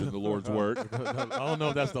appreciate you doing the Lord's work. I don't know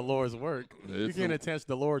if that's the Lord's work. You It's can't a- attach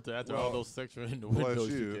the Lord to after all Well, those sexual bless innuendos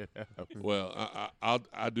you. you get. Well,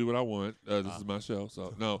 I do what I want. This is my show,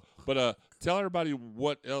 so no. But tell everybody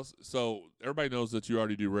what else. So everybody knows that you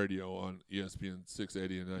already do radio on ESPN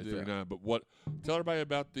 680 and 939. But tell everybody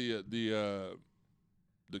about the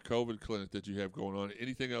COVID clinic that you have going on.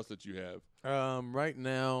 Anything else that you have? Right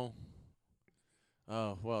now,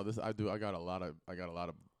 well, I got a lot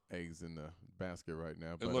of eggs in the basket right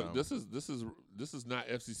now. But And look, this is not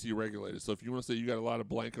FCC regulated. So if you want to say you got a lot of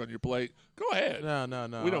blank on your plate, go ahead.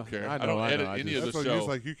 no. We don't care. I I know, don't I edit know, I any just- of That's the what show it's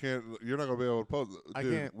like. You can't. You're not gonna be able to post. I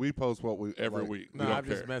Dude, can't- we post what we every like, week. No, we don't I'm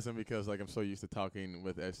care. just messing because I'm so used to talking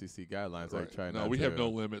with FCC guidelines. I Right. try No, not we to. have no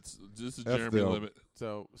limits. This is F Jeremy them. limit.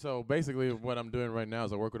 So basically, what I'm doing right now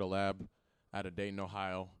is I work with a lab out of Dayton,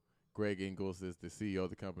 Ohio. Greg Ingles is the CEO of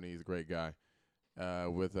the company. He's a great guy.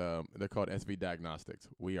 They're called SV Diagnostics.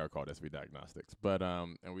 We are called SV Diagnostics. But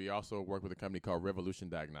and we also work with a company called Revolution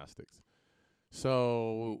Diagnostics.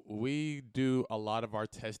 So we do a lot of our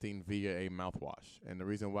testing via a mouthwash. And the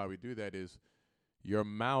reason why we do that is your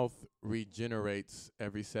mouth regenerates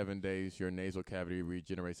every 7 days. Your nasal cavity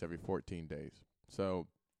regenerates every 14 days. So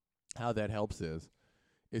how that helps is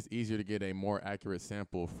it's easier to get a more accurate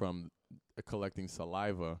sample from collecting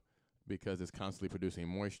saliva because it's constantly producing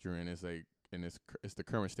moisture and it's the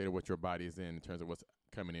current state of what your body is in terms of what's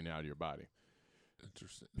coming in and out of your body.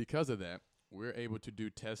 Interesting. Because of that, we're able to do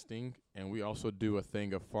testing, and we also do a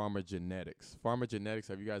thing of pharmagenetics. Pharmagenetics,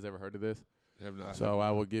 have you guys ever heard of this? Have not. So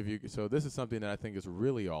I will give you. So this is something that I think is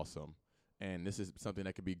really awesome, and this is something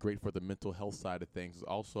that could be great for the mental health side of things.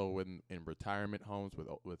 Also in retirement homes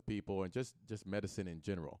with people, and just medicine in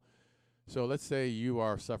general. So let's say you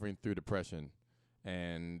are suffering through depression,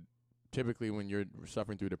 and typically when you're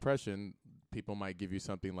suffering through depression, people might give you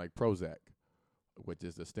something like Prozac, which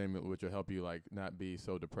is a stimulant which will help you like not be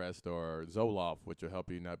so depressed, or Zoloft, which will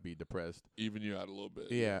help you not be depressed. Even you out a little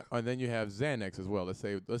bit. Yeah, and then you have Xanax as well. Let's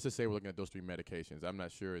just say we're looking at those three medications. I'm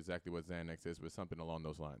not sure exactly what Xanax is, but something along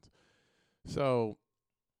those lines. So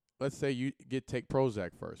let's say you take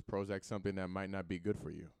Prozac first. Prozac's something that might not be good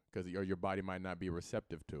for you because your body might not be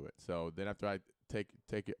receptive to it. So then after I take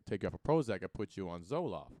you off of Prozac, I put you on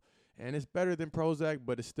Zoloft. And it's better than Prozac,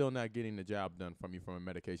 but it's still not getting the job done from you from a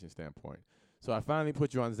medication standpoint. So I finally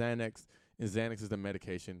put you on Xanax, and Xanax is the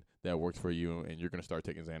medication that works for you, and you're going to start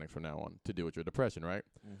taking Xanax from now on to deal with your depression, right?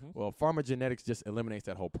 Mm-hmm. Well, pharmagenetics just eliminates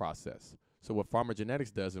that whole process. So what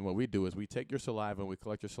pharmagenetics does, and what we do, is we take your saliva and we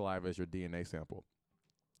collect your saliva as your DNA sample.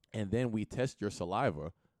 And then we test your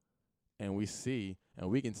saliva, and we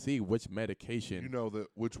can see which medication You know that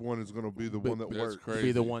which one is going to be the one that That's works. crazy.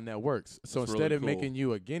 be the one that works. So That's instead really of cool. making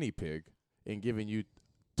you a guinea pig and giving you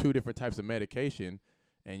two different types of medication,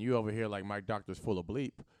 and you over here like my doctor's full of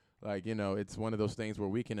bleep, like, it's one of those things where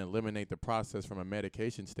we can eliminate the process from a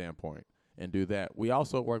medication standpoint and do that. We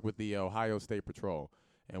also work with the Ohio State Patrol,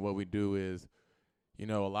 and what we do is, a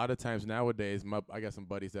lot of times nowadays, I got some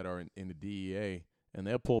buddies that are in the DEA, and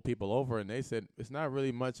they'll pull people over, and they said it's not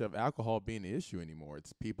really much of alcohol being the issue anymore.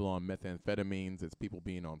 It's people on methamphetamines. It's people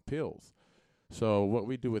being on pills. So what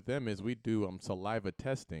we do with them is we do saliva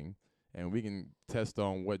testing, and we can test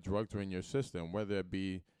on what drugs are in your system, whether it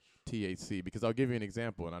be THC. Because I'll give you an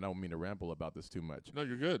example, and I don't mean to ramble about this too much. No,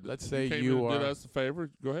 you're good. Let's say came you in and did are- us a favor.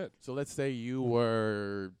 Go ahead. So let's say you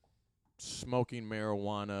were smoking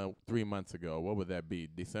marijuana 3 months ago. What would that be?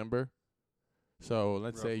 December? So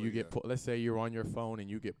let's say you Roughly, get let's say you're on your phone and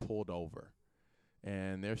you get pulled over,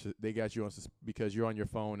 and they got you on because you're on your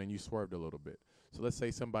phone and you swerved a little bit. So let's say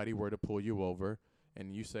somebody were to pull you over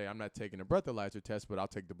and you say, I'm not taking a breathalyzer test, but I'll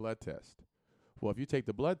take the blood test. Well, if you take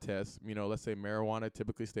the blood test, let's say marijuana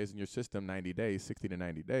typically stays in your system 90 days, 60 to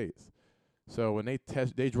 90 days. So when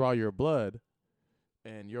they draw your blood,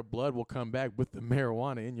 and your blood will come back with the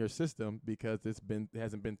marijuana in your system because it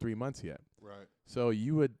hasn't been 3 months yet. Right. So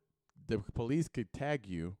the police could tag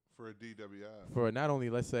you For a DWI. for not only,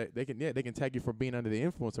 let's say, they can tag you for being under the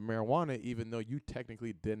influence of marijuana, even though you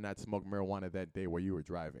technically did not smoke marijuana that day where you were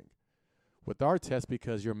driving. With our test,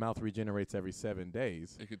 because your mouth regenerates every 7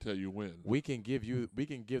 days, It can tell you when. we can give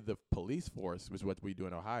the police force, which is what we do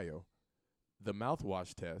in Ohio, the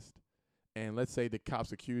mouthwash test. And let's say the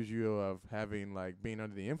cops accuse you of having being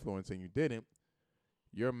under the influence and you didn't,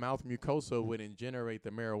 your mouth mucosa wouldn't generate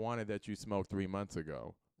the marijuana that you smoked 3 months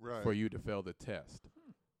ago Right. for you to fail the test.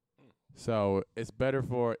 So it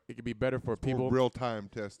could be better for people. real time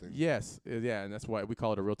testing. Yes, yeah, and that's why we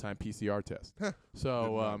call it a real-time PCR test. Did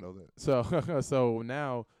So not know that. so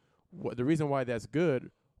now the reason why that's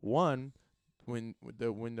good, one, when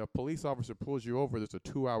the police officer pulls you over, there's a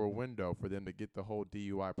 2-hour window for them to get the whole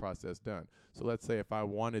DUI process done. So let's say if I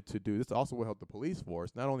wanted to do this, also will help the police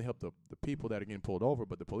force, not only help the people that are getting pulled over,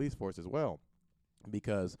 but the police force as well,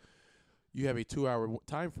 because you have a 2-hour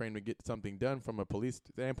time frame to get something done from a police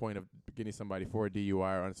standpoint of getting somebody for a DUI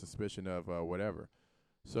or on suspicion of whatever.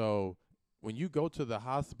 So when you go to the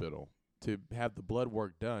hospital to have the blood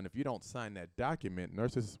work done, if you don't sign that document,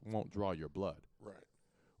 nurses won't draw your blood. Right.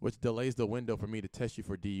 Which delays the window for me to test you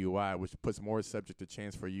for DUI, which puts more subject to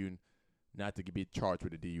chance for you not to be charged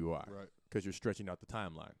with a DUI. Right. Because you're stretching out the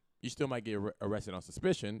timeline. You still might get arrested on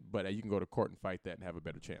suspicion, but you can go to court and fight that and have a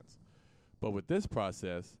better chance. But with this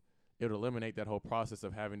process, it'll eliminate that whole process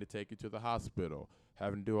of having to take you to the hospital,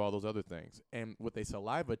 having to do all those other things. And with a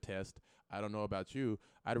saliva test, I don't know about you,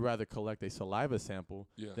 I'd rather collect a saliva sample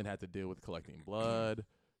than have to deal with collecting blood.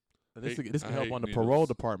 This can help on the parole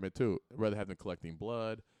department, too. Rather having collecting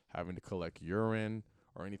blood, having to collect urine,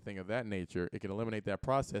 or anything of that nature, it can eliminate that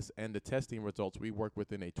process. And the testing results, we work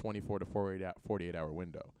within a 24 to 48-hour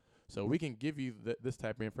window. So we can give you this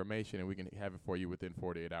type of information, and we can have it for you within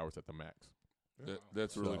 48 hours at the max.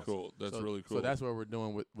 That's really cool. That's really cool. So that's what we're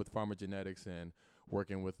doing with Farmer Genetics and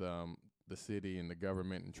working with the city and the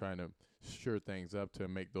government and trying to sure things up to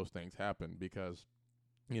make those things happen, because,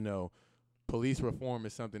 police reform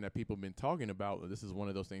is something that people have been talking about. This is one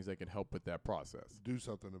of those things that can help with that process. Do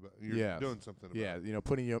something about it. You're doing something about it. Yeah,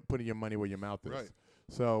 putting your money where your mouth is. Right.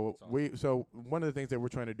 So one of the things that we're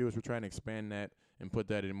trying to do is we're trying to expand that and put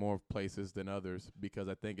that in more places than others, because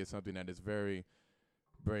I think it's something that is very,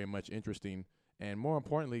 very much interesting. And more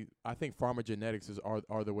importantly, I think Farmer Genetics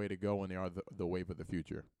are the way to go, and they are the wave of the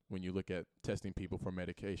future. When you look at testing people for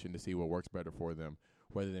medication to see what works better for them,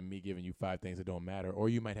 rather than me giving you 5 things that don't matter, or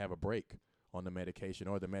you might have a break on the medication,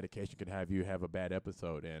 or the medication could have you have a bad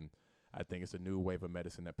episode. And I think it's a new wave of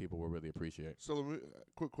medicine that people will really appreciate. So, let me,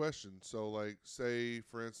 quick question. So, like, say,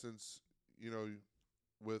 for instance,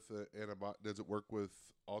 with antibiotic, does it work with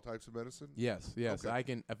all types of medicine? Yes. Okay. I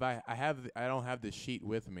can. If I don't have the sheet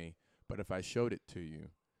with me, but if I showed it to you,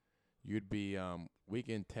 you'd be. We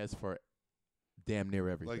can test for damn near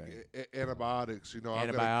everything. Like antibiotics,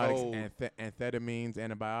 antibiotics, amphetamines,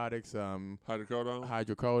 antibiotics,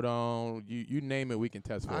 hydrocodone, you name it, we can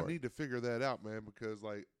test for it. I need to figure that out, man, because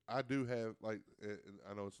like I do have and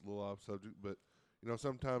I know it's a little off subject, but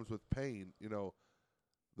sometimes with pain,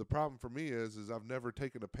 the problem for me is I've never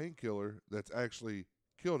taken a painkiller that's actually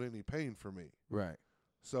killed any pain for me. Right.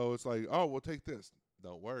 So it's like, oh, well, take this,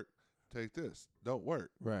 don't work. Take this, don't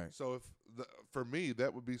work. Right. So for me,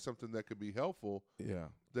 that would be something that could be helpful. Yeah.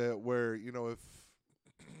 That where if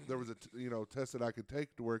there was a test that I could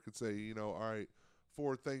take to where it could say all right,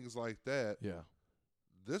 for things like that. Yeah.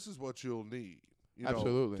 This is what you'll need.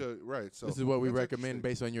 Absolutely. Right. So this is what we recommend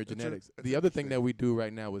based on your genetics. The other thing that we do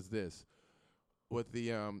right now is this. With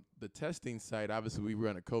the testing site, obviously we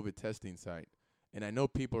run a COVID testing site. And I know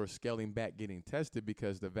people are scaling back getting tested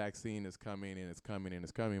because the vaccine is coming and it's coming and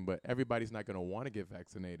it's coming, but everybody's not going to want to get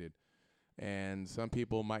vaccinated. And some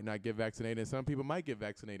people might not get vaccinated, and some people might get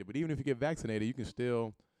vaccinated. But even if you get vaccinated, you can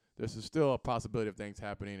there's still a possibility of things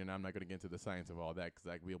happening, and I'm not going to get into the science of all that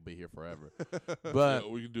because we'll be here forever.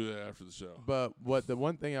 But we can do that after the show. But the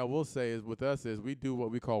one thing I will say is with us is we do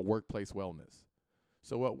what we call workplace wellness.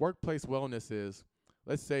 So what workplace wellness is,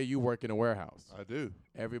 let's say you work in a warehouse. I do.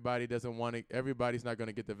 Everybody's not going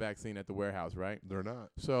to get the vaccine at the warehouse, right? They're not.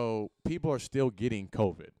 So people are still getting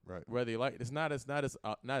COVID. Right. Whether it's not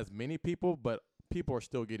as many people, but people are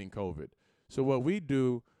still getting COVID. So what we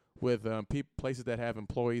do with places that have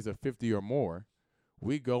employees of 50 or more,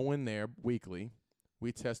 we go in there weekly,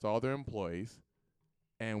 we test all their employees,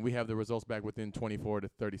 and we have the results back within 24 to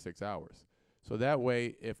 36 hours. So that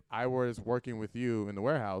way, if I was working with you in the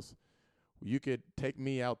warehouse, you could take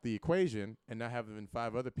me out the equation and not have even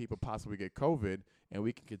 5 other people possibly get COVID, and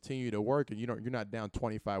we can continue to work, and you're not down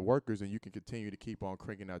 25 workers, and you can continue to keep on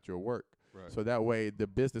cranking out your work. Right. So that way the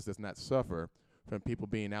business does not suffer from people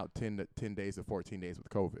being out 10 days to 14 days with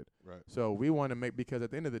COVID. Right. So we want to because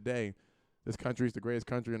at the end of the day, this country is the greatest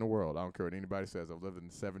country in the world. I don't care what anybody says. I've lived in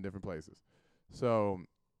 7 different places. So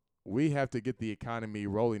we have to get the economy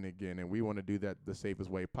rolling again, and we want to do that the safest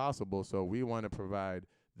way possible. So we want to provide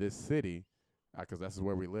this city, because this is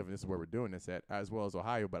where we live and this is where we're doing this at, as well as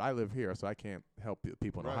Ohio. But I live here, so I can't help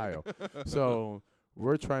people in Ohio. So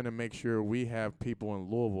we're trying to make sure we have people in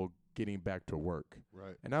Louisville getting back to work.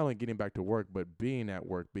 Right. And not only getting back to work, but being at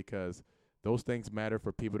work, because those things matter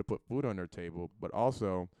for people to put food on their table. But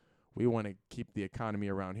also, we want to keep the economy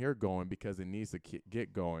around here going because it needs to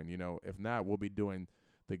get going. If not, we'll be doing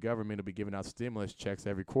the government will be giving out stimulus checks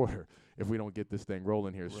every quarter if we don't get this thing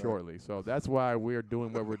rolling here shortly. So that's why we're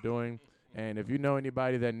doing what we're doing. And if you know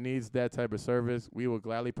anybody that needs that type of service, we will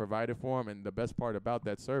gladly provide it for them. And the best part about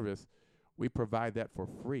that service, we provide that for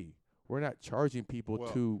free. We're not charging people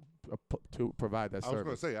to provide that service. I was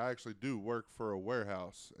going to say, I actually do work for a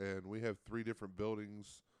warehouse, and we have 3 different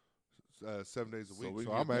buildings 7 days a week.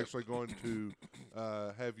 So I'm actually going to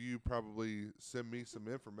have you probably send me some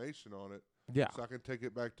information on it. Yeah. So I can take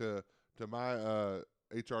it back to my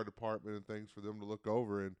HR department and things for them to look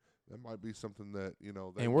over, and that might be something that, you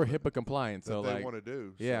know, and we're HIPAA compliant, so they like want to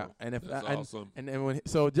do. Yeah, so. and if That's awesome. and when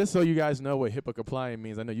so just so you guys know what HIPAA compliant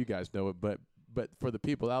means, I know you guys know it, but for the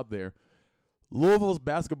people out there, Louisville's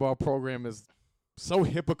basketball program is so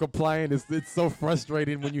HIPAA compliant. It's so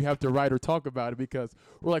frustrating when you have to write or talk about it because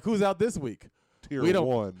we're like, who's out this week? Tier we don't,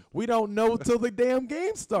 1. We don't know till the damn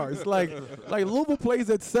game starts. Like Louisville plays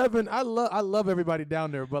at 7. I love everybody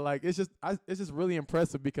down there, but like it's just really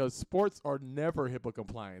impressive because sports are never HIPAA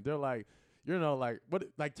compliant. They're like, you know, like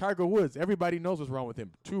Tiger Woods. Everybody knows what's wrong with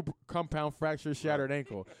him. 2 compound fractures, shattered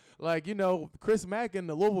ankle. Like, you know, Chris Mack and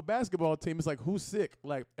the Louisville basketball team is like, who's sick?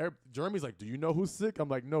 Like, Jeremy's like, do you know who's sick? I'm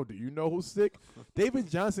like, no. Do you know who's sick? David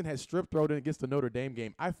Johnson had strep throat against the Notre Dame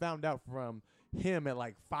game. I found out from him at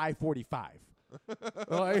like 5:45.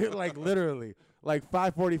 like literally, like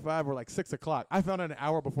 5:45 or like 6 o'clock. I found out an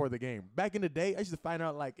hour before the game. Back in the day, I used to find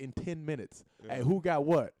out like in 10 minutes. Yeah. Hey, who got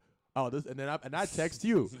what? Oh, this, and then I text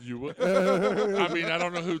you. You would? I mean, I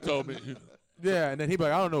don't know who told me. Yeah, and then he'd be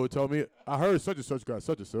like, I don't know who told me. I heard such and such got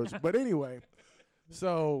such and such. But anyway,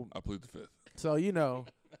 so I plead the fifth. so you know,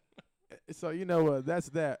 that's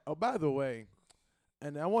that. Oh, by the way,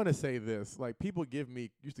 and I want to say this: like people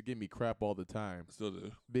used to give me crap all the time Still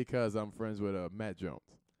do. because I'm friends with Matt Jones.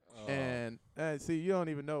 And see, you don't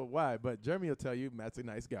even know why, but Jeremy will tell you Matt's a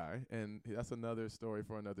nice guy, and that's another story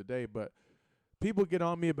for another day. But people get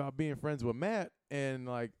on me about being friends with Matt, and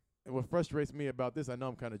like what frustrates me about this, I know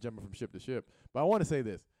I'm kind of jumping from ship to ship, but I want to say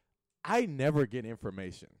this. I never get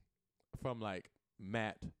information from like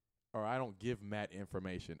Matt, or I don't give Matt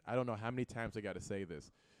information. I don't know how many times I got to say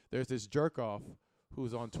this. There's this jerk off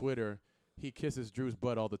who's on Twitter. He kisses Drew's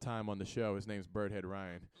butt all the time on the show. His name's Birdhead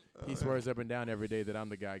Ryan. He swears up and down every day that I'm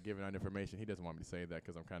the guy giving out information. He doesn't want me to say that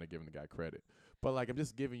because I'm kind of giving the guy credit. But, like, I'm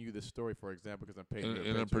just giving you this story, for example, because I'm paying you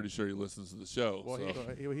And I'm pretty sure he listens to the show. Well,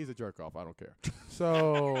 so. he's a jerk off. I don't care.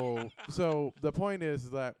 So the point is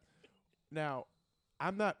that now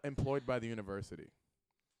I'm not employed by the university.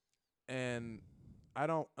 And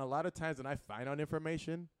a lot of times when I find out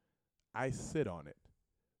information, I sit on it.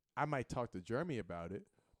 I might talk to Jeremy about it,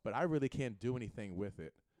 but I really can't do anything with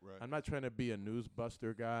it. Right. I'm not trying to be a news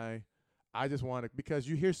buster guy. I just want to, because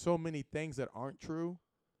you hear so many things that aren't true.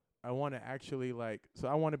 I want to actually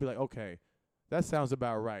I want to be like, okay, that sounds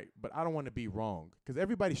about right, but I don't want to be wrong because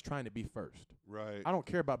everybody's trying to be first. Right. I don't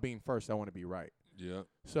care about being first. I want to be right. Yeah.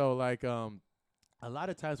 So a lot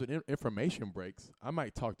of times when information breaks, I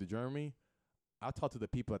might talk to Jeremy. I'll talk to the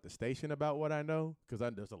people at the station about what I know because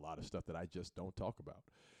there's a lot of stuff that I just don't talk about.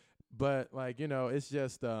 But it's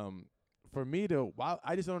just for me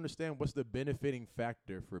I just don't understand what's the benefiting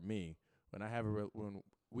factor for me when I have when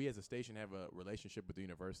we as a station have a relationship with the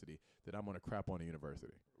university that I'm gonna crap on the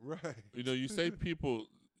university. Right. You say people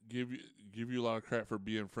give you a lot of crap for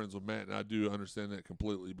being friends with Matt, and I do understand that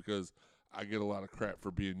completely because I get a lot of crap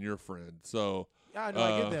for being your friend. So yeah, I know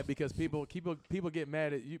I get that because people get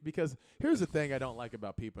mad at you because here's the thing I don't like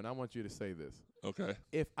about people, and I want you to say this. Okay.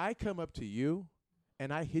 If I come up to you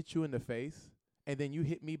and I hit you in the face and then you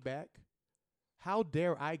hit me back, how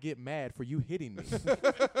dare I get mad for you hitting me?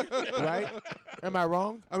 Right? Am I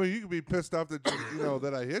wrong? I mean, you can be pissed off that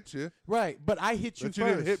that I hit you. Right, but I hit you But first. you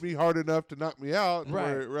didn't hit me hard enough to knock me out.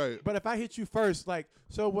 Right. Right. But if I hit you first,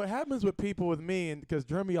 so what happens with people with me, and because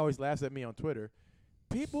Jeremy always laughs at me on Twitter,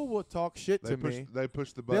 people will talk shit to me. They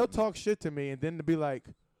push the button. They'll talk shit to me, and then to be like,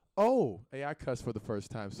 "Oh, hey, I cussed for the first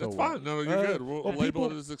time." So That's what? fine. No, you're good. We'll well, label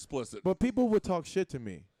people- it as explicit. But people will talk shit to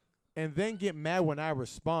me, and then get mad when I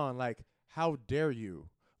respond. Like, how dare you?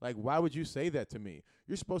 Like, why would you say that to me?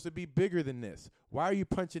 You're supposed to be bigger than this. Why are you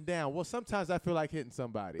punching down? Well, sometimes I feel like hitting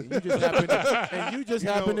somebody. And you just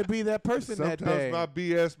happen to be that person that day. Sometimes my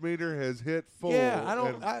BS meter has hit full.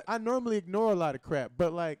 Yeah, I normally ignore a lot of crap,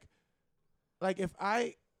 but like if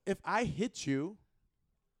I hit you,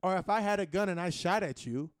 or if I had a gun and I shot at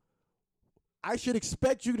you, I should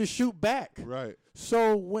expect you to shoot back. Right.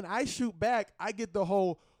 So when I shoot back, I get the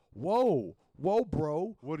whole whoa,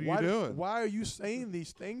 bro. What are you doing? Why are you saying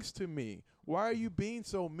these things to me? Why are you being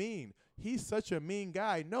so mean? he's such a mean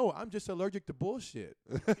guy. No, I'm just allergic to bullshit.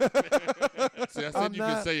 See, I said I'm you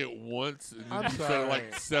not- could say it once, and then I'm you said it like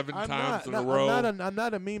sorry. 7 I'm times in a not, row. I'm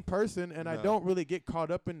not a mean person, and I No. don't really get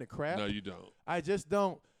caught up in the crap. No, you don't. I just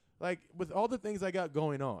don't like with all the things I got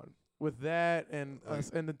going on with that and Like-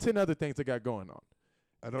 and the 10 other things I got going on.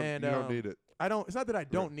 I don't. And, you don't need it. I don't. It's not that I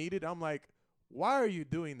don't need it. I'm like, why are you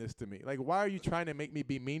doing this to me? Like, why are you trying to make me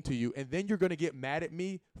be mean to you? And then you're gonna get mad at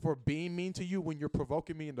me for being mean to you when you're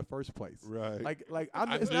provoking me in the first place. Right. Like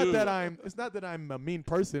I it's knew- not that I'm a mean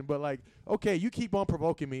person, but like, okay, you keep on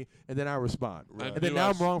provoking me, and then I respond, Right. and then knew now I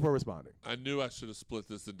I'm sh- wrong for responding. I knew I should have split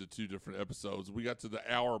this into 2 different episodes. We got to the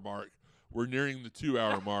hour mark. We're nearing the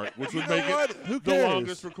 2-hour mark, which would make it Who the cares?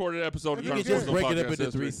 longest recorded episode of You Carter can just Sports break it up Podcast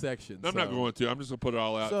into 3 history. sections. No, I'm not so- going to. I'm just going to put it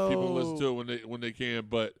all out. People listen to it when they can.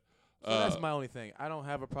 But So that's my only thing. I don't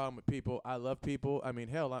have a problem with people. I love people. I mean,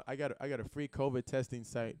 hell, I got a free COVID testing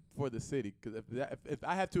site for the city. Because if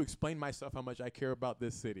I have to explain myself how much I care about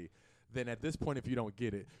this city, then at this point, if you don't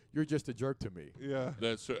get it, you're just a jerk to me. Yeah.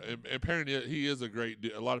 that's and apparently he is a great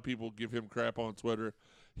dude. A lot of people give him crap on Twitter.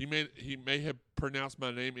 He may have pronounced my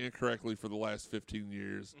name incorrectly for the last 15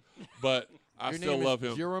 years, but I Your still name love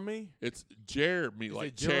is him. Jeremy? It's Jeremy, Is like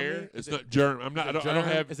it Jeremy? chair. Is It's it- not Jerm. I'm not. I don't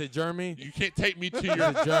have. Is it Jeremy? You can't take me to Is your.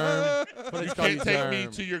 it germ? What You is called can't take me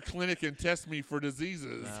germ? to your clinic and test me for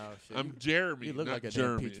diseases. No, shit. I'm Jeremy, You look not like a damn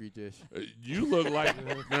Jeremy. petri dish. You look like.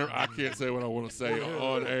 I can't say what I want to say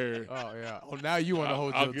on air. Oh yeah. Oh, now you want to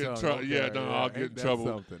hold I'll your get in tongue. trouble. Okay, Yeah, no, I'll Ain't get in that trouble.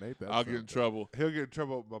 Something? Ain't that I'll get in something? trouble. He'll get in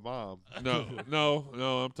trouble with my mom.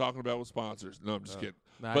 No. I'm talking about with sponsors. No, I'm just kidding.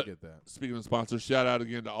 Nah, But- I get that. Speaking of sponsors, shout out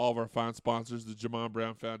again to all of our fine sponsors: the Jamon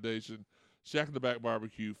Brown Foundation, Shack in the Back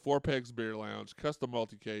Barbecue, Four Pegs Beer Lounge, Custom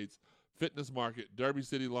Multicates, Fitness Market, Derby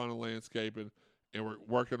City Lawn and Landscaping, and we're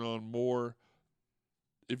working on more.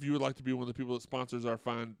 If you would like to be one of the people that sponsors our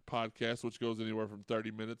fine podcast, which goes anywhere from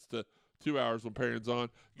 30 minutes to 2 hours when Perrin's on,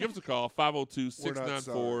 give us a call,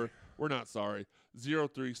 502-694. We're not sorry.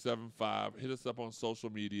 0375. Hit us up on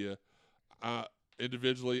social media.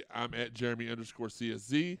 Individually, I'm at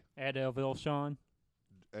Jeremy_CSZ. At Elville Sean.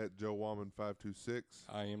 At Joe Wallman 526.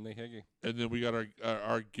 I am the Higgy. And then we got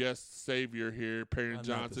our guest savior here, Perrin I'm not the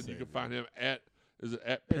Johnson. You can savior. find him at Is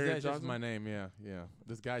Perrin that just Johnson? my name? Yeah, yeah.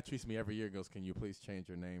 This guy treats me every year. Goes, can you please change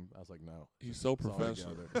your name? I was like, no. He's so It's all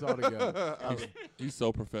professional. together. It's all together. He's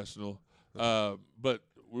so professional. But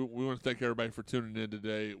we want to thank everybody for tuning in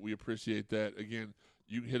today. We appreciate that. Again,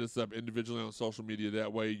 you can hit us up individually on social media.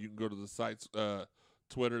 That way, you can go to the site's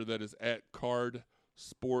Twitter that is at Card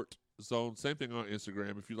Sport Zone. Same thing on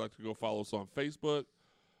Instagram. If you'd like to go follow us on Facebook,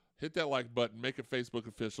 hit that like button. Make it Facebook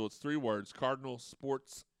official. It's 3 words: Cardinal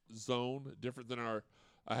Sports Zone. Different than our.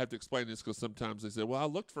 I have to explain this because sometimes they say, "Well, I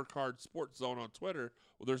looked for Card Sports Zone on Twitter."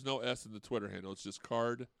 Well, there's no S in the Twitter handle. It's just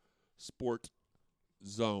Card Sport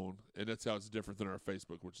Zone, and that's how it's different than our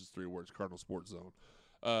Facebook, which is 3 words: Cardinal Sports Zone.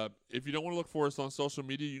 If you don't want to look for us on social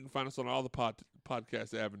media, you can find us on all the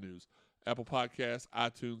podcast avenues: Apple Podcasts,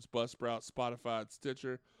 iTunes, Buzzsprout, Spotify,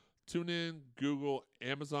 Stitcher, TuneIn, Google,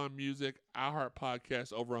 Amazon Music, iHeart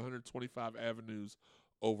Podcasts, over 125 avenues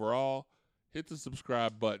overall. Hit the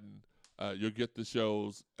subscribe button. You'll get the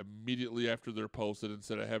shows immediately after they're posted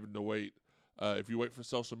instead of having to wait. If you wait for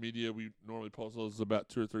social media, we normally post those about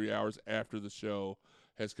 2 or 3 hours after the show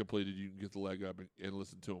has completed. You can get the leg up and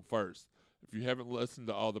listen to them first. If you haven't listened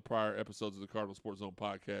to all the prior episodes of the Cardinal Sports Zone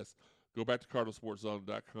podcast, go back to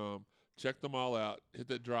cardinalsportszone.com. Check them all out. Hit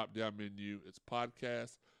that drop-down menu. It's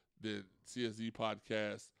podcast, then CSZ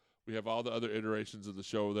podcast. We have all the other iterations of the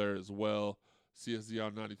show there as well. CSZ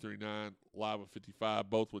on 93.9, Live with 55,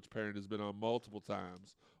 both which Perrin has been on multiple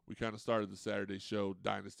times. We kind of started the Saturday show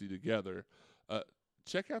Dynasty together.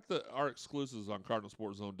 Check out our exclusives on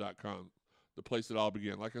cardinalsportszone.com, the place it all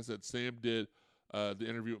began. Like I said, Sam did the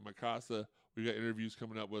interview with Mikasa. We got interviews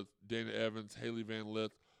coming up with Dana Evans, Haley Van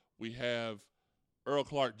Lith. We have Earl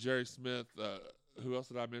Clark, Jerry Smith. Who else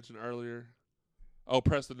did I mention earlier? Oh,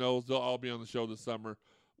 Preston Knowles. They'll all be on the show this summer.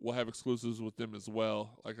 We'll have exclusives with them as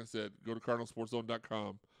well. Like I said, go to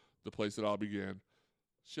cardinalsportszone.com, the place it all began.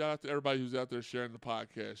 Shout out to everybody who's out there sharing the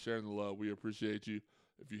podcast, sharing the love. We appreciate you.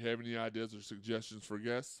 If you have any ideas or suggestions for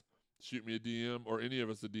guests, shoot me a DM or any of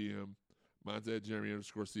us a DM. Mine's at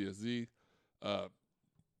Jeremy_CSZ.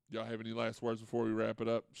 Y'all have any last words before we wrap it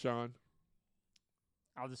up, Sean?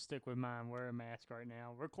 I'll just stick with mine. Wear a mask right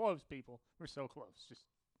now. We're close, people. We're so close. Just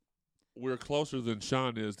We're closer than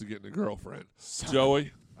Sean is to getting a girlfriend.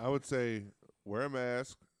 Joey? I would say wear a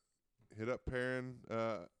mask. Hit up Perrin,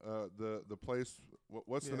 the place.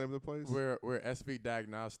 What's the Yeah. name of the place? We're SV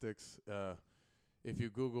Diagnostics. If you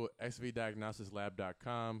Google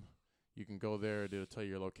svdiagnosticslab.com, you can go there. It'll tell you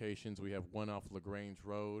your locations. We have one off LaGrange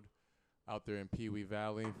Road. out there in Pee Wee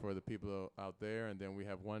Valley for the people out there. And then we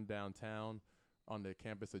have one downtown on the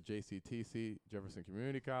campus of JCTC, Jefferson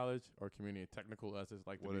Community College, or Community Technical, as it's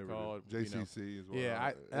like to Whatever be called. JCC is what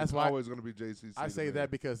Yeah, that's it's why always going to be JCC. I to say me.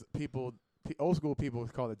 that because old school people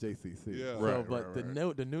call it JCC. Yeah. So, Right, but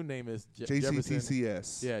right. the new name is Jefferson.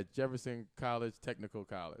 JCTCS. Yeah, Jefferson College Technical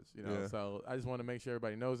College. Yeah. So I just want to make sure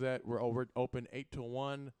everybody knows that we're open 8 to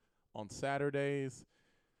 1 on Saturdays,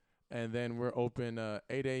 and then we're open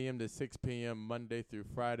 8 a.m. to 6 p.m. Monday through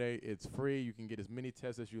Friday. It's free. You can get as many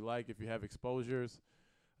tests as you like if you have exposures.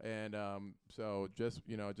 And so just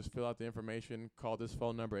fill out the information. Call this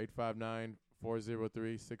phone number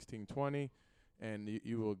 859-403-1620, and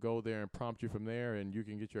you will go there and prompt you from there, and you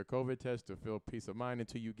can get your COVID test to feel peace of mind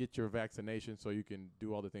until you get your vaccination, so you can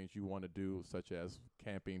do all the things you want to do, such as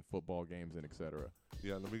camping, football games, and etc.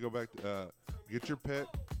 Yeah, let me go back to get your pet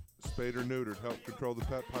spayed or neutered. Help control the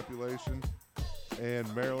pet population.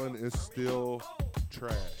 And Maryland is still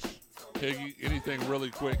trash. Piggy, anything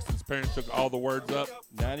really quick since parents took all the words up?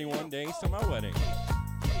 91 days to my wedding.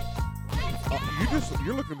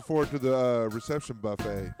 You're looking forward to the reception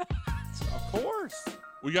buffet. Of course.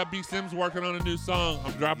 We got B. Sims working on a new song.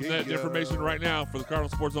 I'm dropping that Yeah. information right now for the Cardinal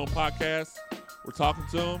Sports Zone podcast. We're talking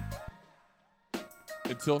to him.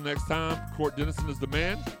 Until next time, Court Dennison is the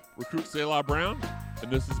man. Recruit Selah Brown.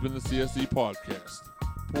 And this has been the CSE podcast.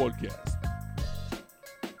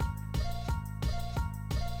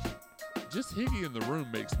 Just Higgy in the room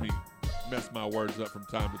makes me mess my words up from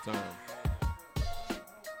time to time.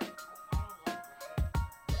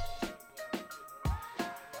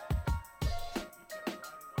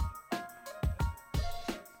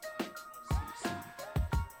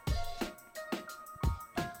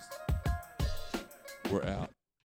 We're out.